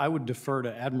 I would defer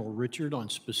to Admiral Richard on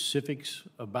specifics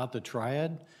about the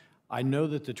triad. I know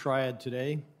that the triad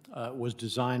today was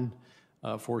designed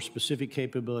for specific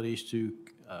capabilities to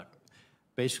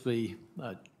basically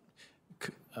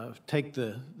take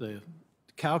the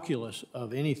calculus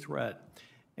of any threat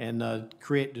and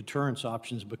create deterrence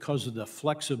options because of the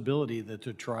flexibility that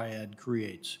the triad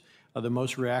creates. The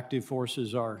most reactive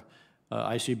forces are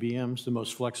ICBMs. The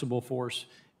most flexible force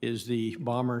is the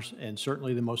bombers, and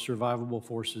certainly the most survivable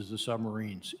force is the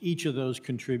submarines. Each of those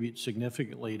contribute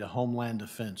significantly to homeland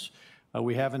defense.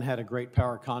 We haven't had a great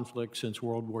power conflict since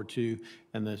World War II,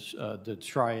 and the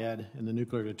triad and the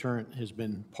nuclear deterrent has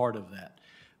been part of that.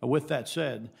 With that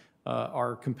said,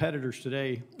 our competitors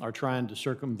today are trying to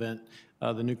circumvent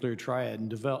the nuclear triad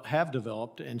and have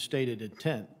developed and stated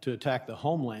intent to attack the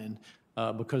homeland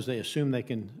because they assume they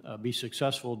can be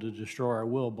successful to destroy our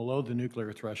will below the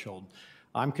nuclear threshold.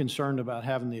 I'm concerned about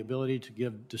having the ability to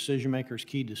give decision makers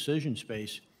key decision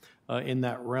space in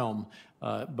that realm,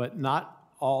 but not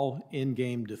all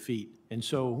in-game defeat. And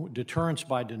so deterrence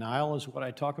by denial is what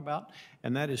I talk about,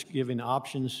 and that is giving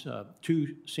options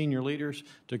to senior leaders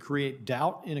to create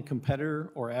doubt in a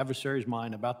competitor or adversary's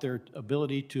mind about their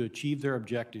ability to achieve their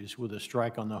objectives with a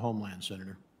strike on the homeland,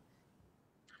 Senator.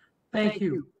 Thank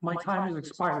you. My time has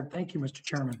expired. Thank you, Mr.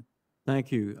 Chairman.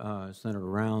 Thank you, Senator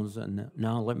Rounds. And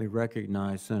now let me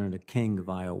recognize Senator King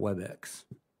via WebEx.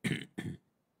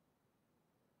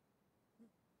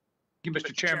 Thank you,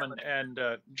 Mr. Chairman. And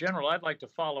General, I'd like to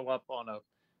follow up on a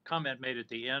comment made at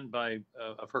the end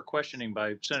of her questioning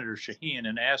by Senator Shaheen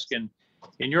and asking,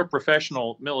 in your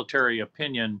professional military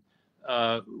opinion,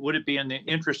 would it be in the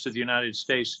interest of the United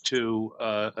States to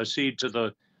accede to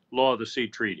the Law of the Sea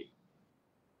Treaty?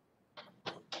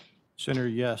 Senator,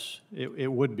 yes,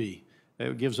 it would be.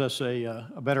 It gives us a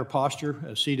better posture,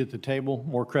 a seat at the table,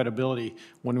 more credibility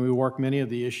when we work many of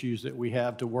the issues that we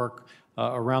have to work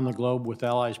around the globe with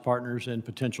allies, partners, and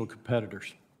potential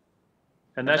competitors.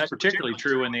 And that's particularly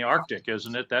true in the Arctic,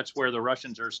 isn't it? That's where the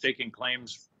Russians are staking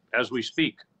claims as we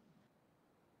speak.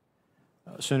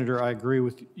 Senator, I agree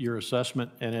with your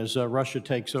assessment. And as Russia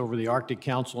takes over the Arctic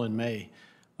Council in May,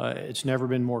 it's never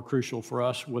been more crucial for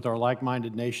us with our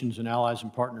like-minded nations and allies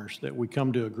and partners that we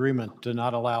come to agreement to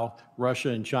not allow Russia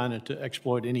and China to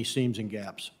exploit any seams and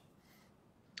gaps.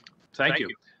 Thank you.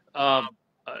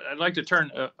 I'd like to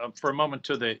turn for a moment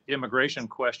to the immigration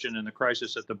question and the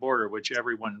crisis at the border, which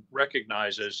everyone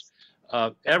recognizes.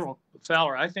 Admiral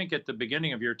Fowler, I think at the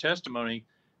beginning of your testimony,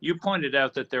 you pointed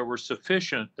out that there were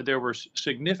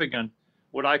significant,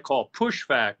 what I call push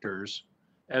factors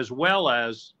as well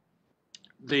as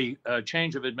the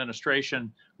change of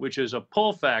administration, which is a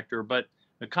pull factor, but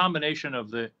the combination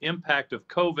of the impact of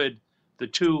COVID, the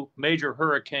two major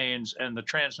hurricanes, and the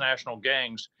transnational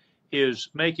gangs is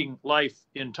making life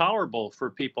intolerable for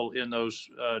people in those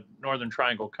Northern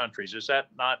Triangle countries. Is that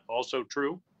not also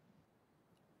true?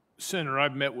 Senator,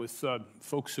 I've met with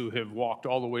folks who have walked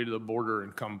all the way to the border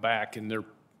and come back, and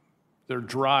their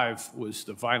drive was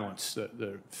the violence,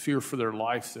 the fear for their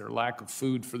life, their lack of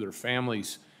food for their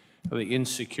families, the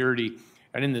insecurity.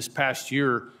 And in this past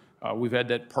year, we've had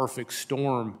that perfect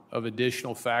storm of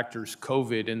additional factors,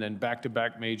 COVID, and then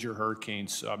back-to-back major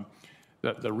hurricanes.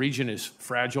 The region is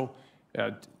fragile.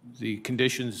 The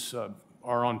conditions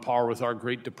are on par with our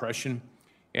Great Depression,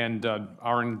 and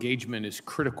our engagement is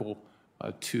critical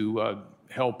to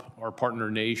help our partner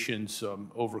nations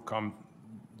overcome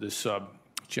this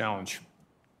challenge.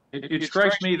 It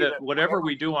strikes me that whatever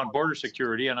we do on border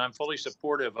security, and I'm fully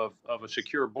supportive of a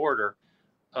secure border,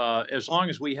 as long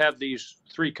as we have these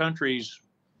three countries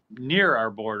near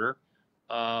our border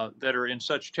that are in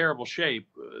such terrible shape,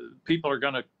 people are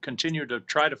going to continue to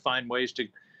try to find ways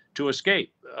to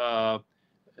escape.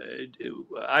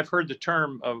 I've heard the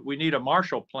term, we need a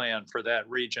Marshall Plan for that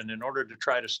region in order to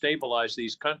try to stabilize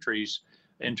these countries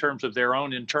in terms of their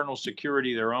own internal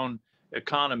security, their own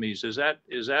economies. Does that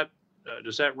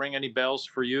ring any bells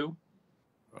for you?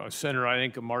 Senator, I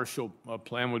think a Marshall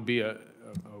Plan would be a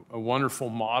wonderful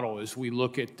model as we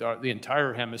look at the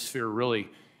entire hemisphere, really,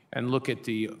 and look at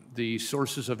the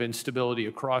sources of instability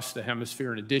across the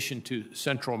hemisphere. In addition to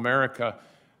Central America,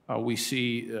 we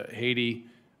see Haiti,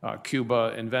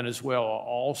 Cuba, and Venezuela,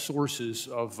 all sources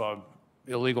of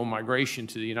illegal migration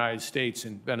to the United States.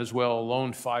 In Venezuela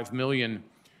alone, 5 million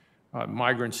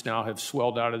migrants now have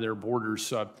swelled out of their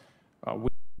borders.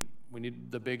 We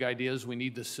need the big ideas. We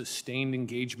need the sustained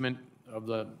engagement of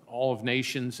all of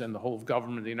nations and the whole of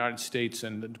government of the United States,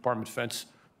 and the Department of Defense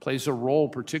plays a role,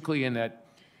 particularly in that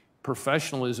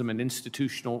professionalism and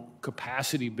institutional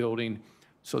capacity building,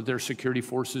 so their security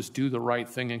forces do the right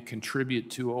thing and contribute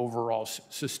to overall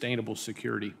sustainable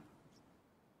security.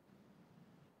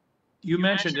 You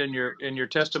mentioned in your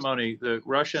testimony the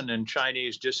Russian and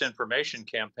Chinese disinformation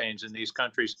campaigns in these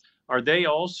countries. Are they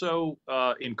also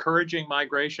encouraging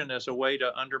migration as a way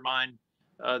to undermine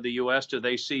the U.S.? Do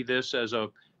they see this as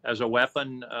a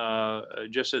weapon,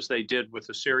 just as they did with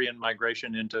the Syrian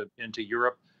migration into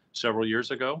Europe several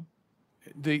years ago?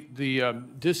 The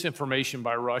disinformation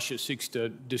by Russia seeks to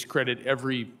discredit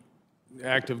every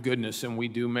act of goodness, and we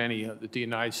do many, that the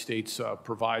United States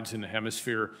provides in the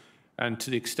hemisphere. And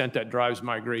to the extent that drives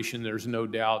migration, there's no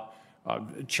doubt.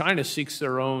 China seeks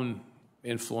their own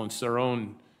influence, their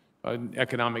own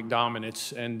economic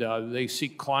dominance, and they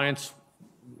seek clients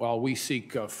while we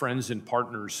seek friends and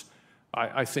partners.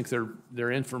 I think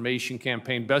their information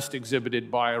campaign best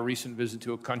exhibited by a recent visit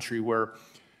to a country where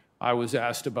I was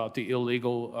asked about the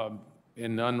illegal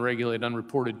and unregulated,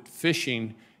 unreported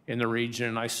fishing in the region,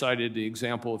 and I cited the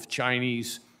example of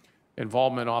Chinese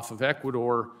involvement off of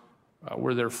Ecuador,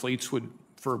 where their fleets would,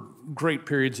 for great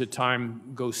periods of time,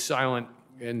 go silent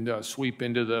and sweep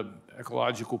into the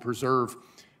ecological preserve.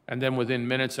 And then within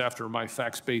minutes after my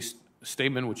facts-based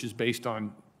statement, which is based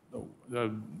on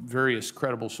the various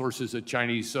credible sources, the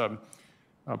Chinese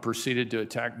proceeded to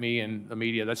attack me and the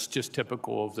media. That's just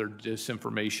typical of their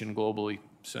disinformation globally,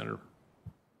 Senator.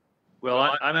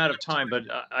 Well, I'm out of time, but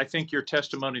I think your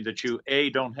testimony that you, A,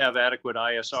 don't have adequate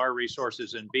ISR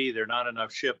resources, and B, there are not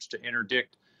enough ships to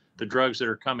interdict the drugs that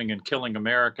are coming and killing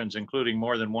Americans, including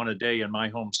more than one a day in my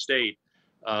home state,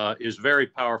 is very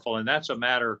powerful. And that's a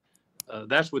matter,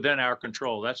 that's within our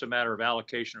control. That's a matter of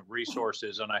allocation of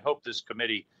resources. And I hope this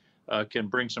committee can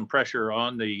bring some pressure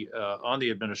on the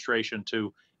administration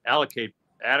to allocate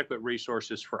adequate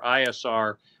resources for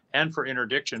ISR and for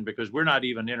interdiction, because we're not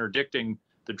even interdicting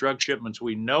the drug shipments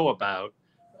we know about,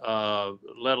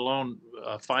 let alone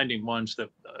finding ones that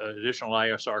additional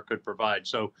ISR could provide.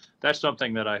 So that's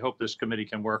something that I hope this committee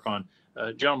can work on.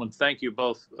 Gentlemen, thank you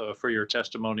both for your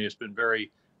testimony. It's been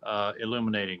very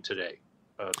illuminating today.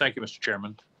 Thank you, Mr.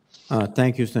 Chairman.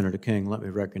 Thank you, Senator King. Let me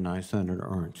recognize Senator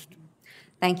Ernst.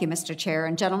 Thank you, Mr. Chair.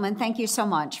 And gentlemen, thank you so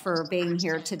much for being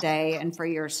here today and for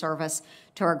your service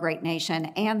to our great nation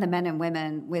and the men and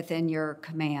women within your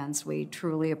commands. We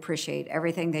truly appreciate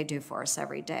everything they do for us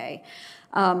every day.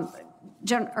 Admiral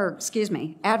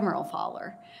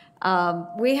Fowler,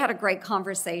 we had a great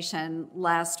conversation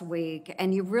last week,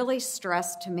 and you really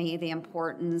stressed to me the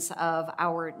importance of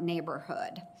our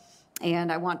neighborhood.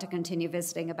 And I want to continue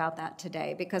visiting about that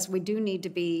today, because we do need to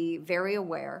be very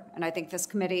aware, and I think this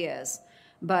committee is,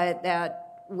 but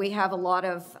that we have a lot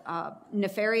of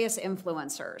nefarious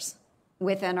influencers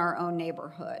within our own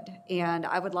neighborhood. And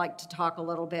I would like to talk a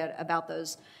little bit about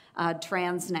those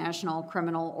transnational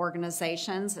criminal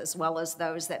organizations, as well as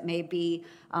those that may be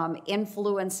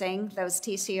influencing those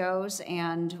TCOs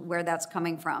and where that's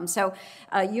coming from. So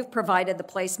you've provided the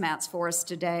placemats for us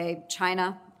today.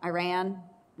 China, Iran,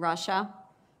 Russia,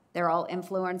 they're all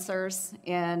influencers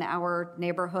in our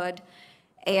neighborhood.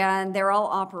 And they're all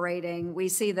operating. We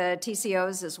see the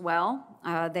TCOs as well.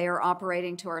 They are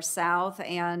operating to our south,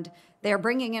 and they're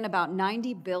bringing in about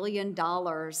 $90 billion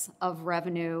of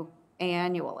revenue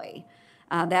annually.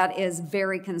 That is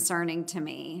very concerning to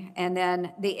me. And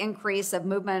then the increase of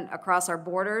movement across our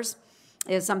borders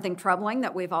is something troubling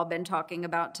that we've all been talking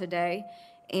about today.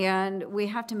 And we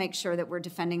have to make sure that we're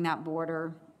defending that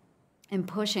border and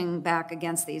pushing back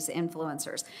against these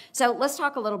influencers. So let's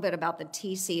talk a little bit about the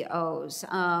TCOs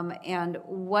and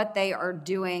what they are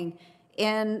doing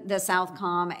in the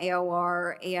Southcom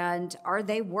AOR, and are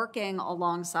they working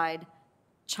alongside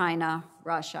China,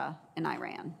 Russia, and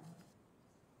Iran?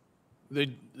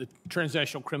 The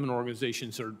transnational criminal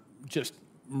organizations are just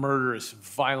murderous,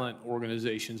 violent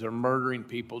organizations. They're murdering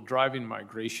people, driving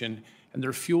migration, and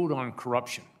they're fueled on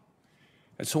corruption.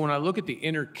 And so when I look at the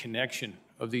interconnection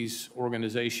of these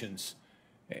organizations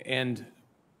and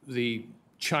the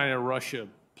China-Russia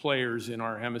players in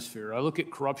our hemisphere, I look at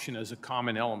corruption as a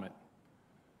common element.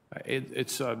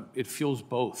 It fuels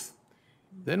both.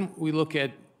 Then we look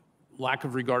at lack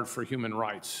of regard for human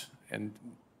rights, and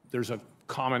there's a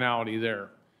commonality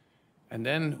there. And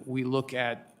then we look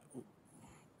at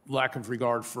lack of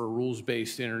regard for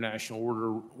rules-based international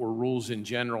order or rules in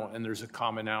general, and there's a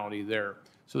commonality there.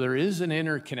 So there is an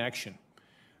interconnection.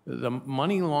 The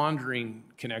money laundering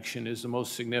connection is the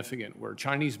most significant, where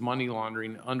Chinese money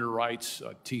laundering underwrites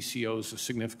TCOs a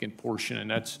significant portion,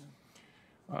 and that's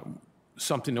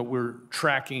something that we're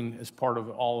tracking as part of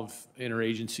all of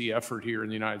interagency effort here in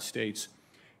the United States.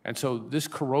 And so this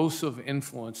corrosive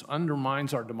influence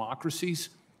undermines our democracies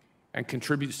and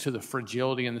contributes to the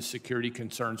fragility and the security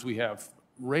concerns we have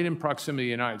right in proximity to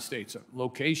the United States.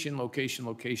 Location, location,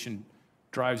 location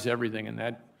drives everything, and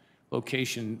that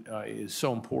location is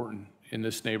so important in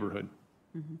this neighborhood.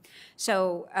 Mm-hmm.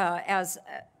 So as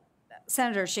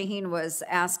Senator Shaheen was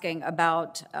asking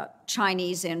about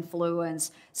Chinese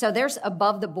influence, so there's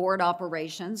above-the-board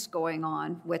operations going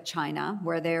on with China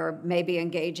where they're maybe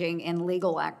engaging in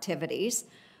legal activities,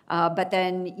 but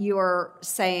then you're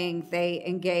saying they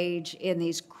engage in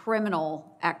these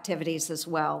criminal activities as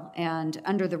well and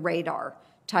under-the-radar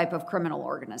type of criminal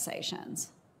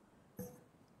organizations.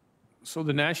 So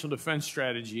the National Defense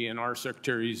Strategy and our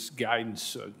Secretary's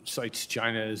guidance cites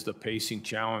China as the pacing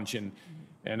challenge, and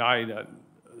I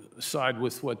side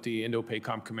with what the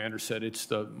Indo-PACOM commander said. It's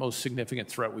the most significant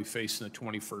threat we face in the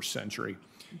 21st century.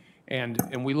 And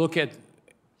we look at,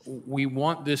 we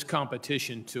want this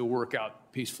competition to work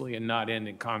out peacefully and not end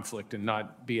in conflict and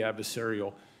not be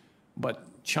adversarial.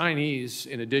 But Chinese,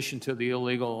 in addition to the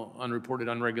illegal, unreported,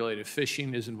 unregulated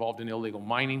fishing, is involved in illegal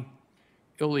mining,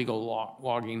 illegal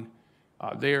logging.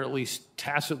 They are at least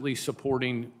tacitly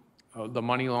supporting the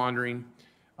money laundering.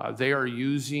 They are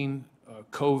using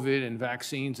COVID and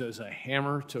vaccines as a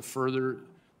hammer to further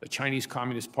the Chinese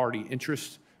Communist Party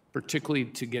interests, particularly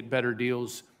to get better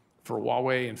deals for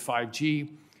Huawei and 5G,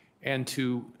 and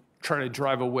to try to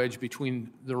drive a wedge between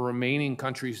the remaining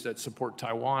countries that support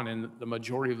Taiwan, and the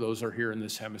majority of those are here in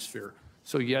this hemisphere.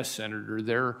 So yes, Senator,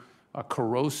 their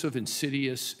corrosive,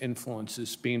 insidious influence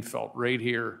is being felt right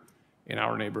here in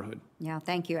our neighborhood. Yeah,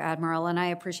 thank you, Admiral, and I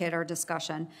appreciate our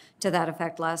discussion to that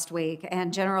effect last week.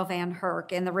 And General Van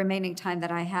Herk, in the remaining time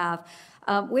that I have,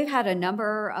 we've had a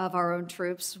number of our own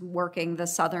troops working the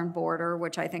southern border,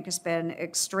 which I think has been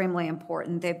extremely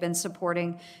important. They've been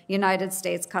supporting United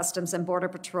States Customs and Border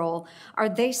Patrol. Are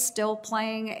they still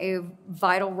playing a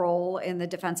vital role in the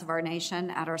defense of our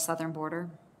nation at our southern border?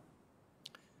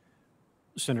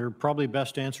 Senator, probably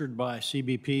best answered by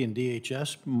CBP and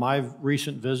DHS. My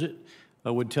recent visit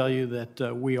would tell you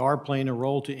that we are playing a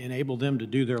role to enable them to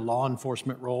do their law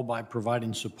enforcement role by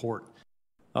providing support.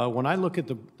 When I look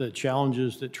at the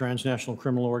challenges that transnational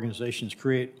criminal organizations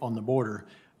create on the border,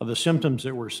 the symptoms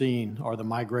that we're seeing are the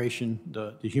migration,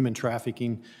 the human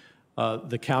trafficking,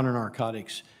 the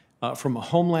counter-narcotics. From a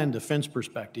homeland defense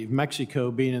perspective, Mexico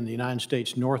being in the United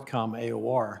States NORTHCOM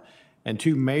AOR, and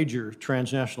two major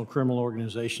transnational criminal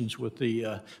organizations with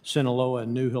the Sinaloa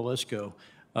and New Jalisco,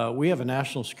 we have a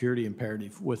national security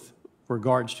imperative with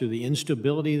regards to the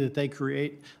instability that they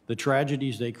create, the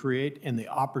tragedies they create, and the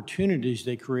opportunities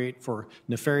they create for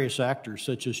nefarious actors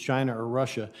such as China or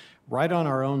Russia right on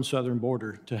our own southern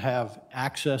border to have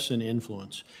access and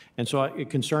influence. And so it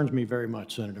concerns me very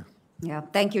much, Senator. Yeah,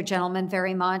 thank you, gentlemen,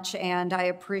 very much, and I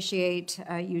appreciate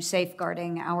you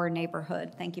safeguarding our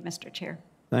neighborhood. Thank you, Mr. Chair.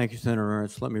 Thank you, Senator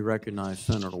Ernst. Let me recognize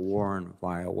Senator Warren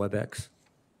via WebEx.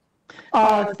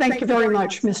 Thank you very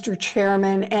much, Mr.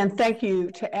 Chairman, and thank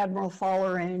you to Admiral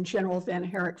Fowler and General Van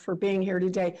Herrick for being here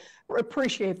today.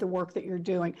 Appreciate the work that you're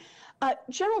doing.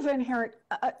 General Van Herrick,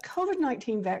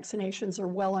 COVID-19 vaccinations are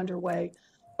well underway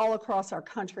all across our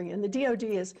country, and the DoD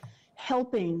is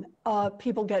helping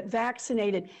people get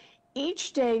vaccinated.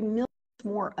 Each day, millions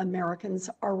more Americans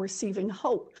are receiving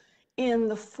hope in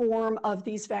the form of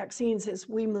these vaccines as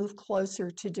we move closer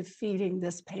to defeating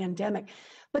this pandemic.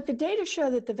 But the data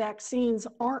show that the vaccines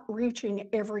aren't reaching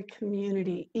every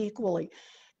community equally.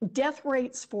 Death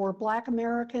rates for Black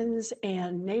Americans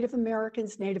and Native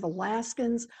Americans, Native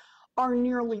Alaskans are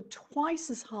nearly twice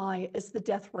as high as the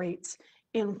death rates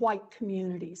in white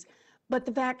communities. But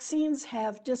the vaccines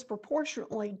have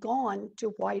disproportionately gone to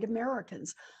white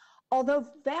Americans. Although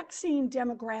vaccine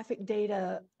demographic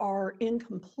data are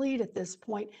incomplete at this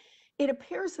point, it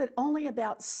appears that only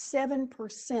about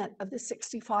 7% of the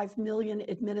 65 million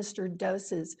administered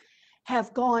doses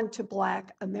have gone to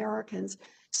Black Americans.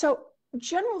 So,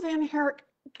 General Van Herrick,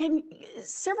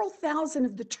 several thousand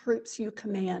of the troops you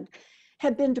command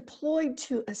have been deployed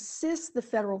to assist the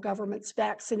federal government's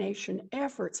vaccination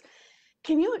efforts.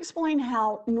 Can you explain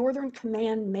how Northern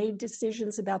Command made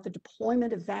decisions about the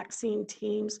deployment of vaccine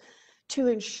teams to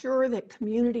ensure that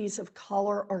communities of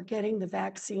color are getting the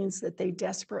vaccines that they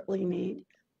desperately need?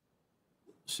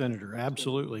 Senator,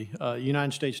 absolutely.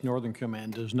 United States Northern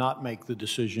Command does not make the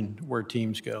decision where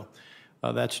teams go.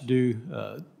 That's due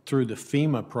through the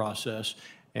FEMA process,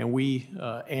 and we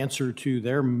answer to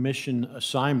their mission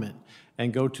assignment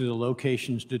and go to the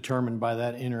locations determined by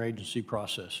that interagency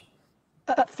process.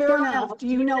 Fair enough. Do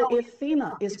you know if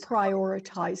FEMA is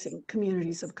prioritizing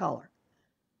communities of color?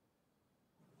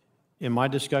 In my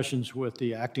discussions with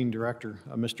the acting director,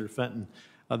 Mr. Fenton,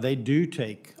 they do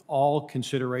take all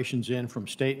considerations in from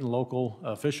state and local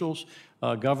officials,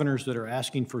 governors that are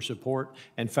asking for support,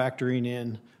 and factoring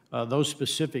in those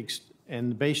specifics.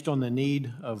 And based on the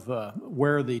need of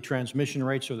where the transmission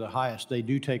rates are the highest, they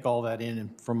do take all that in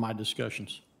from my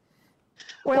discussions.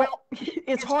 Well,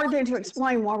 it's hard then to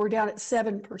explain why we're down at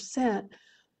 7%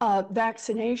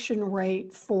 vaccination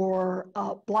rate for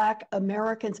Black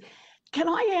Americans. Can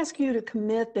I ask you to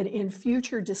commit that in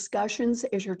future discussions,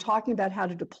 as you're talking about how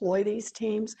to deploy these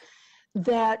teams,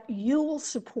 that you will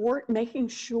support making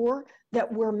sure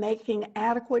that we're making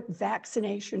adequate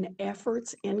vaccination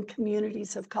efforts in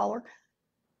communities of color?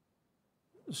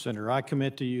 Senator, I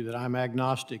commit to you that I'm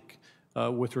agnostic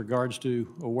with regards to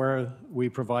where we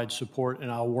provide support,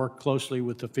 and I'll work closely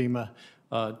with the FEMA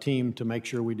team to make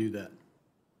sure we do that.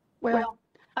 Well,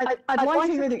 I'd like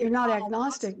to hear that you're not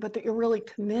agnostic, but that you're really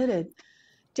committed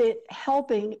to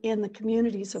helping in the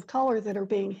communities of color that are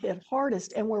being hit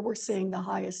hardest and where we're seeing the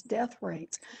highest death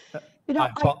rates. You know,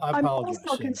 I'm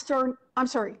also concerned. I'm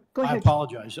sorry, go ahead. I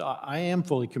apologize. I am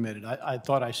fully committed. I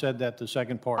thought I said that the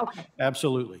second part. Okay.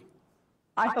 Absolutely.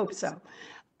 I hope so.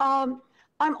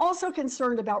 I'm also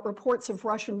concerned about reports of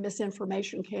Russian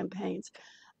misinformation campaigns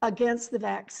against the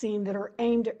vaccine that are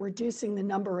aimed at reducing the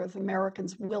number of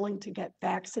Americans willing to get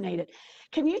vaccinated.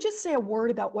 Can you just say a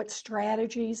word about what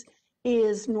strategies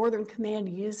is Northern Command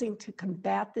using to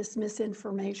combat this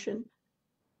misinformation?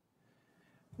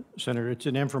 Senator, it's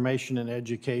an information and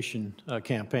education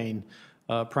campaign,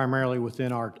 primarily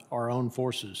within our own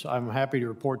forces. I'm happy to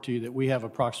report to you that we have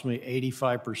approximately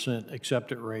 85%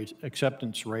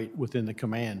 acceptance rate within the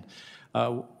command.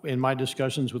 In my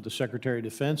discussions with the Secretary of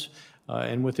Defense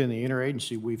and within the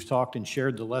interagency, we've talked and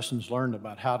shared the lessons learned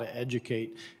about how to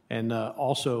educate and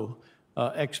also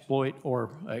exploit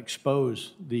or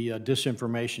expose the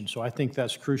disinformation. So I think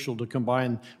that's crucial to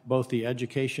combine both the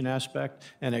education aspect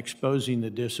and exposing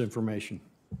the disinformation.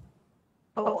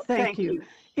 Oh, thank you.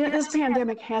 You know, this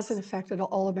pandemic hasn't affected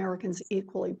all Americans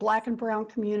equally. Black and brown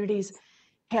communities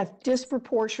have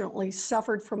disproportionately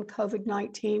suffered from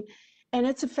COVID-19, and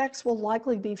its effects will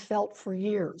likely be felt for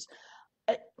years.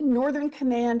 Northern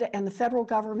Command and the federal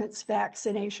government's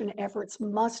vaccination efforts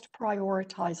must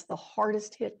prioritize the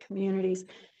hardest hit communities,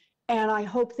 and I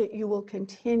hope that you will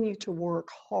continue to work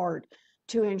hard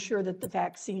to ensure that the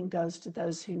vaccine goes to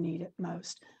those who need it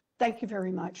most. Thank you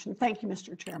very much, and thank you,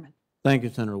 Mr. Chairman. Thank you,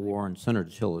 Senator Warren. Senator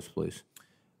Tillis, please.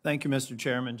 Thank you, Mr.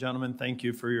 Chairman. Gentlemen, thank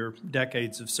you for your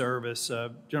decades of service.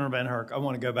 General Van Herk, I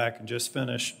want to go back and just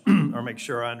finish or make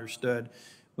sure I understood.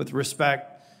 With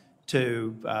respect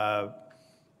to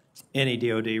any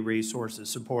DoD resources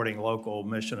supporting local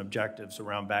mission objectives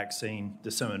around vaccine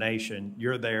dissemination,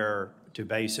 you're there to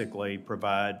basically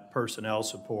provide personnel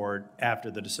support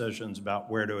after the decisions about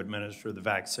where to administer the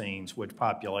vaccines, which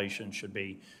population should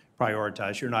be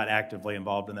prioritized. You're not actively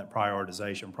involved in that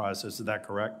prioritization process. Is that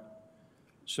correct?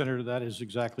 Senator, that is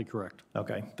exactly correct.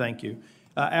 Okay, thank you.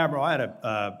 Admiral, I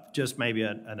had just maybe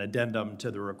an addendum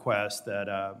to the request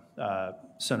that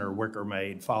Senator Wicker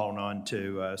made following on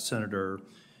to Senator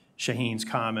Shaheen's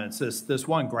comments. This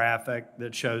one graphic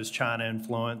that shows China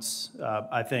influence,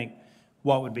 I think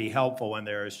what would be helpful in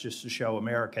there is just to show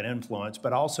American influence,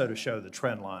 but also to show the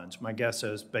trend lines. My guess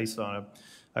is, based on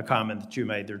a comment that you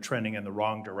made, they're trending in the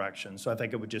wrong direction. So I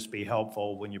think it would just be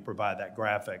helpful when you provide that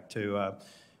graphic to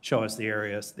show us the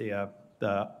areas, the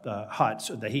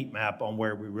heat map on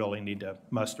where we really need to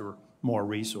muster more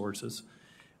resources.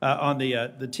 On the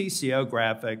TCO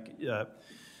graphic,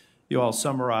 you all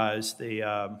summarized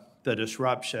the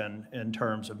disruption in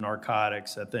terms of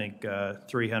narcotics, I think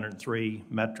 303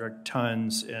 metric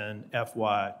tons in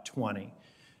FY20.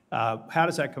 How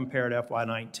does that compare to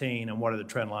FY19, and what are the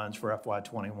trend lines for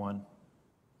FY21?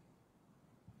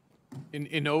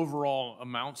 In overall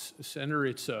amounts, Senator,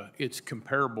 it's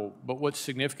comparable. But what's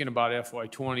significant about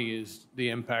FY20 is the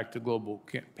impact of global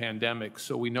pandemic.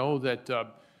 So we know that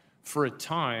for a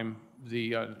time,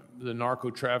 the narco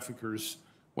traffickers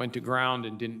went to ground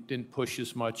and didn't push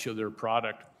as much of their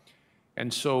product.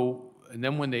 And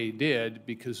then when they did,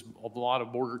 because a lot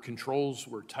of border controls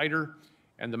were tighter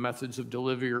and the methods of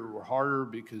delivery were harder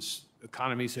because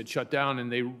economies had shut down,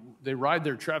 and they ride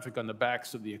their traffic on the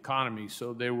backs of the economy,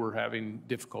 so they were having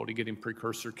difficulty getting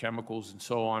precursor chemicals and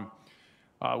so on.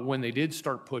 When they did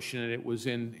start pushing it, it was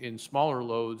in smaller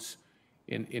loads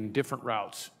in different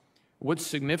routes. What's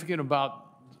significant about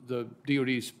the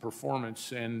DoD's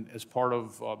performance, and as part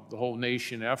of the whole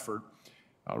nation effort,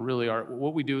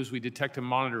 what we do is we detect and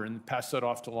monitor and pass that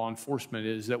off to law enforcement,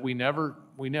 is that we never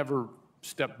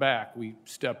stepped back. We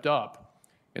stepped up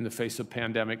in the face of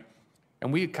pandemic,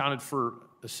 and we accounted for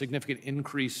a significant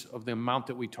increase of the amount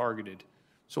that we targeted.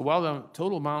 So while the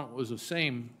total amount was the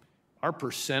same, our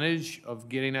percentage of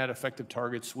getting at effective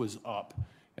targets was up,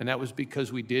 and that was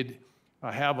because we did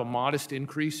have a modest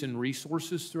increase in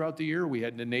resources throughout the year. We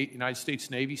had the United States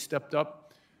Navy stepped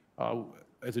up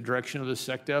at the direction of the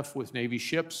SecDef with Navy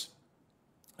ships,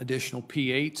 additional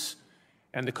P-8s,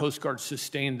 and the Coast Guard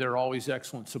sustained their always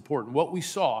excellent support. And what we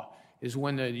saw is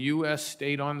when the U.S.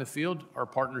 stayed on the field, our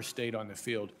partners stayed on the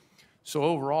field. So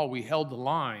overall, we held the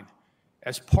line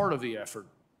as part of the effort.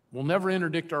 We'll never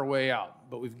interdict our way out,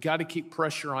 but we've got to keep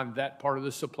pressure on that part of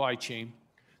the supply chain.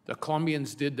 The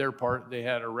Colombians did their part. They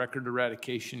had a record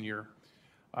eradication year.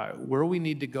 Where we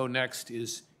need to go next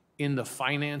is in the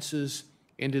finances,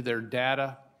 into their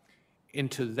data,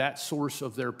 into that source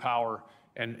of their power,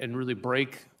 and really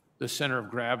break the center of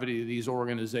gravity of these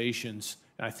organizations.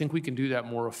 And I think we can do that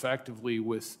more effectively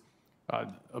with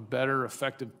a better,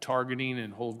 effective targeting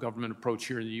and whole government approach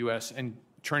here in the U.S. and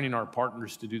training our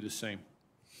partners to do the same.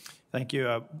 Thank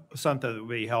you. Something that would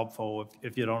be helpful,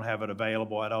 if you don't have it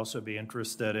available, I'd also be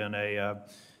interested in a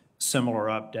similar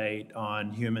update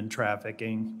on human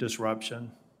trafficking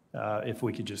disruption. If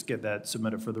we could just get that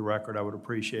submitted for the record, I would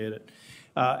appreciate it.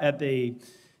 At the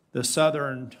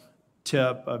southern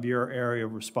tip of your area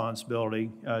of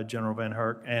responsibility, General Van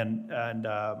Herk, and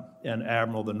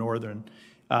Admiral, the northern,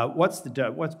 what's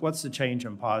the change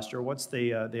in posture? What's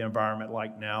the environment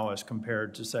like now as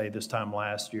compared to, say, this time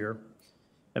last year?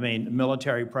 I mean,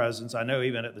 military presence, I know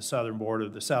even at the southern border,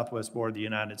 the southwest border of the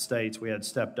United States, we had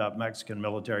stepped up Mexican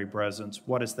military presence.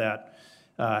 What is that?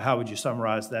 How would you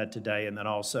summarize that today? And then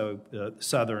also the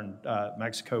southern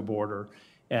Mexico border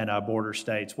and border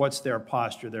states. What's their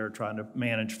posture there trying to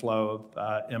manage flow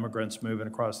of immigrants moving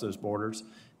across those borders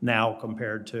now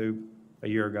compared to a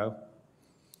year ago?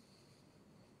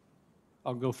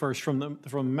 I'll go first.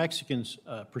 From Mexicans'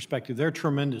 perspective, they're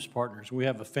tremendous partners. We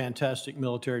have a fantastic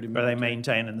military to military. Are they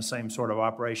maintaining the same sort of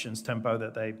operations tempo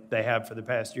that they have for the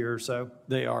past year or so?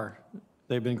 They are.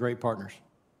 They've been great partners.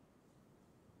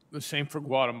 The same for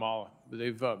Guatemala.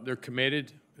 They're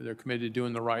committed. They're committed to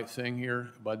doing the right thing here,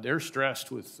 but they're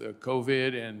stressed with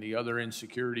COVID and the other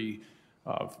insecurity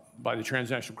by the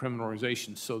transnational criminal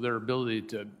organizations. So their ability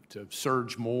to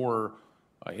surge more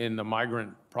in the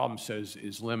migrant problem set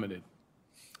is limited.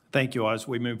 Thank you. As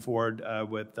we move forward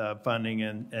with funding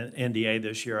in NDA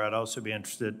this year, I'd also be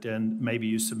interested in maybe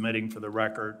you submitting for the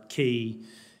record key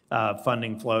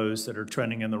funding flows that are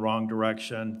trending in the wrong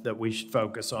direction that we should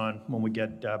focus on when we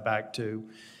get back to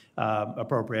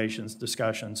appropriations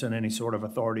discussions and any sort of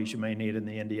authorities you may need in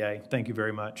the NDA. Thank you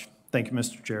very much. Thank you,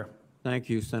 Mr. Chair. Thank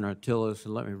you, Senator Tillis,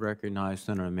 and let me recognize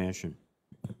Senator Manchin.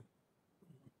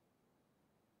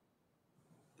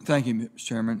 Thank you, Mr.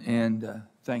 Chairman, and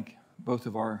thank both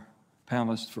of our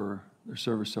panelists for their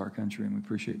service to our country, and we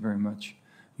appreciate very much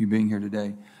you being here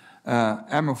today.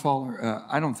 Admiral Fowler,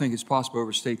 I don't think it's possible to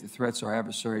overstate the threats our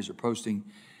adversaries are posting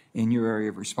in your area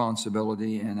of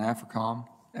responsibility in AFRICOM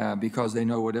because they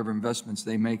know whatever investments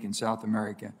they make in South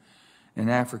America and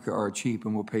Africa are cheap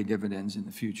and will pay dividends in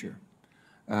the future.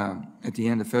 At the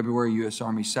end of February, U.S.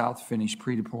 Army South finished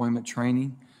pre-deployment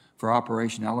training for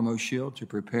Operation Alamo Shield to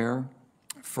prepare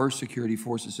 1st Security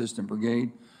Force Assistant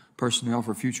Brigade personnel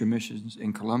for future missions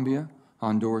in Colombia,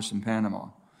 Honduras, and Panama.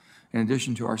 In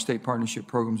addition to our state partnership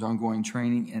program's ongoing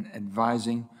training and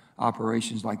advising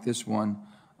operations like this one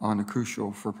on the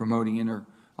crucial for promoting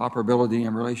interoperability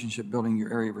and relationship building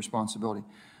your area of responsibility.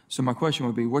 So my question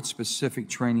would be, what specific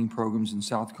training programs in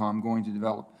Southcom going to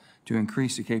develop to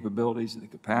increase the capabilities, the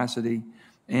capacity,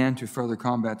 and to further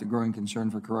combat the growing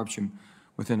concern for corruption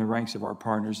within the ranks of our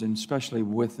partners, and especially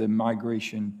with the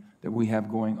migration that we have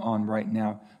going on right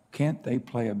now? Can't they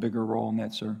play a bigger role in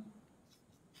that, sir?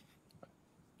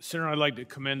 Senator, I'd like to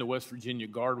commend the West Virginia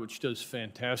Guard, which does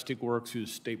fantastic work through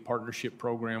the state partnership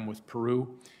program with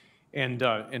Peru, and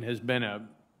has been an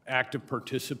active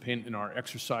participant in our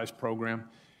exercise program.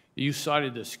 You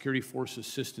cited the Security Force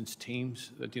Assistance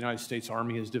Teams that the United States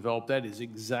Army has developed. That is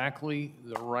exactly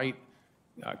the right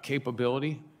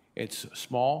capability. It's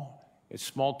small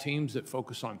teams that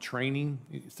focus on training.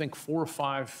 You think 4 or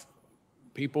 5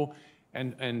 people,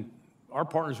 and our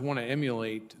partners want to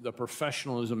emulate the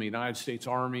professionalism of the United States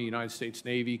Army, United States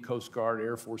Navy, Coast Guard,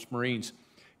 Air Force, Marines.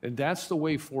 And that's the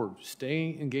way forward.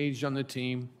 Stay engaged on the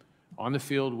team, on the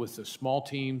field with the small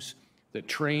teams that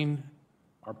train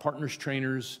our partners'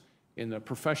 trainers in the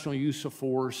professional use of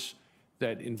force,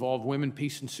 that involve women,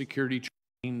 peace, and security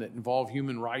training, that involve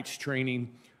human rights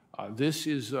training. This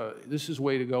is the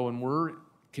way to go, and we're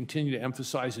continue to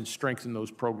emphasize and strengthen those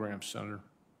programs, Senator.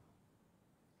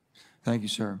 Thank you,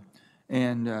 sir.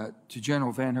 And to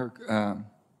General Van Herk,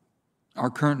 our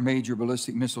current major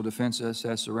ballistic missile defense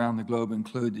assets around the globe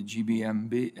include the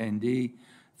GBM-D,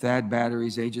 THAAD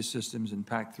batteries, Aegis systems, and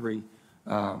PAC-3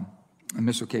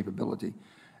 missile capability.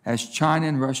 As China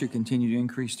and Russia continue to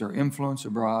increase their influence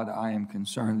abroad, I am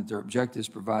concerned that their objectives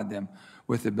provide them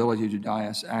with the ability to deny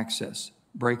us access,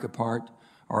 break apart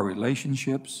our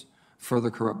relationships,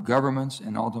 further corrupt governments,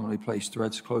 and ultimately place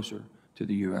threats closer to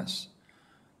the U.S.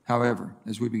 However,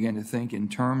 as we begin to think in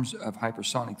terms of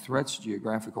hypersonic threats,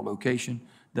 geographical location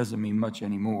doesn't mean much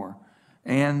anymore,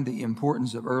 and the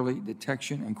importance of early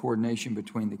detection and coordination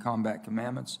between the combat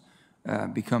commandments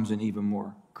becomes an even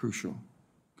more crucial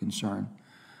concern.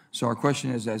 So our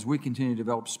question is, as we continue to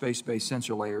develop space-based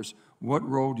sensor layers, what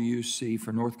role do you see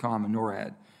for NORTHCOM and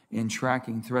NORAD in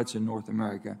tracking threats in North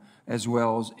America, as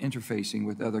well as interfacing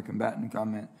with other combatant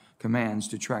commands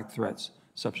to track threats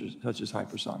such as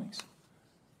hypersonics?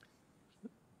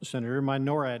 Senator, in my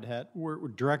NORAD hat, we're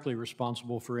directly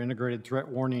responsible for integrated threat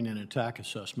warning and attack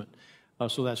assessment.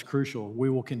 So that's crucial. We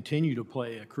will continue to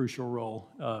play a crucial role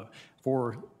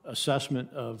for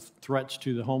assessment of threats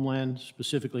to the homeland,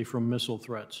 specifically from missile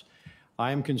threats.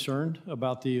 I am concerned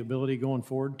about the ability going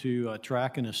forward to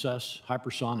track and assess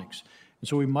hypersonics. And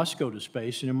so we must go to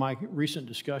space. And in my recent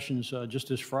discussions just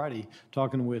this Friday,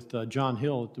 talking with John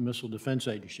Hill at the Missile Defense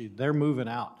Agency, they're moving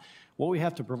out. What we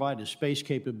have to provide is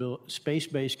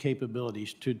space-based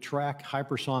capabilities to track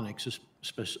hypersonics,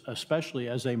 especially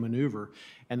as they maneuver.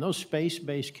 And those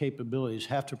space-based capabilities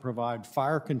have to provide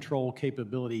fire control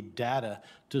capability data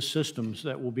to systems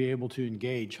that will be able to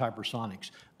engage hypersonics.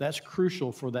 That's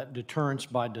crucial for that deterrence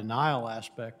by denial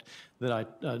aspect that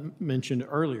I mentioned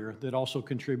earlier that also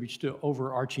contributes to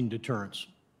overarching deterrence.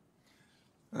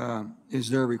 Is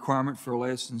there a requirement for a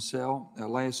liaison cell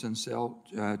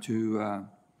to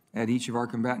at each of our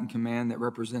combatant command that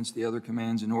represents the other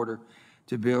commands in order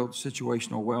to build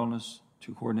situational wellness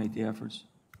to coordinate the efforts?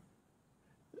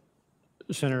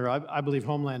 Senator, I believe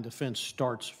Homeland Defense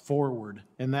starts forward,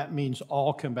 and that means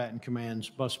all combatant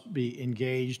commands must be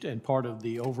engaged and part of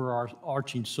the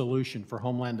overarching solution for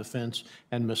Homeland Defense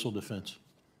and missile defense.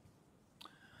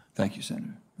 Thank you,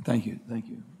 Senator. Thank you,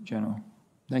 General.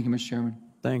 Thank you, Mr. Chairman.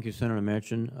 Thank you, Senator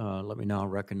Manchin. Let me now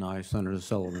recognize Senator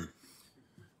Sullivan.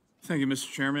 Thank you,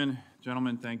 Mr. Chairman.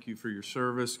 Gentlemen, thank you for your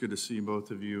service. Good to see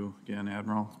both of you again,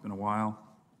 Admiral. It's been a while.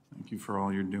 Thank you for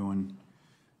all you're doing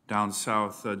down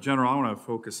south. General, I want to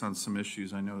focus on some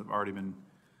issues I know have already been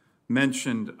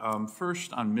mentioned.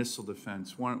 First, on missile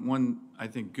defense. One, I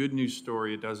think, good news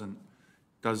story. It doesn't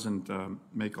doesn't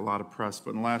make a lot of press,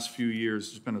 but in the last few years,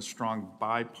 there's been a strong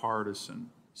bipartisan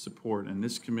support in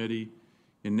this committee,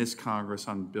 in this Congress,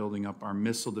 on building up our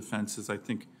missile defenses, I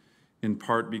think in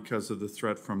part because of the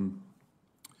threat from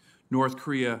North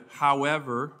Korea.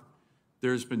 However,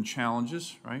 there's been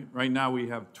challenges, right? Right now we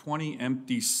have 20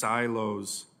 empty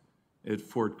silos at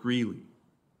Fort Greely,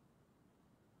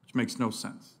 which makes no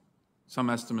sense. Some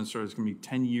estimates are it's going to be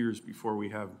 10 years before we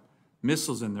have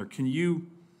missiles in there. Can you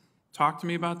talk to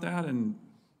me about that, and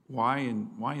why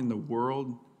in the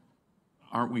world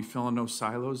aren't we filling those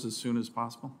silos as soon as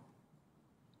possible?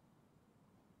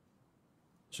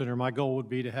 Senator, my goal would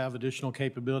be to have additional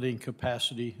capability and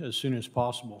capacity as soon as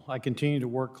possible. I continue to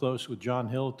work close with John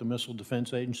Hill at the Missile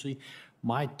Defense Agency.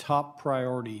 My top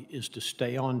priority is to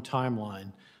stay on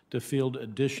timeline to field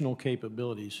additional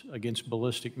capabilities against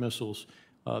ballistic missiles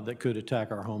that could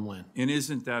attack our homeland. And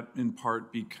isn't that in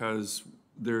part because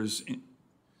there's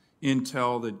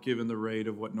intel that, given the rate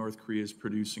of what North Korea is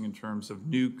producing in terms of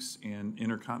nukes and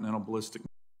intercontinental ballistic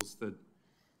missiles, that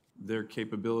their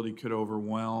capability could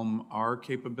overwhelm our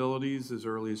capabilities as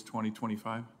early as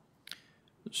 2025?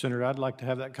 Senator, I'd like to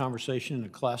have that conversation in a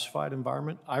classified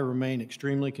environment. I remain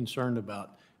extremely concerned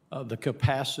about the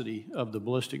capacity of the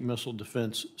ballistic missile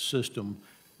defense system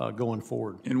going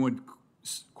forward. And would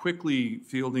quickly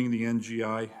fielding the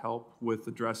NGI help with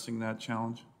addressing that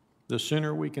challenge? The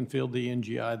sooner we can field the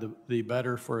NGI, the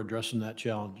better for addressing that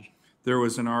challenge. There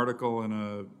was an article in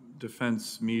a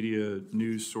defense media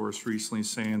news source recently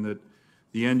saying that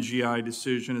the NGI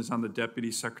decision is on the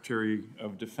Deputy Secretary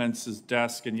of Defense's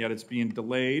desk, and yet it's being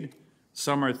delayed.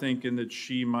 Some are thinking that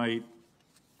she might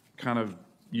kind of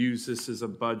use this as a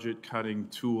budget-cutting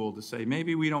tool to say,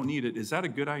 maybe we don't need it. Is that a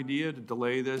good idea, to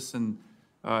delay this and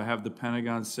have the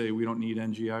Pentagon say we don't need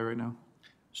NGI right now?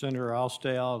 Senator, I'll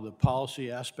stay out of the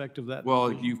policy aspect of that.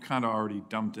 Well, you've kind of already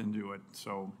dumped into it,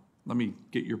 so let me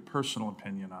get your personal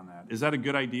opinion on that. Is that a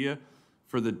good idea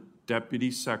for the Deputy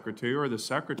Secretary or the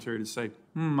Secretary to say,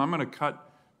 I'm going to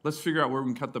cut, let's figure out where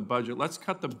we can cut the budget. Let's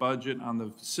cut the budget on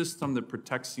the system that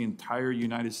protects the entire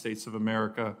United States of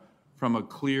America from a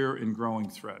clear and growing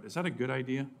threat. Is that a good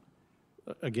idea?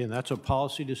 Again, that's a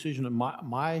policy decision.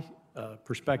 My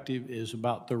perspective is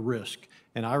about the risk,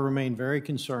 and I remain very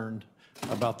concerned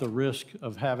about the risk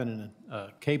of having a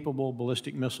capable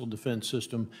ballistic missile defense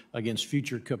system against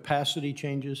future capacity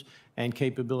changes and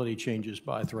capability changes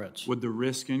by threats. Would the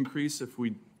risk increase if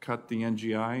we cut the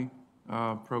NGI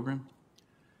program?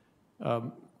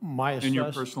 In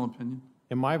your personal opinion?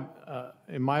 In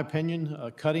my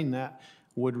opinion, cutting that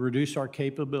would reduce our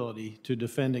capability to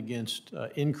defend against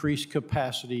increased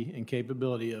capacity and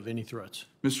capability of any threats.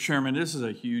 Mr. Chairman, this is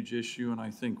a huge issue, and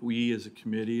I think we as a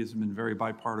committee has been very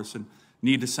bipartisan,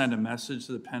 need to send a message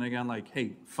to the Pentagon like,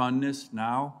 hey, fund this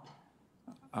now.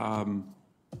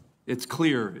 It's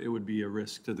clear it would be a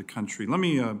risk to the country. Let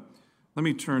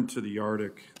me turn to the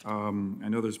Arctic. I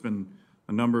know there's been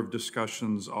a number of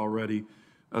discussions already.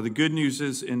 The good news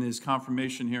is, in his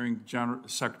confirmation hearing,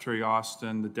 Secretary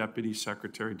Austin, the Deputy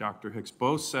Secretary, Dr. Hicks,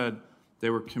 both said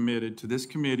they were committed to this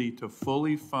committee to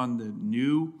fully fund the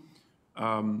new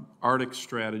Arctic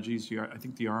strategies. I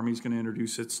think the Army is going to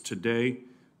introduce it today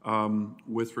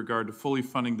with regard to fully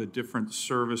funding the different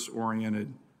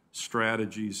service-oriented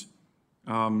strategies.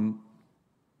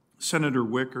 Senator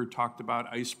Wicker talked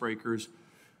about icebreakers.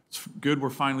 It's good we're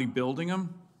finally building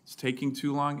them. It's taking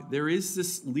too long. There is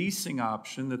this leasing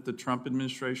option that the Trump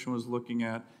administration was looking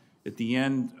at the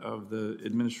end of the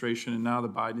administration, and now the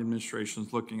Biden administration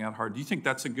is looking at hard. Do you think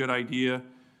that's a good idea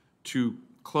to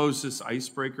close this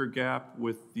icebreaker gap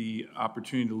with the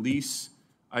opportunity to lease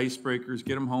icebreakers,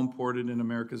 get them home ported in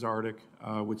America's Arctic,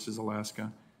 which is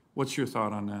Alaska? What's your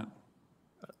thought on that?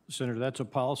 Senator, that's a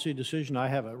policy decision. I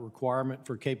have a requirement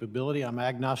for capability. I'm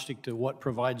agnostic to what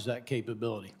provides that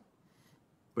capability.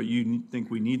 But you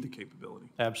think we need the capability?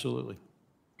 Absolutely.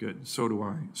 Good. So do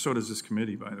I. So does this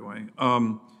committee, by the way.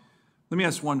 Let me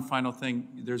ask one final thing.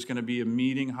 There's going to be a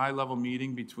meeting, high-level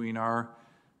meeting between our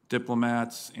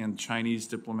diplomats and Chinese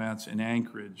diplomats in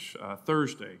Anchorage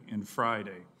Thursday and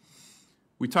Friday.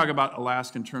 We talk about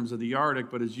Alaska in terms of the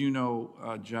Arctic, but as you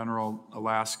know, General,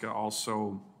 Alaska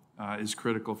also is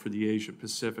critical for the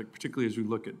Asia-Pacific, particularly as we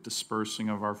look at dispersing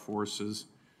of our forces.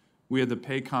 We had the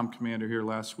PACOM commander here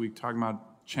last week talking about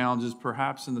challenges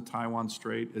perhaps in the Taiwan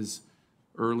Strait as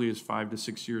early as 5 to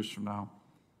 6 years from now.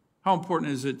 How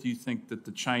important is it, do you think, that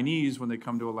the Chinese, when they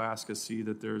come to Alaska, see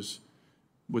that there's,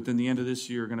 within the end of this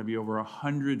year, going to be over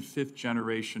 100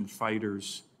 fifth-generation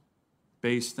fighters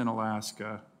based in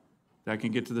Alaska that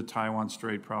can get to the Taiwan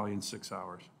Strait probably in 6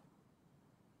 hours?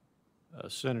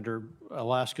 Senator,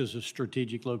 Alaska is a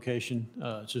strategic location.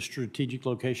 It's a strategic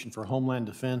location for Homeland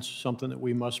Defense, something that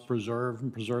we must preserve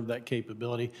and preserve that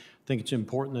capability. I think it's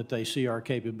important that they see our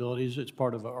capabilities. It's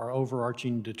part of our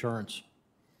overarching deterrence.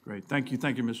 Great. Thank you.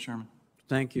 Thank you, Mr. Chairman.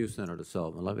 Thank you, Senator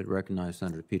Sullivan. Let me recognize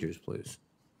Senator Peters, please.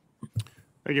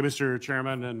 Thank you, Mr.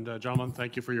 Chairman, and gentlemen,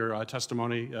 thank you for your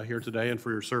testimony here today and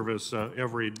for your service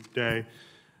every day.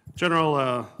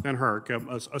 General Van Herk,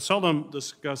 a seldom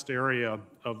discussed area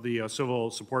of the civil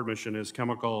support mission is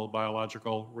chemical,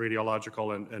 biological,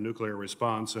 radiological, and nuclear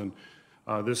response, and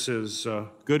this is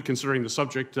good considering the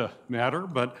subject matter,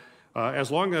 but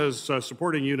as long as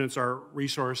supporting units are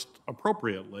resourced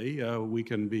appropriately, we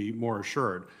can be more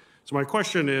assured. So my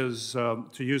question is to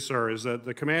you, sir, is that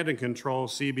the Command and Control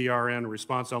CBRN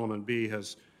Response Element B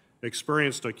has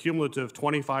experienced a cumulative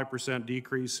 25%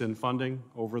 decrease in funding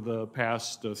over the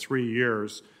past 3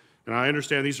 years. And I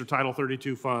understand these are Title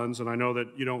 32 funds, and I know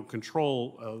that you don't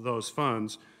control those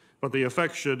funds, but the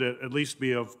effect should at least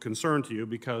be of concern to you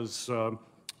because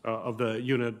of the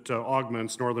unit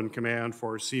augments Northern Command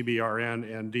for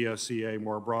CBRN and DSCA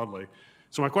more broadly.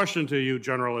 So my question to you,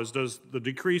 General, is does the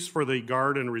decrease for the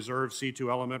Guard and Reserve C2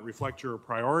 element reflect your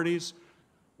priorities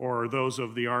or those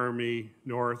of the Army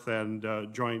North and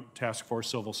Joint Task Force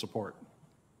Civil Support?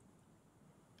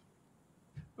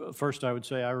 First, I would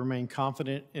say I remain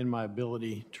confident in my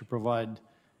ability to provide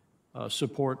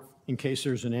support in case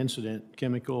there's an incident,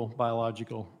 chemical,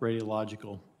 biological,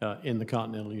 radiological, in the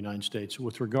continental United States.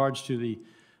 With regards to the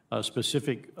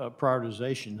specific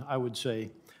prioritization, I would say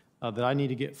that I need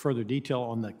to get further detail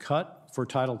on the cut for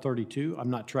Title 32.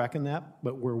 I'm not tracking that,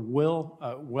 but we're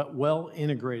well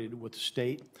integrated with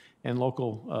state and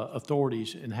local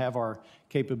authorities and have our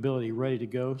capability ready to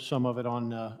go, some of it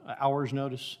on hours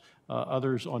notice,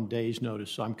 others on days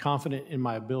notice. So I'm confident in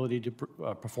my ability to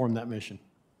perform that mission.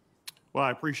 Well,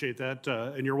 I appreciate that,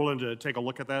 and you're willing to take a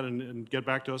look at that and get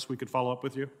back to us. We could follow up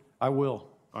with you? I will.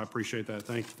 I appreciate that.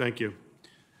 Thank you.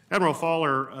 Admiral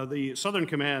Fowler, the Southern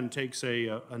Command takes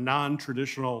a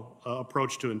non-traditional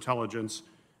approach to intelligence,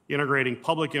 integrating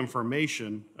public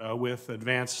information with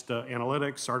advanced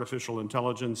analytics, artificial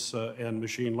intelligence, and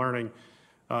machine learning.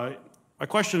 My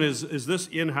question is this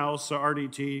in-house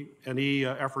RDT&E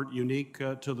effort unique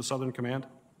to the Southern Command?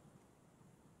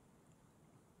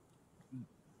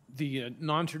 The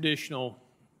non-traditional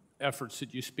efforts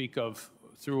that you speak of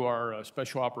through our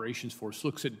Special Operations Force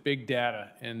looks at big data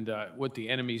and what the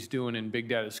enemy's doing in big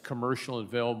data is commercial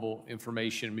available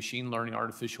information, machine learning,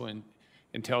 artificial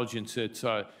intelligence. It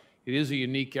is a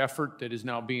unique effort that is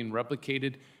now being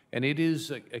replicated, and it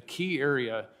is a key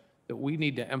area that we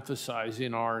need to emphasize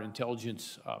in our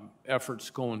intelligence efforts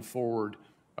going forward,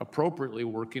 appropriately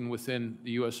working within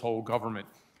the U.S. whole government.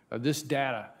 This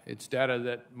data, it's data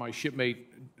that my shipmate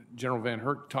General Van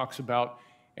Herk talks about,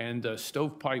 and the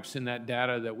stovepipes in that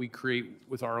data that we create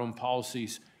with our own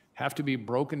policies have to be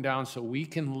broken down so we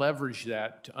can leverage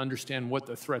that to understand what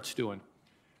the threat's doing.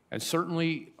 And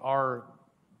certainly our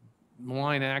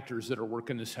malign actors that are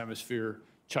working this hemisphere,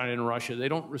 China and Russia, they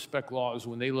don't respect laws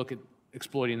when they look at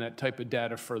exploiting that type of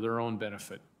data for their own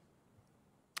benefit.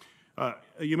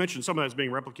 You mentioned some of that's being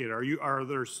replicated. Are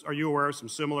you aware of some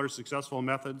similar successful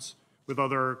methods with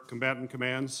other combatant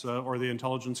commands or the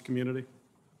intelligence community?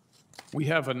 We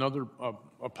have another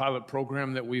a pilot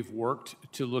program that we've worked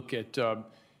to look at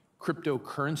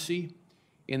cryptocurrency.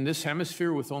 In this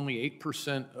hemisphere, with only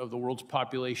 8% of the world's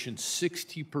population,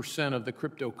 60% of the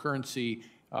cryptocurrency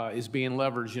is being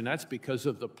leveraged, and that's because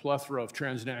of the plethora of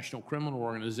transnational criminal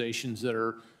organizations that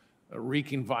are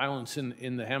wreaking violence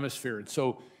in the hemisphere. And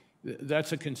so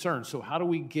that's a concern. So how do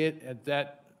we get at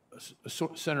that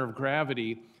center of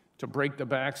gravity to break the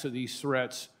backs of these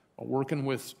threats, working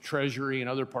with Treasury and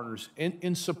other partners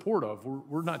in support of?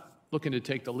 We're not looking to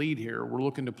take the lead here. We're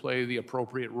looking to play the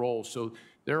appropriate role. So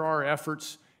there are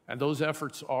efforts, and those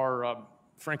efforts are,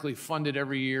 frankly, funded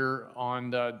every year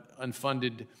on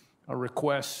unfunded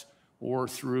requests or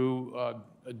through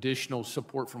additional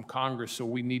support from Congress. So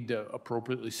we need to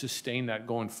appropriately sustain that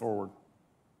going forward.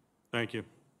 Thank you.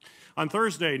 On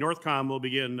Thursday, NORTHCOM will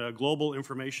begin a global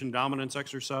information dominance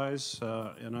exercise,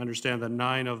 and I understand that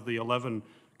 9 of the 11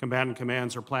 combatant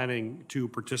commands are planning to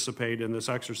participate in this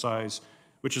exercise,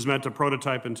 which is meant to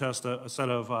prototype and test a set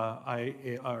of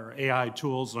AI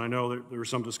tools. And I know that there was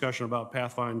some discussion about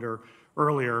Pathfinder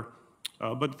earlier,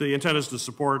 but the intent is to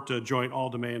support joint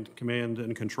all-domain command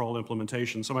and control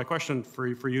implementation. So my question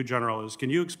for you, General, is can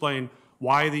you explain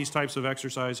why these types of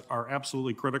exercises are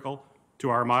absolutely critical to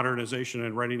our modernization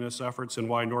and readiness efforts and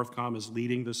why NORTHCOM is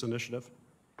leading this initiative?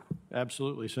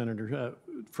 Absolutely, Senator.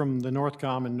 from the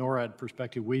Northcom and NORAD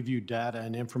perspective, we view data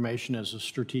and information as a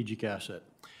strategic asset.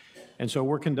 And so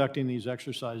we're conducting these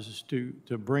exercises to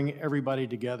bring everybody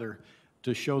together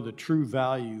to show the true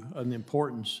value and the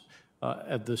importance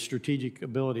of the strategic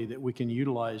ability that we can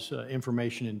utilize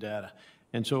information and data.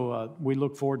 And so we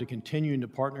look forward to continuing to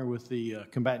partner with the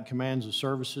combatant commands and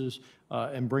services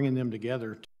and bringing them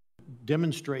together to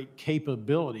demonstrate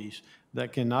capabilities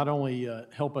that can not only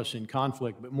help us in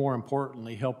conflict, but more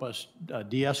importantly, help us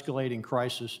de-escalate in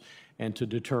crisis and to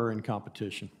deter in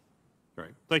competition.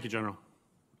 Great. Thank you, General.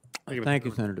 Thank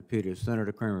you, Senator Peters.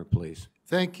 Senator Kramer, please.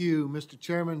 Thank you, Mr.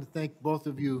 Chairman. Thank both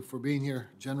of you for being here.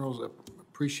 Generals,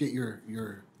 appreciate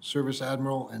your service,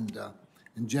 Admiral and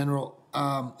General.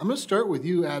 I'm going to start with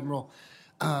you, Admiral,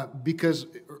 because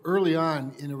early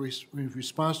on in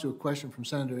response to a question from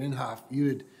Senator Inhofe, you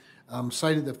had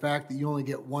cited the fact that you only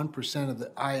get 1% of the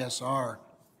ISR.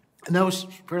 And that was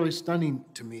fairly stunning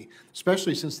to me,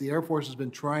 especially since the Air Force has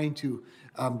been trying to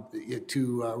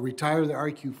retire the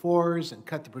RQ-4s and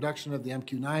cut the production of the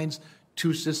MQ-9s,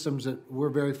 two systems that we're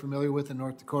very familiar with in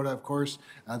North Dakota, of course.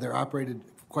 They're operated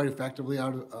quite effectively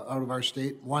out of our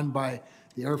state, one by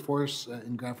the Air Force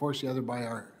in Grand Forks, the other by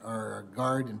our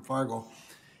Guard in Fargo.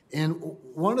 And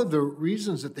one of the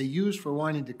reasons that they use for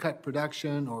wanting to cut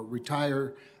production or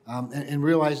retire and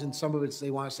realizing some of it's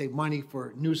they want to save money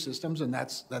for new systems, and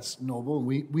that's noble, and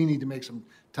we need to make some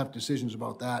tough decisions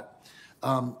about that.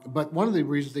 But one of the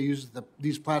reasons they use is that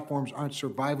these platforms aren't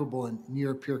survivable in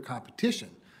near peer competition.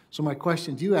 So my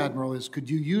question to you, Admiral, is could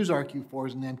you use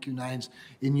RQ-4s and MQ-9s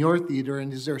in your theater,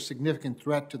 and is there a significant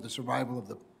threat to the survival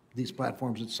of these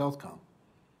platforms at Southcom?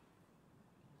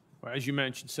 Well, as you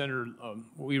mentioned, Senator,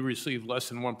 we receive less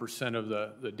than 1% of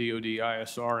the DoD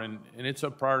ISR, and it's a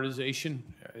prioritization,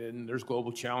 and there's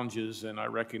global challenges, and I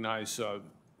recognize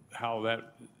how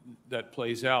that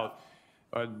plays out.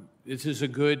 This is a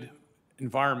good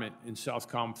environment in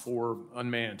Southcom for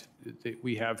unmanned.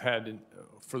 We have had,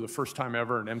 for the first time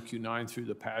ever, an MQ-9 through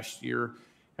the past year,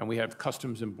 and we have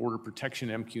Customs and Border Protection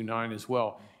MQ-9 as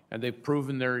well. And they've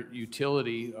proven their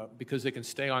utility because they can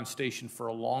stay on station for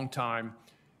a long time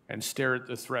and stare at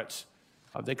the threats.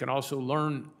 They can also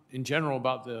learn in general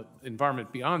about the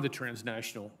environment beyond the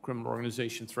transnational criminal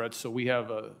organization threats. So we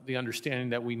have the understanding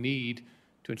that we need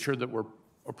to ensure that we're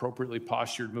appropriately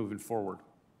postured moving forward.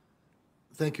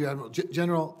 Thank you, Admiral.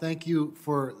 General, thank you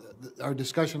for our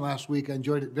discussion last week. I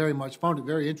enjoyed it very much, found it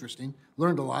very interesting,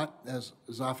 learned a lot, as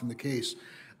is often the case.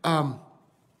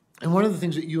 And one of the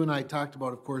things that you and I talked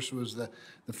about, of course, was the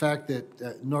fact that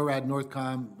NORAD,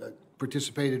 Northcom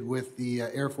participated with the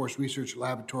Air Force Research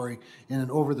Laboratory in an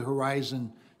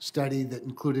over-the-horizon study that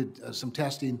included some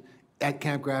testing at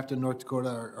Camp Grafton, North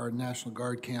Dakota, our National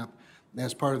Guard camp,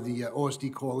 as part of the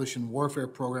OSD Coalition Warfare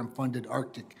Program-funded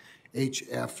Arctic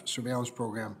HF surveillance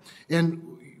program.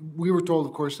 And we were told,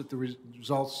 of course, that the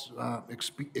results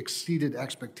exceeded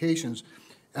expectations.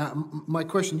 My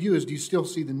question to you is, do you still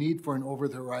see the need for an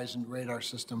over-the-horizon radar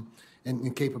system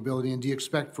and capability, and do you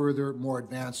expect further, more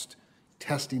advanced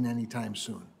testing anytime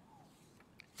soon?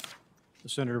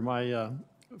 Senator, my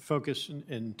focus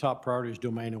and top priority is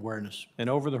domain awareness, and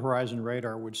over-the-horizon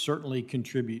radar would certainly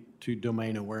contribute to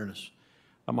domain awareness.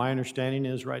 My understanding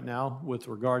is right now, with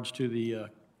regards to the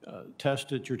test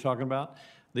that you're talking about,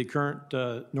 the current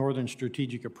Northern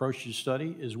Strategic Approaches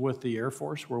study is with the Air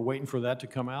Force. We're waiting for that to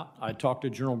come out. I talked to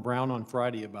General Brown on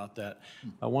Friday about that.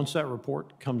 Once that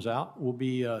report comes out, we'll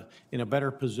be in a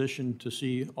better position to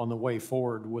see on the way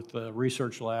forward with the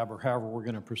research lab or however we're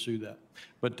going to pursue that.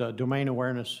 But domain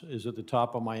awareness is at the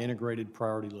top of my integrated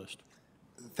priority list.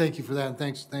 Thank you for that, and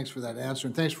thanks for that answer,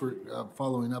 and thanks for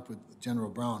following up with General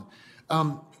Brown.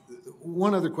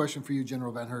 One other question for you,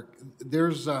 General Van Herk.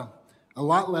 There's a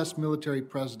lot less military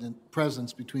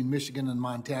presence between Michigan and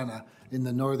Montana in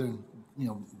the northern,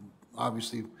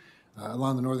 obviously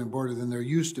along the northern border than there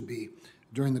used to be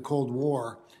during the Cold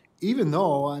War, even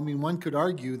though, I mean, one could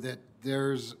argue that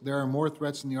there are more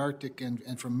threats in the Arctic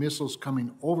and from missiles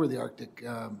coming over the Arctic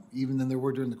even than there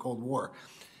were during the Cold War.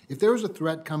 If there was a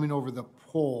threat coming over the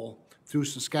pole through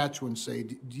Saskatchewan, say,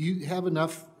 do you have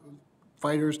enough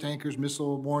fighters, tankers,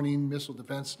 missile warning, missile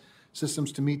defense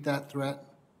systems to meet that threat?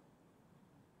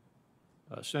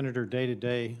 Senator, day to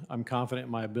day, I'm confident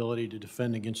in my ability to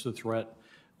defend against the threat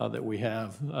that we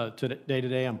have. Day to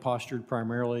day, I'm postured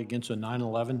primarily against a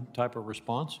 9/11 type of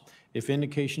response. If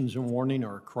indications and warning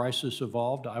or a crisis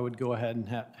evolved, I would go ahead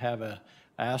and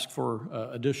ask for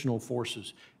additional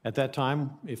forces. At that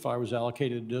time, if I was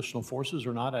allocated additional forces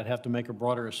or not, I'd have to make a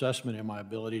broader assessment in my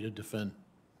ability to defend.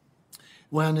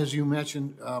 Well, and as you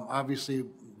mentioned, obviously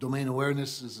domain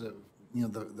awareness is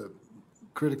the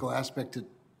critical aspect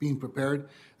being prepared.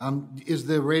 Is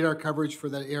the radar coverage for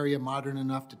that area modern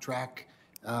enough to track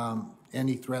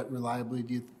any threat reliably,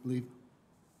 do you believe?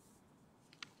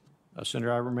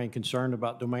 Senator, I remain concerned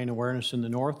about domain awareness in the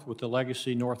north. With the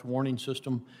legacy North Warning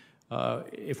System,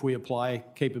 if we apply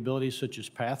capabilities such as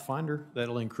Pathfinder,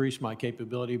 that'll increase my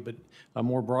capability, but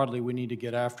more broadly, we need to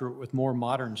get after it with more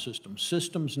modern systems.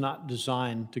 Systems not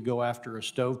designed to go after a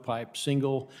stovepipe,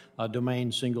 single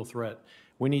domain, single threat.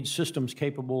 We need systems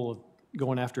capable of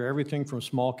going after everything from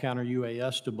small counter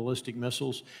UAS to ballistic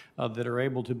missiles that are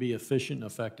able to be efficient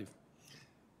and effective.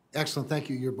 Excellent, thank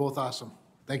you. You're both awesome.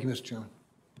 Thank you, Mr. Chairman.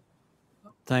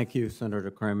 Thank you,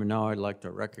 Senator Kramer. Now I'd like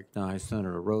to recognize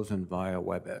Senator Rosen via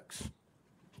WebEx.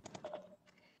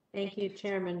 Thank you,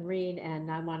 Chairman Reed, and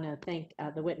I want to thank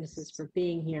the witnesses for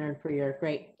being here and for your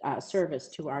great service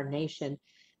to our nation.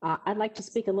 I'd like to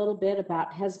speak a little bit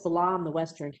about Hezbollah in the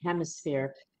Western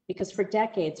Hemisphere, because for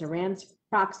decades, Iran's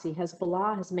proxy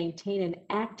Hezbollah has maintained an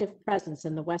active presence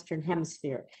in the Western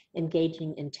Hemisphere,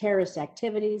 engaging in terrorist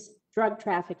activities, drug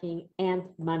trafficking, and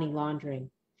money laundering.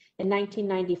 In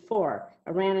 1994,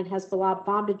 Iran and Hezbollah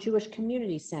bombed a Jewish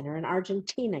community center in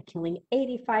Argentina, killing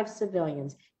 85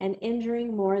 civilians and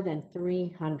injuring more than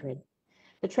 300.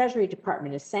 The Treasury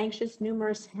Department has sanctioned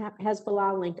numerous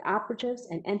Hezbollah-linked operatives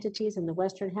and entities in the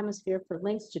Western Hemisphere for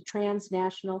links to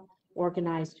transnational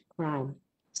organized crime.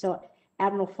 So,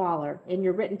 Admiral Fowler, in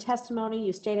your written testimony,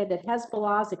 you stated that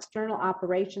Hezbollah's external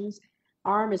operations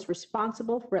arm is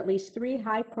responsible for at least 3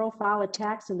 high-profile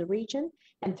attacks in the region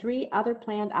and 3 other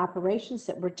planned operations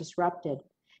that were disrupted.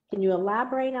 Can you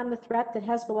elaborate on the threat that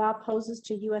Hezbollah poses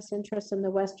to U.S. interests in the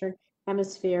Western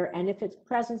Hemisphere, and if its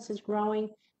presence is growing,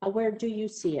 where do you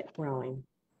see it growing?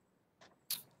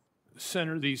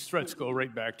 Senator, these threats go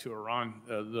right back to Iran,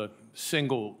 the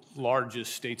single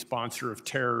largest state sponsor of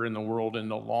terror in the world, and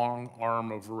the long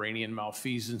arm of Iranian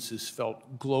malfeasance is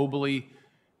felt globally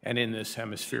and in this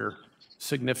hemisphere.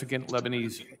 Significant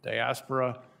Lebanese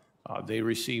diaspora.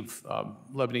 Lebanese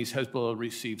Hezbollah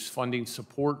receives funding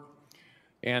support,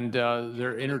 and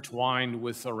they're intertwined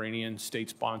with Iranian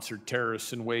state-sponsored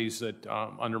terrorists in ways that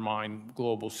undermine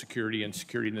global security and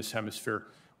security in this hemisphere.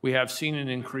 We have seen an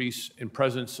increase in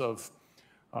presence of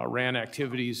Iran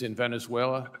activities in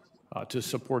Venezuela to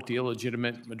support the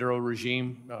illegitimate Maduro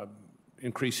regime,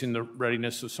 increasing the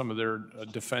readiness of some of their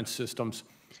defense systems.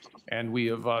 And we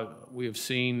have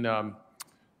seen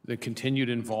the continued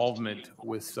involvement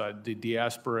with the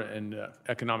diaspora and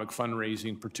economic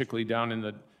fundraising, particularly down in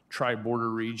the tri-border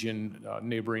region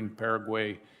neighboring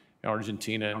Paraguay,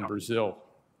 Argentina, and Brazil.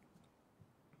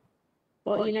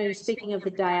 Well, you know, you're speaking of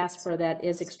the diaspora, that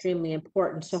is extremely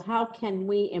important. So how can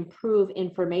we improve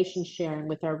information sharing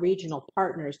with our regional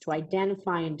partners to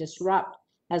identify and disrupt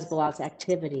Hezbollah's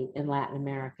activity in Latin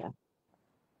America?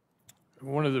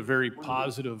 One of the very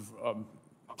positive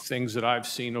things that I've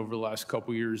seen over the last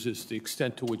couple of years is the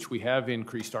extent to which we have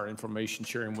increased our information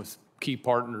sharing with key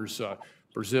partners,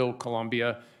 Brazil,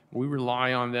 Colombia. We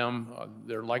rely on them.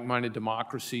 They're like-minded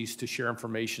democracies to share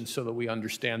information so that we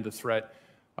understand the threat.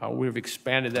 We've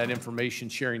expanded that information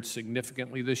sharing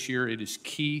significantly this year. It is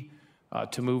key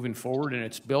to moving forward, and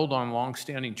it's built on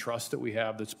longstanding trust that we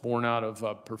have that's born out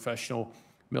of professional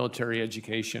military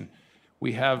education.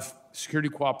 We have security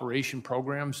cooperation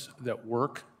programs that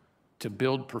work to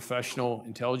build professional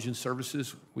intelligence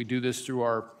services. We do this through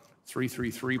our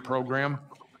 333 program,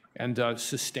 and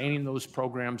sustaining those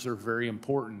programs are very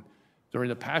important. During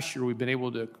the past year, we've been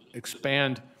able to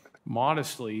expand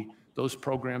modestly those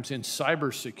programs in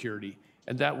cybersecurity,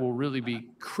 and that will really be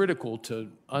critical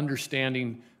to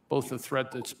understanding both the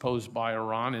threat that's posed by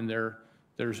Iran and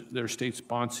their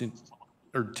state-sponsored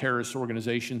or terrorist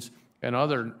organizations and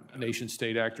other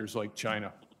nation-state actors like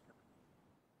China.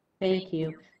 Thank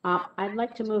you. I'd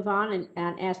like to move on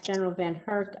and ask General Van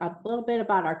Herk a little bit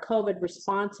about our COVID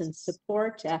response and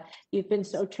support. You've been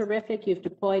so terrific. You've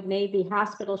deployed Navy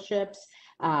hospital ships.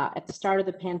 At the start of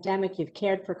the pandemic, you've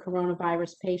cared for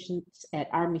coronavirus patients at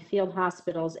Army field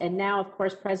hospitals. And now, of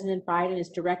course, President Biden is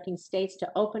directing states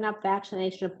to open up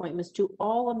vaccination appointments to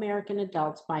all American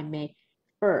adults by May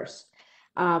 1st.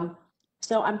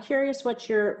 So I'm curious what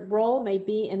your role may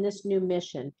be in this new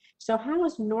mission. So how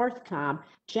is NORTHCOM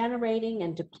generating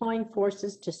and deploying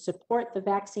forces to support the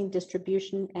vaccine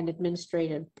distribution and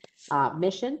administrative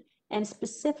mission? And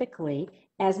specifically,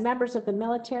 as members of the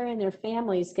military and their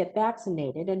families get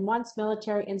vaccinated, and once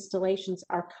military installations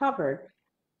are covered,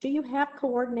 do you have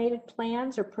coordinated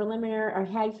plans or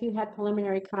have you had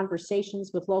preliminary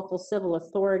conversations with local civil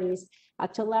authorities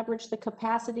to leverage the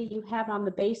capacity you have on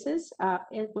the bases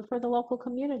for the local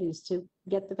communities to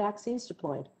get the vaccines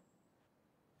deployed?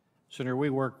 Senator, we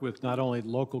work with not only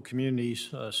local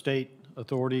communities, state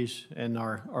authorities, and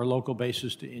our local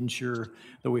bases to ensure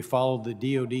that we follow the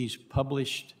DOD's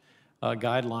published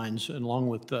guidelines along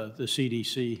with the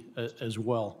CDC as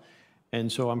well. And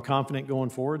so I'm confident going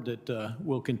forward that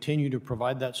we'll continue to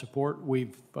provide that support.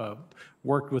 We've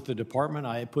worked with the department.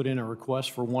 I put in a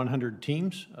request for 100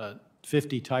 teams,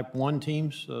 50 Type 1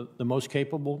 teams, the most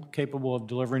capable of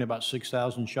delivering about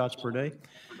 6,000 shots per day,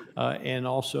 and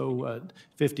also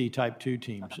 50 Type 2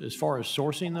 teams. As far as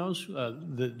sourcing those,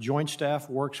 the Joint Staff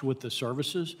works with the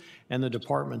services and the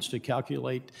departments to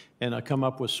calculate and come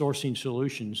up with sourcing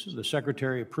solutions. The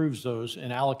Secretary approves those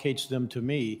and allocates them to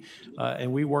me,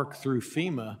 and we work through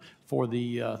FEMA for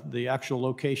the actual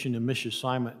location and mission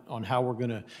assignment on how we're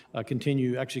going to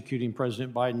continue executing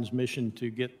President Biden's mission to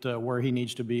get where he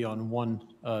needs to be on 1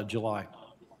 July.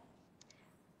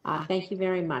 Thank you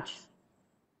very much.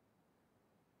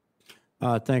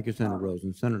 Thank you, Senator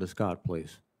Rosen. Senator Scott,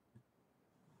 please.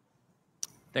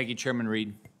 Thank you, Chairman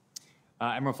Reed.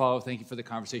 Admiral Fowler, thank you for the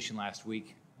conversation last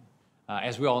week.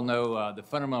 As we all know, the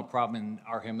fundamental problem in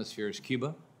our hemisphere is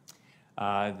Cuba.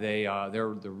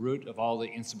 They're the root of all the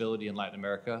instability in Latin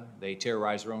America. They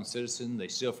terrorize their own citizens, they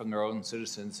steal from their own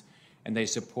citizens, and they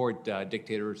support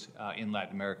dictators in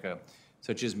Latin America,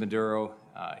 such as Maduro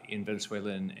in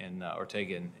Venezuela and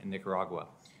Ortega in Nicaragua.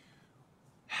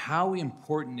 How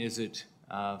important is it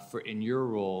in your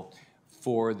role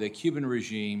for the Cuban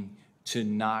regime to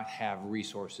not have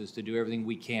resources, to do everything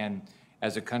we can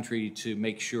as a country to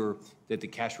make sure that the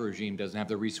Castro regime doesn't have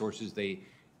the resources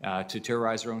to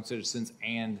terrorize their own citizens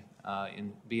and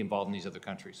be involved in these other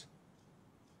countries?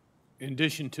 In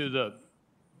addition to the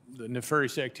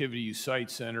nefarious activity you cite,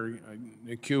 Senator,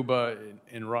 Cuba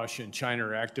and Russia and China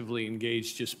are actively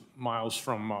engaged just miles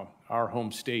from our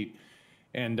home state.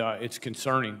 And it's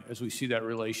concerning as we see that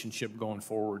relationship going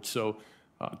forward. So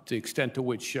to the extent to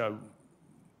which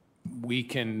we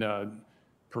can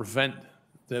prevent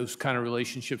those kind of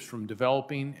relationships from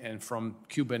developing and from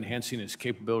Cuba enhancing its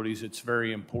capabilities, it's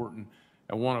very important.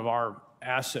 And one of our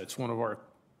assets, one of our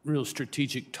real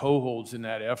strategic toeholds in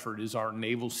that effort is our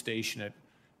naval station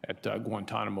at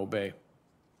Guantanamo Bay.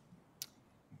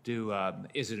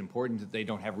 Is it important that they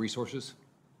don't have resources?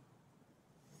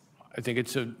 I think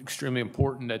it's extremely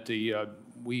important that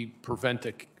we prevent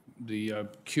the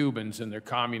Cubans and their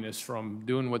communists from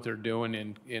doing what they're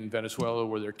doing in Venezuela,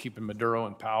 where they're keeping Maduro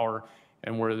in power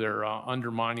and where they're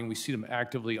undermining. We see them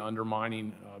actively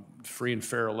undermining free and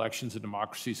fair elections and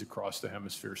democracies across the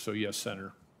hemisphere. So yes,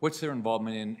 Senator. What's their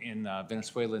involvement in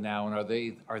Venezuela now, and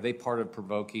are they part of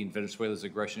provoking Venezuela's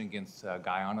aggression against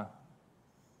Guyana?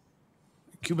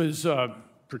 Cuba's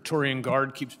Praetorian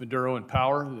Guard keeps Maduro in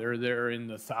power. They're there in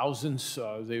the thousands.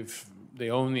 They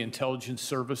own the intelligence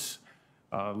service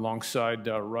alongside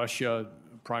Russia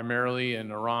primarily, and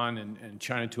Iran and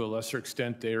China to a lesser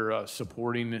extent. They're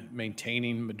supporting,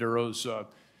 maintaining Maduro's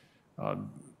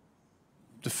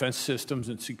defense systems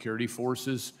and security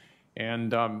forces.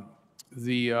 And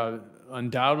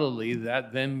undoubtedly,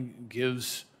 that then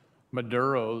gives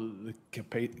Maduro the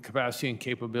capacity and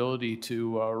capability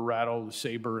to rattle the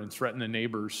saber and threaten the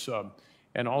neighbors,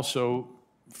 and also,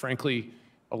 frankly,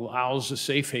 allows a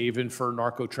safe haven for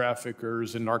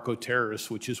narco-traffickers and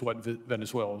narco-terrorists, which is what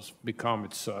Venezuela has become.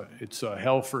 It's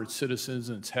hell for its citizens,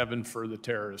 and it's heaven for the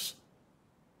terrorists.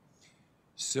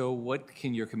 So what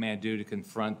can your command do to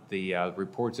confront the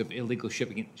reports of illegal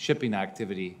shipping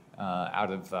activity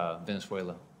out of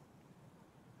Venezuela?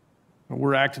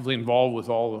 We're actively involved with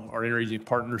all our interagency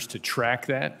partners to track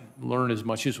that, learn as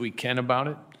much as we can about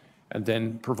it, and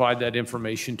then provide that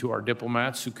information to our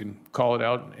diplomats who can call it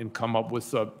out and come up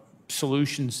with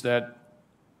solutions that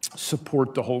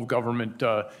support the whole government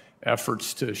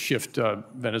efforts to shift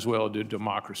Venezuela to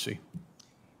democracy.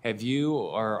 Have you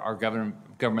or our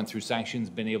government through sanctions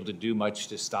been able to do much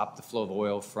to stop the flow of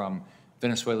oil from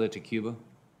Venezuela to Cuba?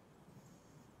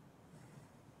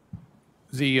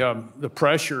 The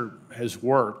pressure has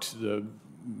worked. The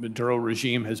Maduro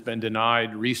regime has been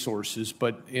denied resources,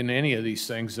 but in any of these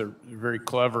things, they're very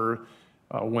clever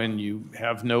when you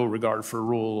have no regard for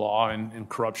rule of law and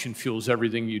corruption fuels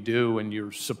everything you do, and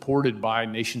you're supported by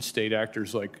nation-state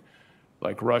actors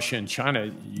like Russia and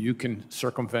China. You can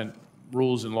circumvent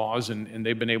rules and laws, and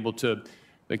they've been able to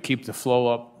keep the flow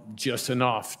up just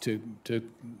enough to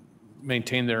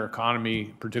maintain their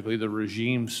economy, particularly the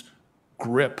regime's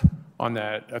grip on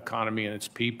that economy and its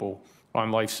people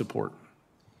on life support.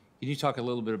 Can you talk a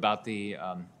little bit about the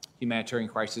humanitarian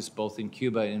crisis both in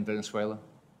Cuba and Venezuela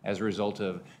as a result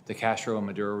of the Castro and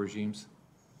Maduro regimes?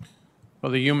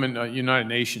 Well, the United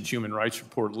Nations Human Rights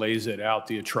Report lays it out,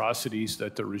 the atrocities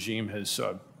that the regime has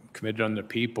committed on the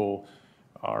people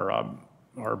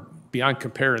are beyond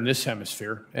compare in this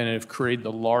hemisphere, and have created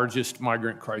the largest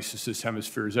migrant crisis this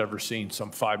hemisphere has ever seen.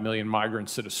 Some 5 million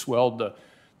migrants that have swelled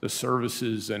the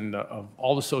services and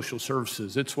all the social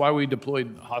services. It's why we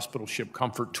deployed hospital ship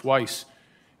Comfort twice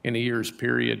in a year's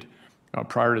period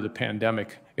prior to the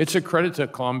pandemic. It's a credit to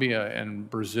Colombia and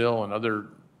Brazil and other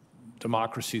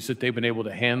democracies that they've been able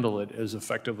to handle it as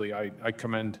effectively. I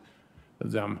commend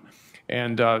them.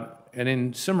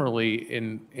 And similarly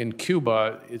in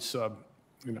Cuba, it's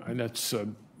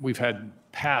we've had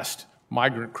past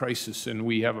migrant crisis, and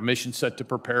we have a mission set to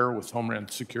prepare with Homeland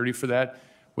Security for that.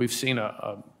 We've seen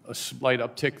a slight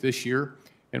uptick this year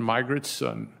in migrants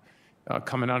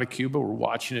coming out of Cuba. We're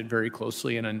watching it very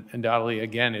closely, and undoubtedly,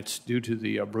 again, it's due to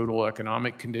the brutal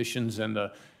economic conditions and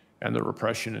the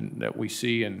repression that we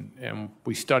see, and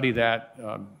we study that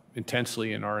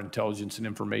intensely in our intelligence and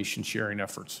information sharing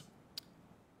efforts.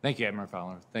 Thank you, Admiral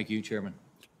Fowler. Thank you, Chairman.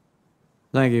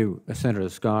 Thank you, Senator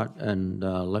Scott, and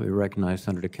let me recognize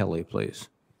Senator Kelly, please.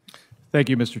 Thank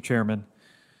you, Mr. Chairman.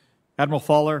 Admiral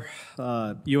Fowler,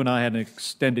 you and I had an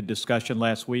extended discussion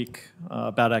last week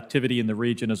about activity in the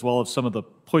region, as well as some of the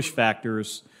push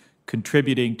factors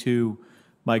contributing to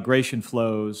migration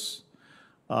flows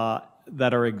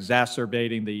that are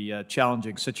exacerbating the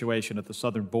challenging situation at the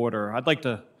southern border. I'd like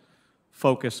to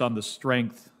focus on the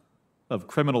strength of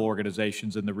criminal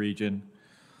organizations in the region.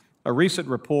 A recent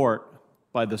report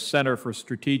by the Center for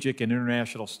Strategic and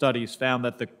International Studies found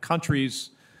that the countries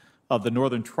of the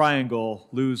Northern Triangle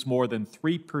lose more than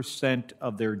 3%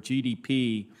 of their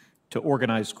GDP to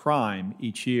organized crime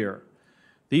each year.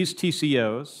 These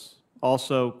TCOs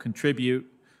also contribute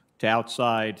to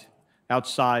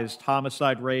outsized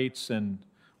homicide rates and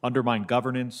undermine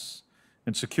governance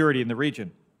and security in the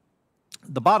region.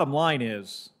 The bottom line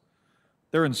is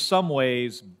they're in some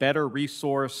ways better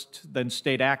resourced than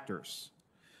state actors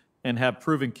and have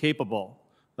proven capable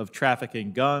of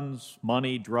trafficking guns,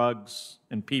 money, drugs,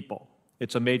 and people.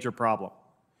 It's a major problem.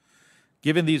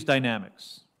 Given these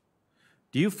dynamics,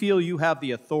 do you feel you have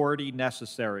the authority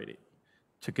necessary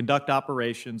to conduct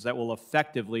operations that will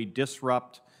effectively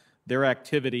disrupt their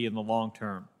activity in the long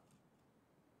term?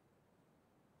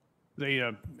 They,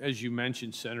 as you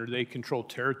mentioned, Senator, they control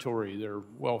territory. They're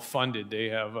well funded. They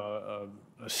have a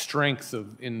strength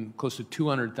in close to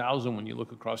 200,000 when you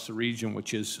look across the region,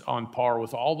 which is on par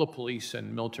with all the police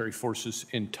and military forces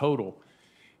in total.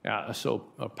 So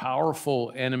a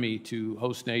powerful enemy to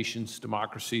host nations,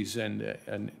 democracies,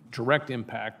 and direct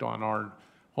impact on our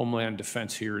homeland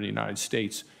defense here in the United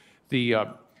States.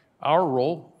 Our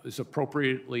role is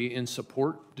appropriately in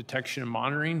support, detection, and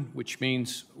monitoring, which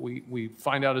means we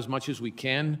find out as much as we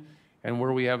can, and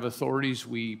where we have authorities,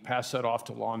 we pass that off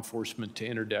to law enforcement to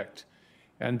interdict.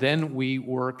 And then we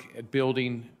work at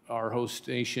building our host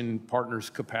nation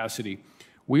partners' capacity.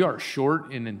 We are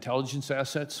short in intelligence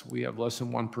assets. We have less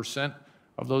than 1%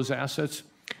 of those assets.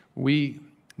 We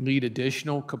need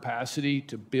additional capacity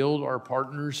to build our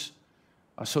partners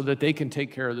so that they can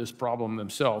take care of this problem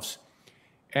themselves.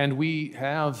 And we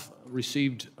have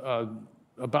received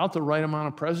about the right amount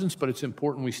of presence, but it's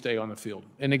important we stay on the field.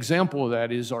 An example of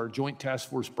that is our Joint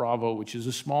Task Force Bravo, which is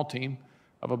a small team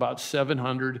of about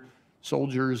 700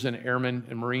 soldiers and airmen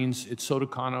and Marines at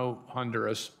Sotocano,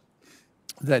 Honduras,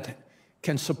 that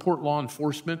can support law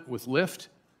enforcement with lift,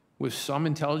 with some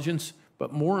intelligence,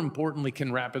 but more importantly,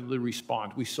 can rapidly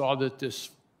respond. We saw that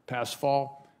this past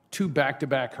fall, 2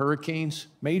 back-to-back hurricanes,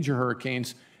 major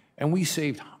hurricanes, and we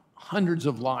saved hundreds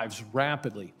of lives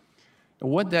rapidly.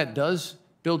 And what that does,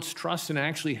 builds trust and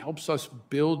actually helps us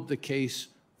build the case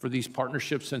for these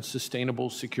partnerships and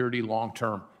sustainable security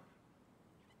long-term.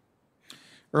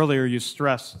 Earlier, you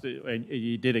stressed, and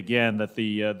you did again, that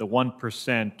the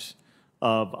 1%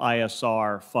 of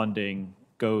ISR funding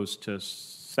goes to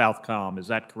Southcom. Is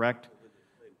that correct?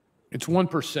 It's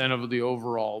 1% of the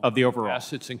overall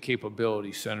assets and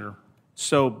capabilities, Senator.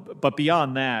 So, but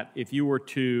beyond that, if you were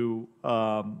to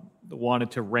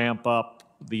wanted to ramp up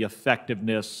the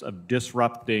effectiveness of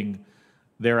disrupting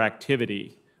their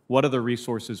activity, what other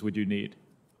resources would you need?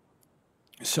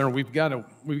 Senator, we've got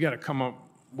to come up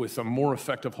with a more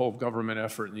effective whole government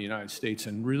effort in the United States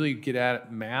and really get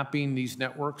at mapping these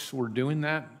networks. We're doing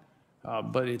that,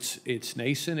 but it's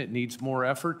nascent. It needs more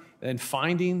effort. And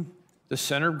finding the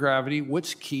center of gravity,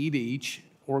 what's key to each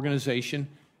organization,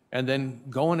 and then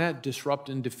going at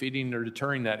disrupting, defeating, or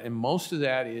deterring that. And most of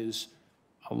that is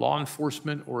a law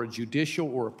enforcement or a judicial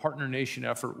or a partner nation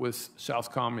effort with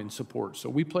Southcom in support. So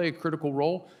we play a critical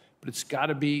role, but it's got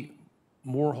to be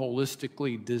more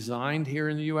holistically designed here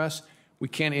in the U.S. We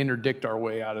can't interdict our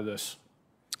way out of this.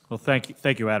 Well,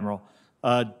 thank you, Admiral.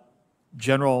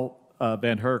 General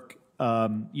Van Herk,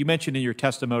 you mentioned in your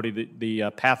testimony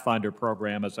the Pathfinder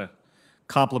program as a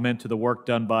complement to the work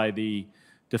done by the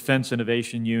Defense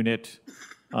Innovation Unit.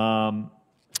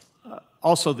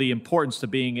 Also, the importance to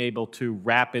being able to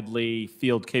rapidly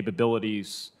field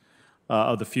capabilities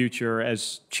of the future.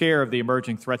 As chair of the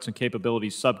Emerging Threats and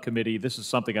Capabilities Subcommittee, this is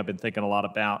something I've been thinking a lot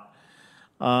about.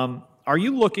 Are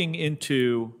you looking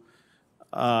into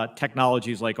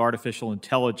technologies like artificial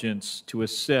intelligence to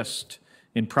assist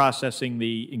in processing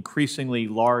the increasingly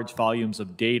large volumes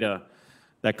of data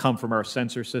that come from our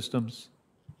sensor systems?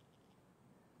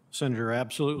 Senator,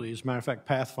 absolutely. As a matter of fact,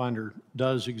 Pathfinder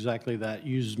does exactly that,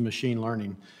 uses machine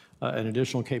learning and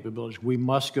additional capabilities. We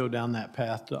must go down that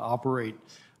path to operate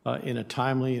in a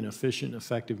timely and efficient,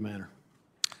 effective manner.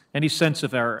 Any sense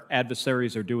if our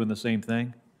adversaries are doing the same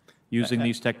thing, using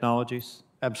these technologies?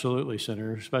 Absolutely,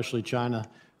 Senator, especially China.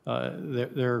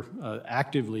 They're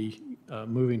actively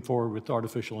moving forward with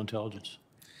artificial intelligence.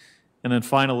 And then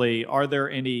finally, are there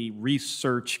any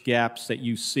research gaps that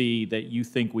you see that you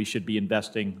think we should be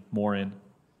investing more in?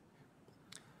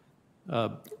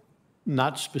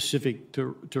 Not specific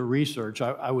to research.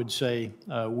 I would say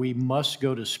we must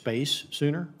go to space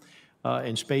sooner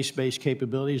and space-based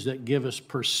capabilities that give us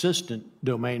persistent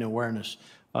domain awareness.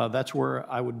 That's where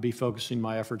I would be focusing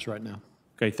my efforts right now.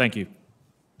 Okay, thank you.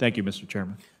 Thank you, Mr.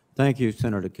 Chairman. Thank you,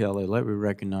 Senator Kelly. Let me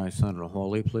recognize Senator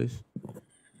Hawley, please.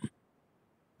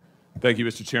 Thank you,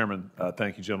 Mr. Chairman.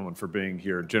 Thank you, gentlemen, for being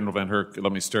here. General Van Herk,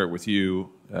 let me start with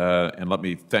you, and let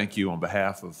me thank you on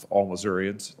behalf of all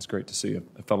Missourians. It's great to see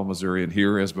a fellow Missourian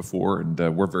here as before, and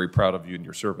we're very proud of you and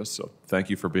your service, so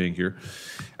thank you for being here.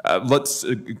 Let's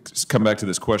come back to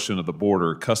this question of the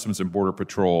border. Customs and Border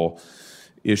Patrol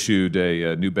issued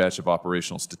a new batch of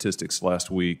operational statistics last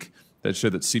week that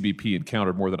showed that CBP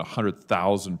encountered more than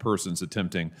 100,000 persons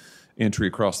attempting entry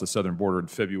across the southern border in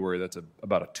February. That's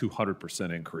about a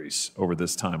 200% increase over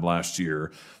this time last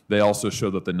year. They also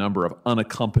show that the number of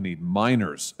unaccompanied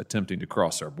minors attempting to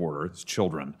cross our border, as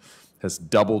children, has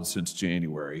doubled since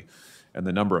January, and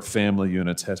the number of family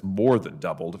units has more than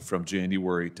doubled from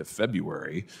January to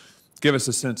February. Give us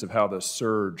a sense of how the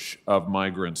surge of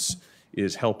migrants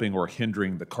is helping or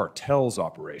hindering the cartel's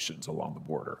operations along the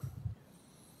border.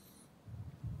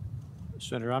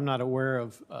 Senator, I'm not aware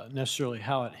of necessarily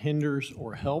how it hinders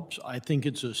or helps. I think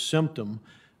it's a symptom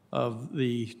of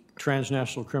the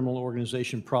transnational criminal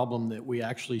organization problem that we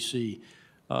actually see.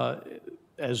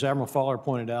 As Admiral Fowler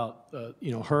pointed out,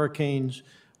 hurricanes,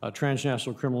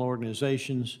 transnational criminal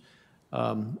organizations,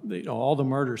 all the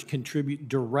murders contribute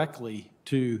directly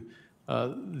to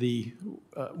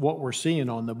what we're seeing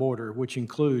on the border, which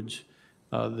includes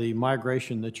the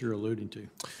migration that you're alluding to.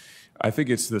 I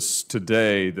think it's this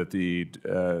today that the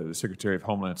Secretary of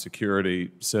Homeland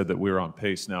Security said that we're on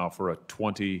pace now for a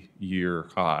 20-year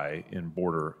high in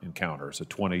border encounters, a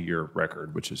 20-year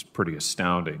record, which is pretty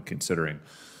astounding considering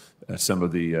some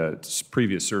of the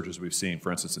previous surges we've seen,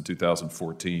 for instance, in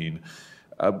 2014.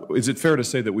 Is it fair to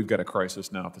say that we've got a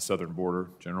crisis now at the southern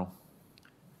border, General?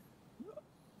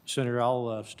 Senator,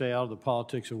 I'll stay out of the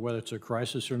politics of whether it's a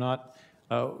crisis or not.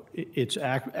 It's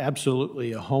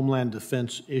absolutely a Homeland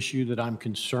Defense issue that I'm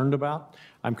concerned about.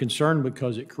 I'm concerned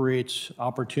because it creates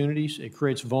opportunities, it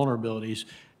creates vulnerabilities,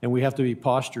 and we have to be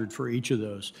postured for each of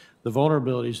those. The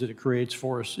vulnerabilities that it creates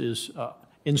for us is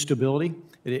instability.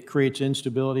 It creates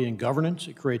instability in governance.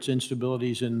 It creates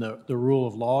instabilities in the rule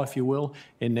of law, if you will,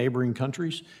 in neighboring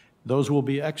countries. Those will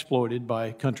be exploited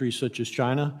by countries such as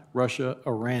China, Russia,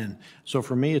 Iran. So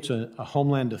for me, it's a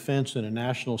Homeland Defense and a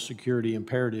national security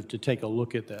imperative to take a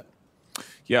look at that.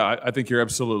 Yeah, I think you're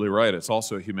absolutely right. It's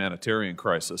also a humanitarian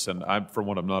crisis, and for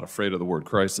one, I'm not afraid of the word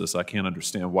crisis. I can't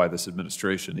understand why this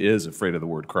administration is afraid of the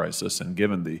word crisis, and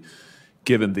given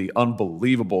the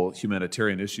unbelievable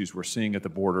humanitarian issues we're seeing at the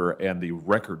border and the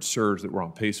record surge that we're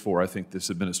on pace for, I think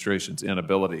this administration's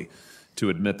inability to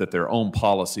admit that their own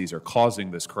policies are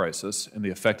causing this crisis and the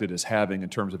effect it is having in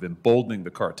terms of emboldening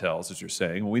the cartels, as you're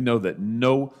saying. We know that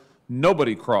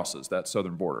nobody crosses that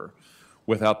southern border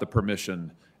without the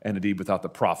permission and indeed without the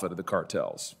profit of the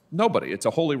cartels. Nobody. It's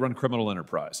a wholly run criminal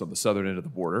enterprise on the southern end of the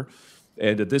border.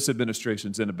 And this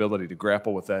administration's inability to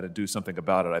grapple with that and do something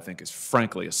about it, I think, is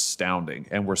frankly astounding.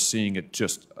 And we're seeing it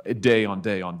just day on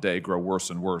day on day grow worse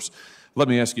and worse. Let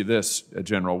me ask you this,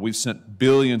 General. We've sent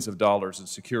billions of dollars in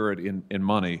security, in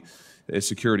money,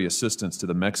 security assistance to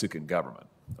the Mexican government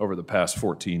over the past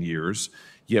 14 years.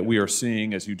 Yet we are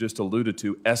seeing, as you just alluded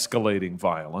to, escalating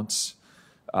violence,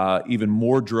 even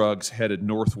more drugs headed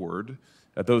northward.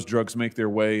 Those drugs make their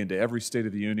way into every state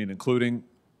of the union, including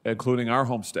our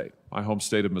home state, my home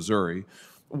state of Missouri.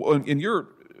 In your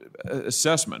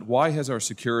assessment, why has our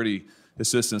security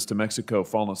assistance to Mexico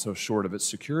fallen so short of its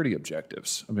security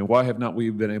objectives? I mean, why have not we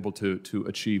been able to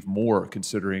achieve more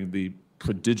considering the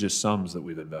prodigious sums that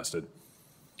we've invested?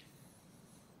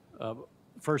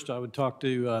 First, I would talk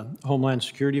to Homeland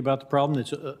Security about the problem.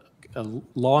 It's a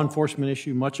law enforcement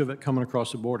issue, much of it coming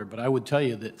across the border. But I would tell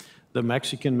you that the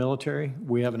Mexican military,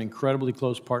 we have an incredibly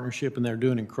close partnership, and they're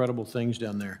doing incredible things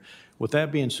down there. With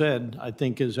that being said, I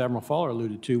think, as Admiral Fowler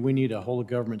alluded to, we need a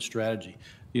whole-of-government strategy.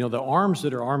 You know, the arms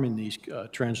that are arming these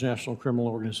transnational criminal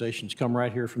organizations come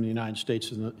right here from the United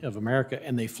States of America,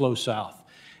 and they flow south.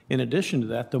 In addition to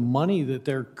that, the money that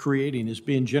they're creating is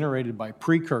being generated by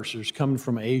precursors coming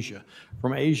from Asia,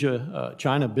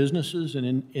 China businesses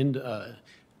and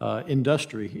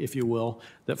industry, if you will,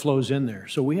 that flows in there.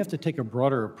 So we have to take a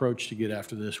broader approach to get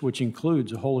after this, which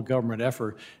includes a whole government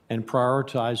effort and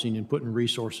prioritizing and putting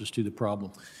resources to the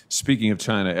problem. Speaking of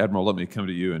China, Admiral, let me come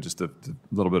to you in just a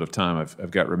little bit of time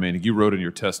I've got remaining. You wrote in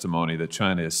your testimony that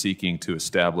China is seeking to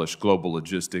establish global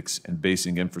logistics and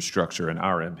basing infrastructure in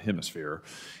our hemisphere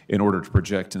in order to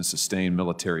project and sustain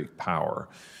military power.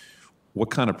 What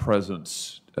kind of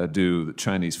presence do the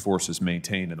Chinese forces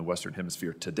maintain in the Western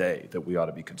Hemisphere today that we ought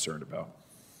to be concerned about?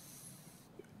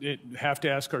 Have to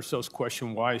ask ourselves the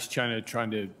question, why is China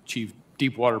trying to achieve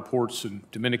deep water ports in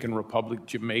Dominican Republic,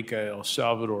 Jamaica, El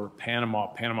Salvador, Panama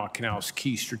Canal's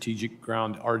key strategic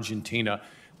ground, Argentina?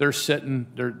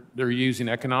 They're using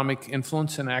economic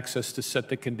influence and access to set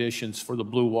the conditions for the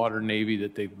blue water Navy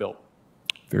that they've built.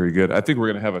 Very good. I think we're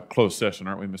going to have a closed session,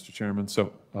 aren't we, Mr. Chairman?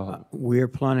 So we're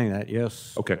planning that,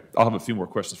 yes. Okay. I'll have a few more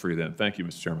questions for you then. Thank you,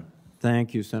 Mr. Chairman.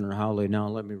 Thank you, Senator Hawley. Now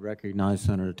let me recognize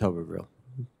Senator Tuberville.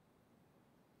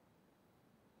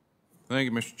 Thank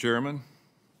you, Mr. Chairman.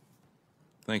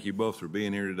 Thank you both for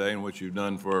being here today and what you've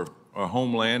done for our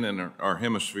homeland and our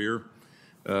hemisphere.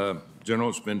 General,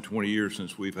 it's been 20 years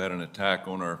since we've had an attack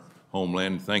on our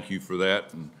homeland. Thank you for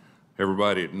that. And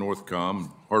everybody at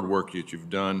Northcom, hard work that you've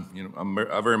done. You know,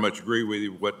 I very much agree with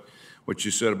you what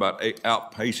you said about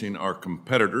outpacing our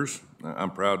competitors.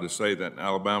 I'm proud to say that in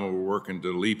Alabama we're working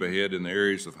to leap ahead in the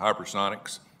areas of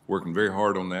hypersonics, working very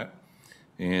hard on that.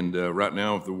 And right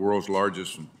now the world's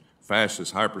largest and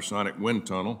fastest hypersonic wind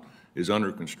tunnel is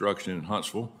under construction in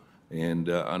Huntsville, and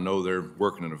I know they're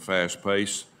working at a fast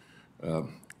pace.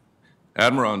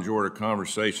 Admiral, I enjoyed a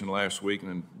conversation last week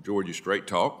and enjoyed your straight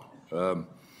talk.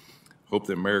 Hope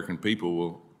the American people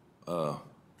will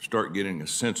start getting a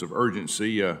sense of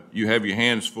urgency. You have your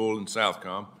hands full in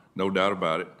Southcom, no doubt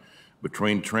about it.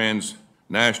 Between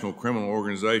transnational criminal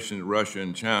organizations, Russia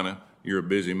and China, you're a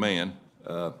busy man.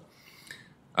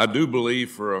 I do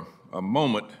believe for a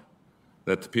moment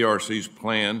that the PRC's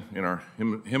plan in our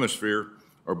hemisphere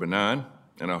are benign,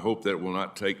 and I hope that it will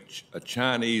not take a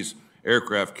Chinese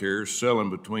aircraft carrier sailing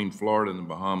between Florida and the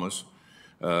Bahamas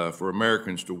for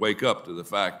Americans to wake up to the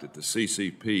fact that the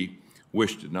CCP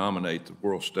wish to dominate the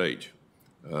world stage.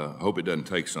 I hope it doesn't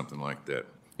take something like that.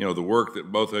 You know, the work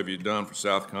that both of you have done for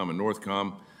Southcom and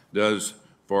Northcom does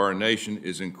for our nation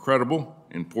is incredible,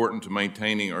 important to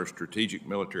maintaining our strategic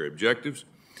military objectives.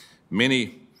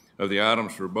 Many of the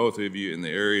items for both of you in the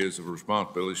areas of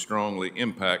responsibility strongly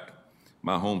impact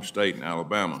my home state in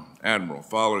Alabama. Admiral,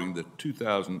 following the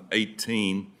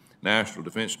 2018 National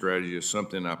Defense Strategy is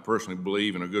something I personally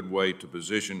believe in a good way to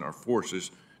position our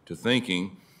forces to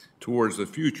thinking towards the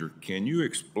future. Can you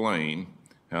explain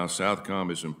how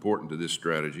Southcom is important to this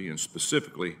strategy, and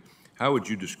specifically, how would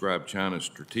you describe China's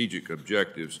strategic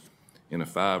objectives in a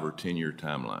 5 or 10-year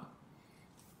timeline?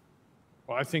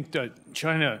 Well, I think that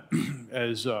China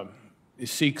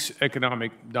seeks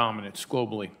economic dominance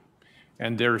globally,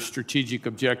 and their strategic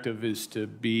objective is to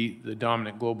be the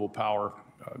dominant global power,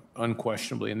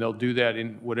 unquestionably, and they'll do that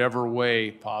in whatever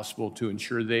way possible to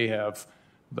ensure they have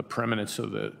the preeminence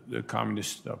of the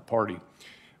Communist Party.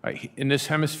 In this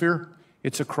hemisphere,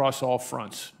 it's across all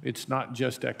fronts. It's not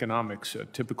just economics.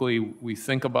 Typically, we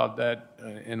think about that,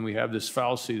 and we have this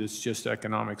fallacy that's just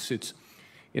economics. It's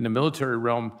in the military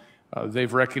realm.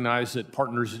 They've recognized that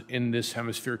partners in this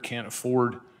hemisphere can't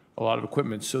afford a lot of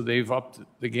equipment, so they've upped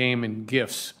the game in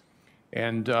gifts.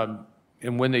 And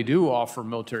when they do offer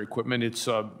military equipment, it's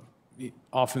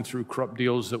often through corrupt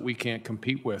deals that we can't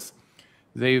compete with.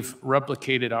 They've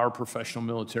replicated our professional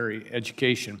military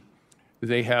education.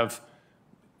 They have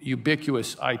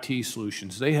ubiquitous IT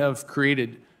solutions. They have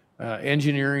created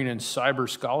engineering and cyber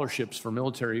scholarships for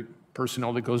military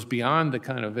personnel that goes beyond the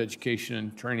kind of education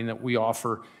and training that we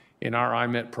offer in our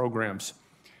IMET programs.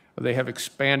 They have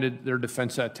expanded their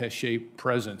defense attaché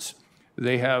presence.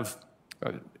 They have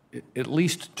at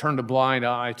least turned a blind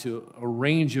eye to a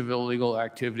range of illegal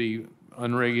activity,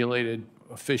 unregulated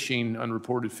fishing,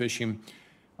 unreported fishing,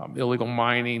 illegal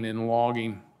mining and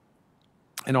logging.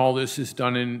 And all this is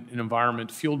done in an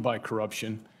environment fueled by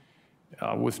corruption,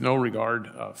 with no regard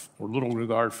or little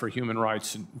regard for human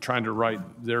rights, and trying to write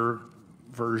their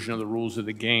version of the rules of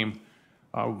the game.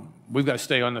 We've got to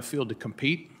stay on the field to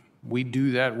compete. We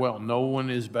do that well. No one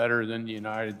is better than the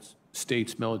United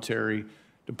States military,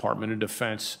 Department of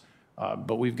Defense,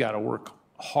 but we've got to work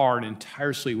hard and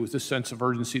tirelessly with the sense of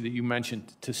urgency that you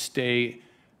mentioned to stay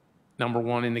number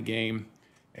one in the game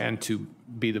and to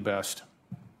be the best.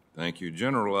 Thank you.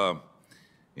 General,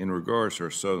 in regards to our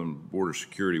southern border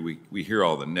security, we hear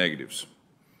all the negatives.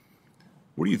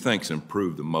 What do you think's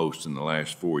improved the most in the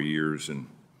last 4 years? And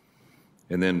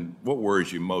then what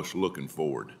worries you most looking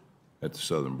forward at the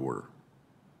southern border?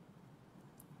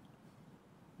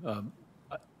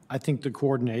 I think the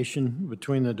coordination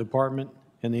between the department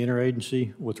and the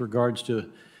interagency with regards to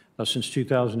since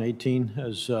 2018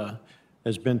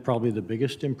 has been probably the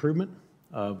biggest improvement.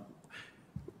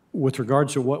 With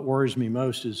regards to what worries me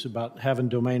most is about having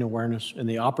domain awareness and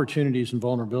the opportunities and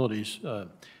vulnerabilities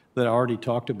that I already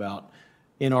talked about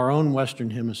in our own Western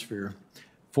Hemisphere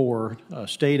for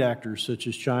state actors such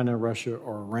as China, Russia,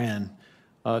 or Iran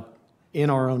in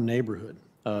our own neighborhood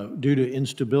due to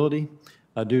instability,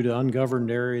 due to ungoverned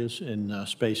areas and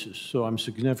spaces. So I'm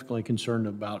significantly concerned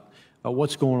about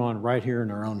what's going on right here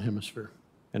in our own hemisphere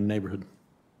and neighborhood.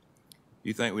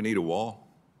 You think we need a wall?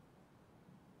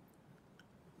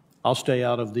 I'll stay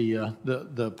out of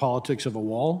the politics of a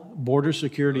wall. Border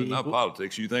security. Not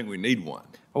politics. You think we need one?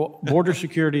 Well, border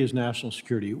security is national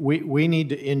security. We need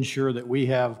to ensure that we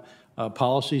have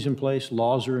policies in place,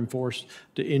 laws are enforced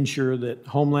to ensure that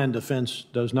Homeland Defense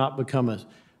does not become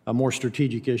a more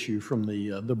strategic issue from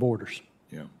the borders.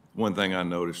 Yeah. One thing I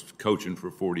noticed coaching for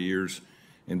 40 years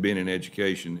and being in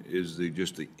education is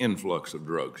just the influx of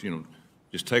drugs. You know,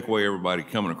 just take away everybody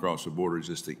coming across the border. It's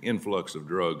just the influx of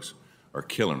drugs are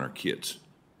killing our kids.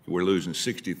 We're losing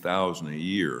 60,000 a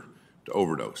year to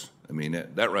overdose. I mean,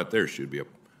 that right there should be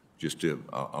just an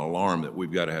alarm that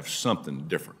we've got to have something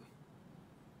different.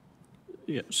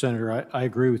 Yeah, Senator, I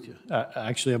agree with you.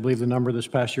 Actually, I believe the number this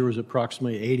past year was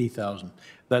approximately 80,000.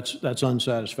 That's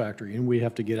unsatisfactory, and we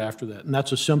have to get after that. And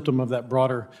that's a symptom of that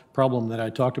broader problem that I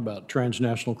talked about,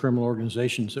 transnational criminal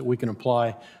organizations that we can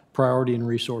apply priority and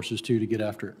resources to get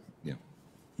after it. Yeah.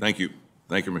 Thank you.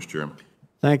 Thank you, Mr. Chairman.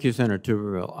 Thank you, Senator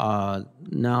Tuberville.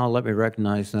 Now let me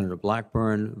recognize Senator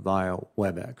Blackburn via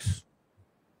WebEx.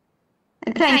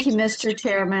 Thank you, Mr.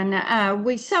 Chairman.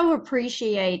 We so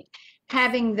appreciate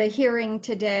having the hearing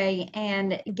today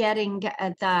and getting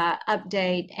the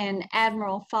update. And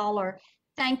Admiral Fowler,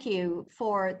 thank you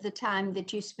for the time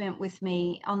that you spent with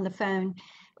me on the phone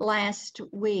last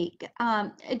week.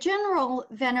 General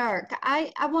Van Herk,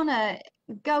 I want to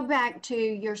go back to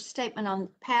your statement on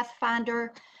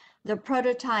Pathfinder, the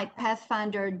prototype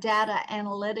Pathfinder data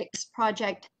analytics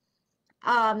project.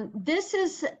 This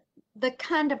is the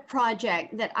kind of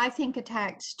project that I think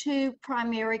attacks two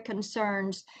primary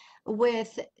concerns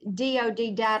with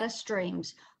DoD data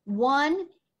streams. One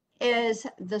is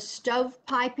the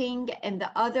stovepiping and the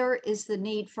other is the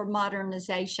need for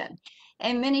modernization.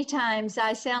 And many times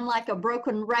I sound like a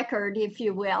broken record, if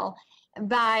you will,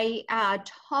 by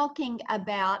talking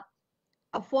about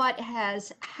what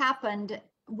has happened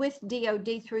with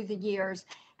DoD through the years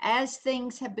as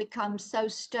things have become so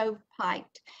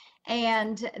stovepiped,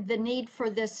 and the need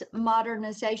for this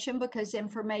modernization because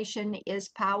information is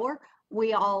power.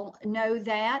 We all know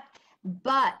that,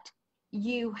 but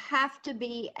you have to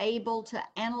be able to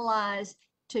analyze,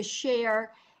 to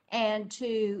share, and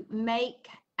to make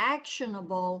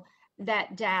actionable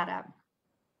that data.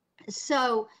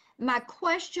 So my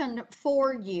question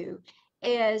for you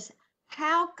is,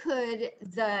 how could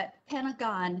the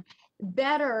Pentagon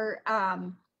better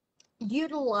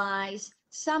utilize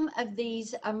some of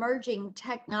these emerging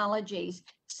technologies,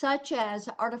 such as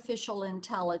artificial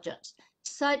intelligence,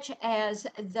 such as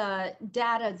the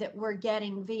data that we're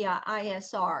getting via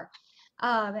ISR,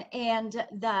 and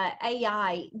the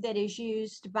AI that is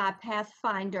used by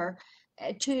Pathfinder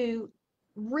to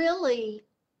really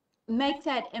make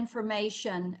that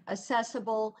information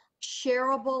accessible,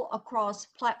 shareable across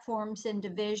platforms and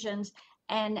divisions,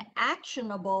 and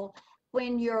actionable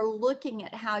when you're looking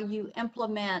at how you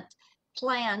implement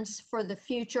plans for the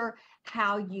future,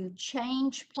 how you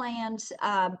change plans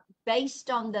based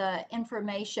on the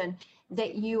information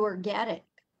that you are getting?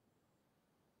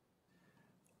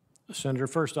 Senator,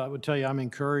 first I would tell you I'm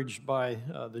encouraged by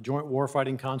the joint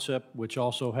warfighting concept, which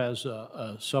also has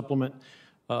a supplement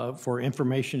for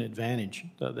information advantage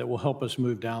that will help us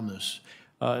move down this.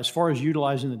 As far as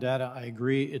utilizing the data, I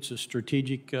agree it's a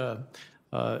strategic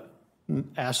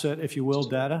asset, if you will,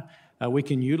 data, we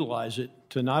can utilize it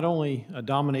to not only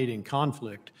dominate in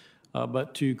conflict,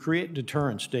 but to create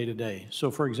deterrence day to day.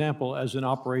 So for example, as an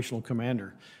operational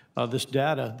commander, this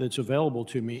data that's available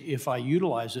to me, if I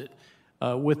utilize it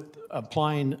with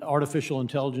applying artificial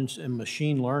intelligence and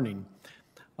machine learning,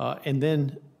 and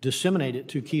then disseminate it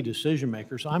to key decision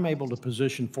makers, I'm able to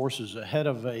position forces ahead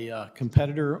of a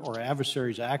competitor or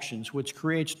adversary's actions, which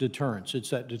creates deterrence. It's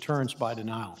that deterrence by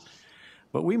denial.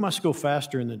 But we must go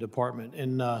faster in the department.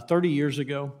 And 30 years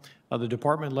ago, the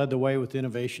department led the way with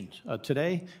innovations.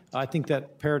 Today, I think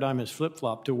that paradigm has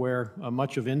flip-flopped to where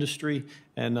much of industry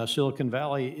and Silicon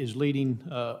Valley is leading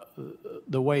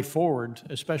the way forward,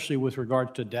 especially with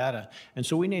regard to data. And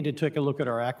so we need to take a look at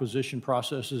our acquisition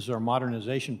processes, our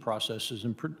modernization processes,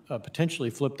 and potentially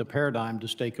flip the paradigm to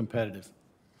stay competitive.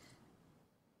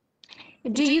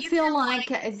 Do you feel like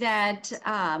that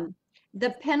the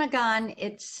Pentagon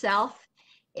itself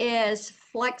is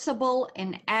flexible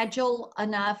and agile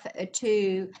enough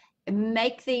to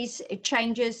make these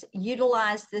changes,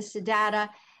 utilize this data,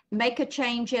 make a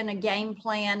change in a game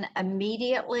plan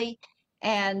immediately,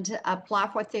 and apply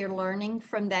what they're learning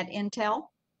from that intel?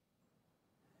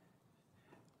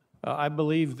 I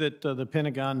believe that the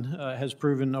Pentagon has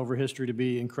proven over history to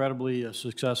be incredibly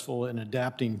successful in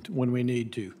adapting when we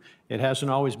need to. It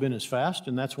hasn't always been as fast,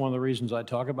 and that's one of the reasons I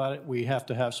talk about it. We have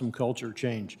to have some culture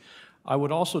change. I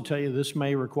would also tell you this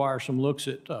may require some looks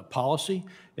at policy.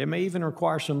 It may even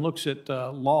require some looks at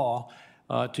law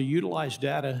to utilize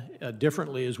data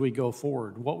differently as we go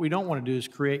forward. What we don't want to do is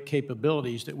create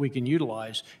capabilities that we can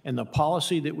utilize, and the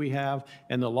policy that we have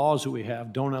and the laws that we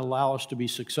have don't allow us to be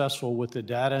successful with the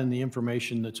data and the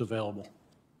information that's available.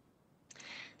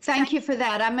 Thank you for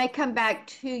that. I may come back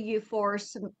to you for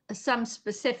some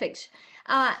specifics.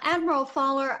 Admiral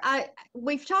Fowler,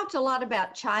 we've talked a lot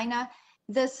about China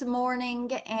this morning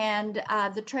and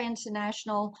the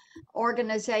transnational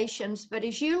organizations, but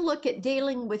as you look at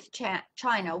dealing with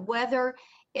China, whether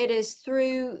it is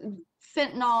through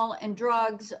fentanyl and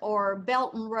drugs or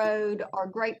Belt and Road or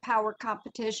great power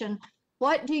competition,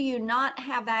 what do you not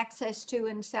have access to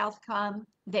in Southcom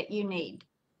that you need?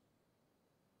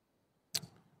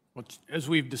 Well, as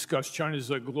we've discussed, China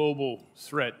is a global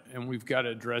threat, and we've got to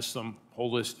address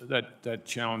that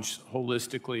challenge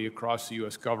holistically across the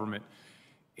U.S. government.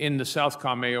 In the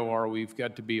Southcom AOR,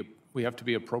 we have to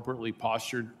be appropriately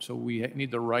postured, so we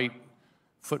need the right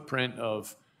footprint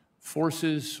of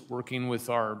forces working with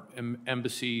our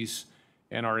embassies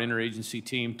and our interagency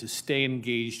team to stay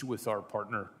engaged with our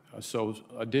partner. So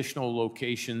additional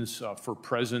locations for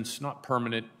presence, not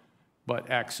permanent,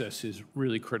 but access is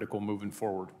really critical moving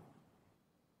forward.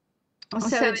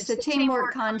 So it's the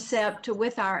teamwork concept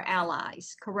with our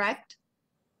allies, correct?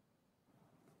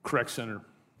 Correct, Senator.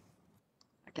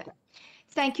 Okay.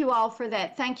 Thank you all for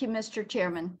that. Thank you, Mr.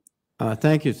 Chairman.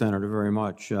 Thank you, Senator, very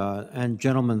much. And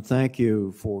gentlemen, thank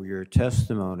you for your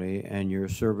testimony and your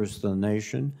service to the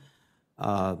nation.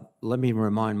 Let me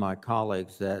remind my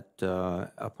colleagues that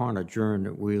upon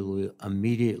adjournment, we will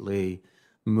immediately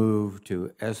move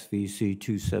to SVC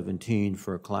 217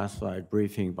 for a classified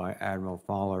briefing by Admiral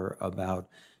Fowler about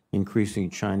increasing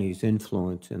Chinese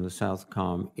influence in the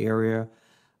Southcom area.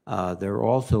 There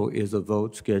also is a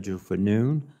vote scheduled for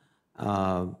noon.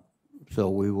 So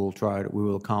we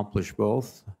will accomplish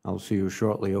both. I'll see you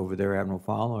shortly over there, Admiral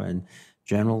Fowler. And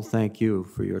General, thank you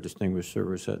for your distinguished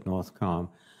service at Northcom.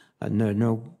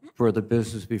 No further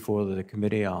business before the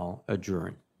committee. I'll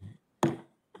adjourn.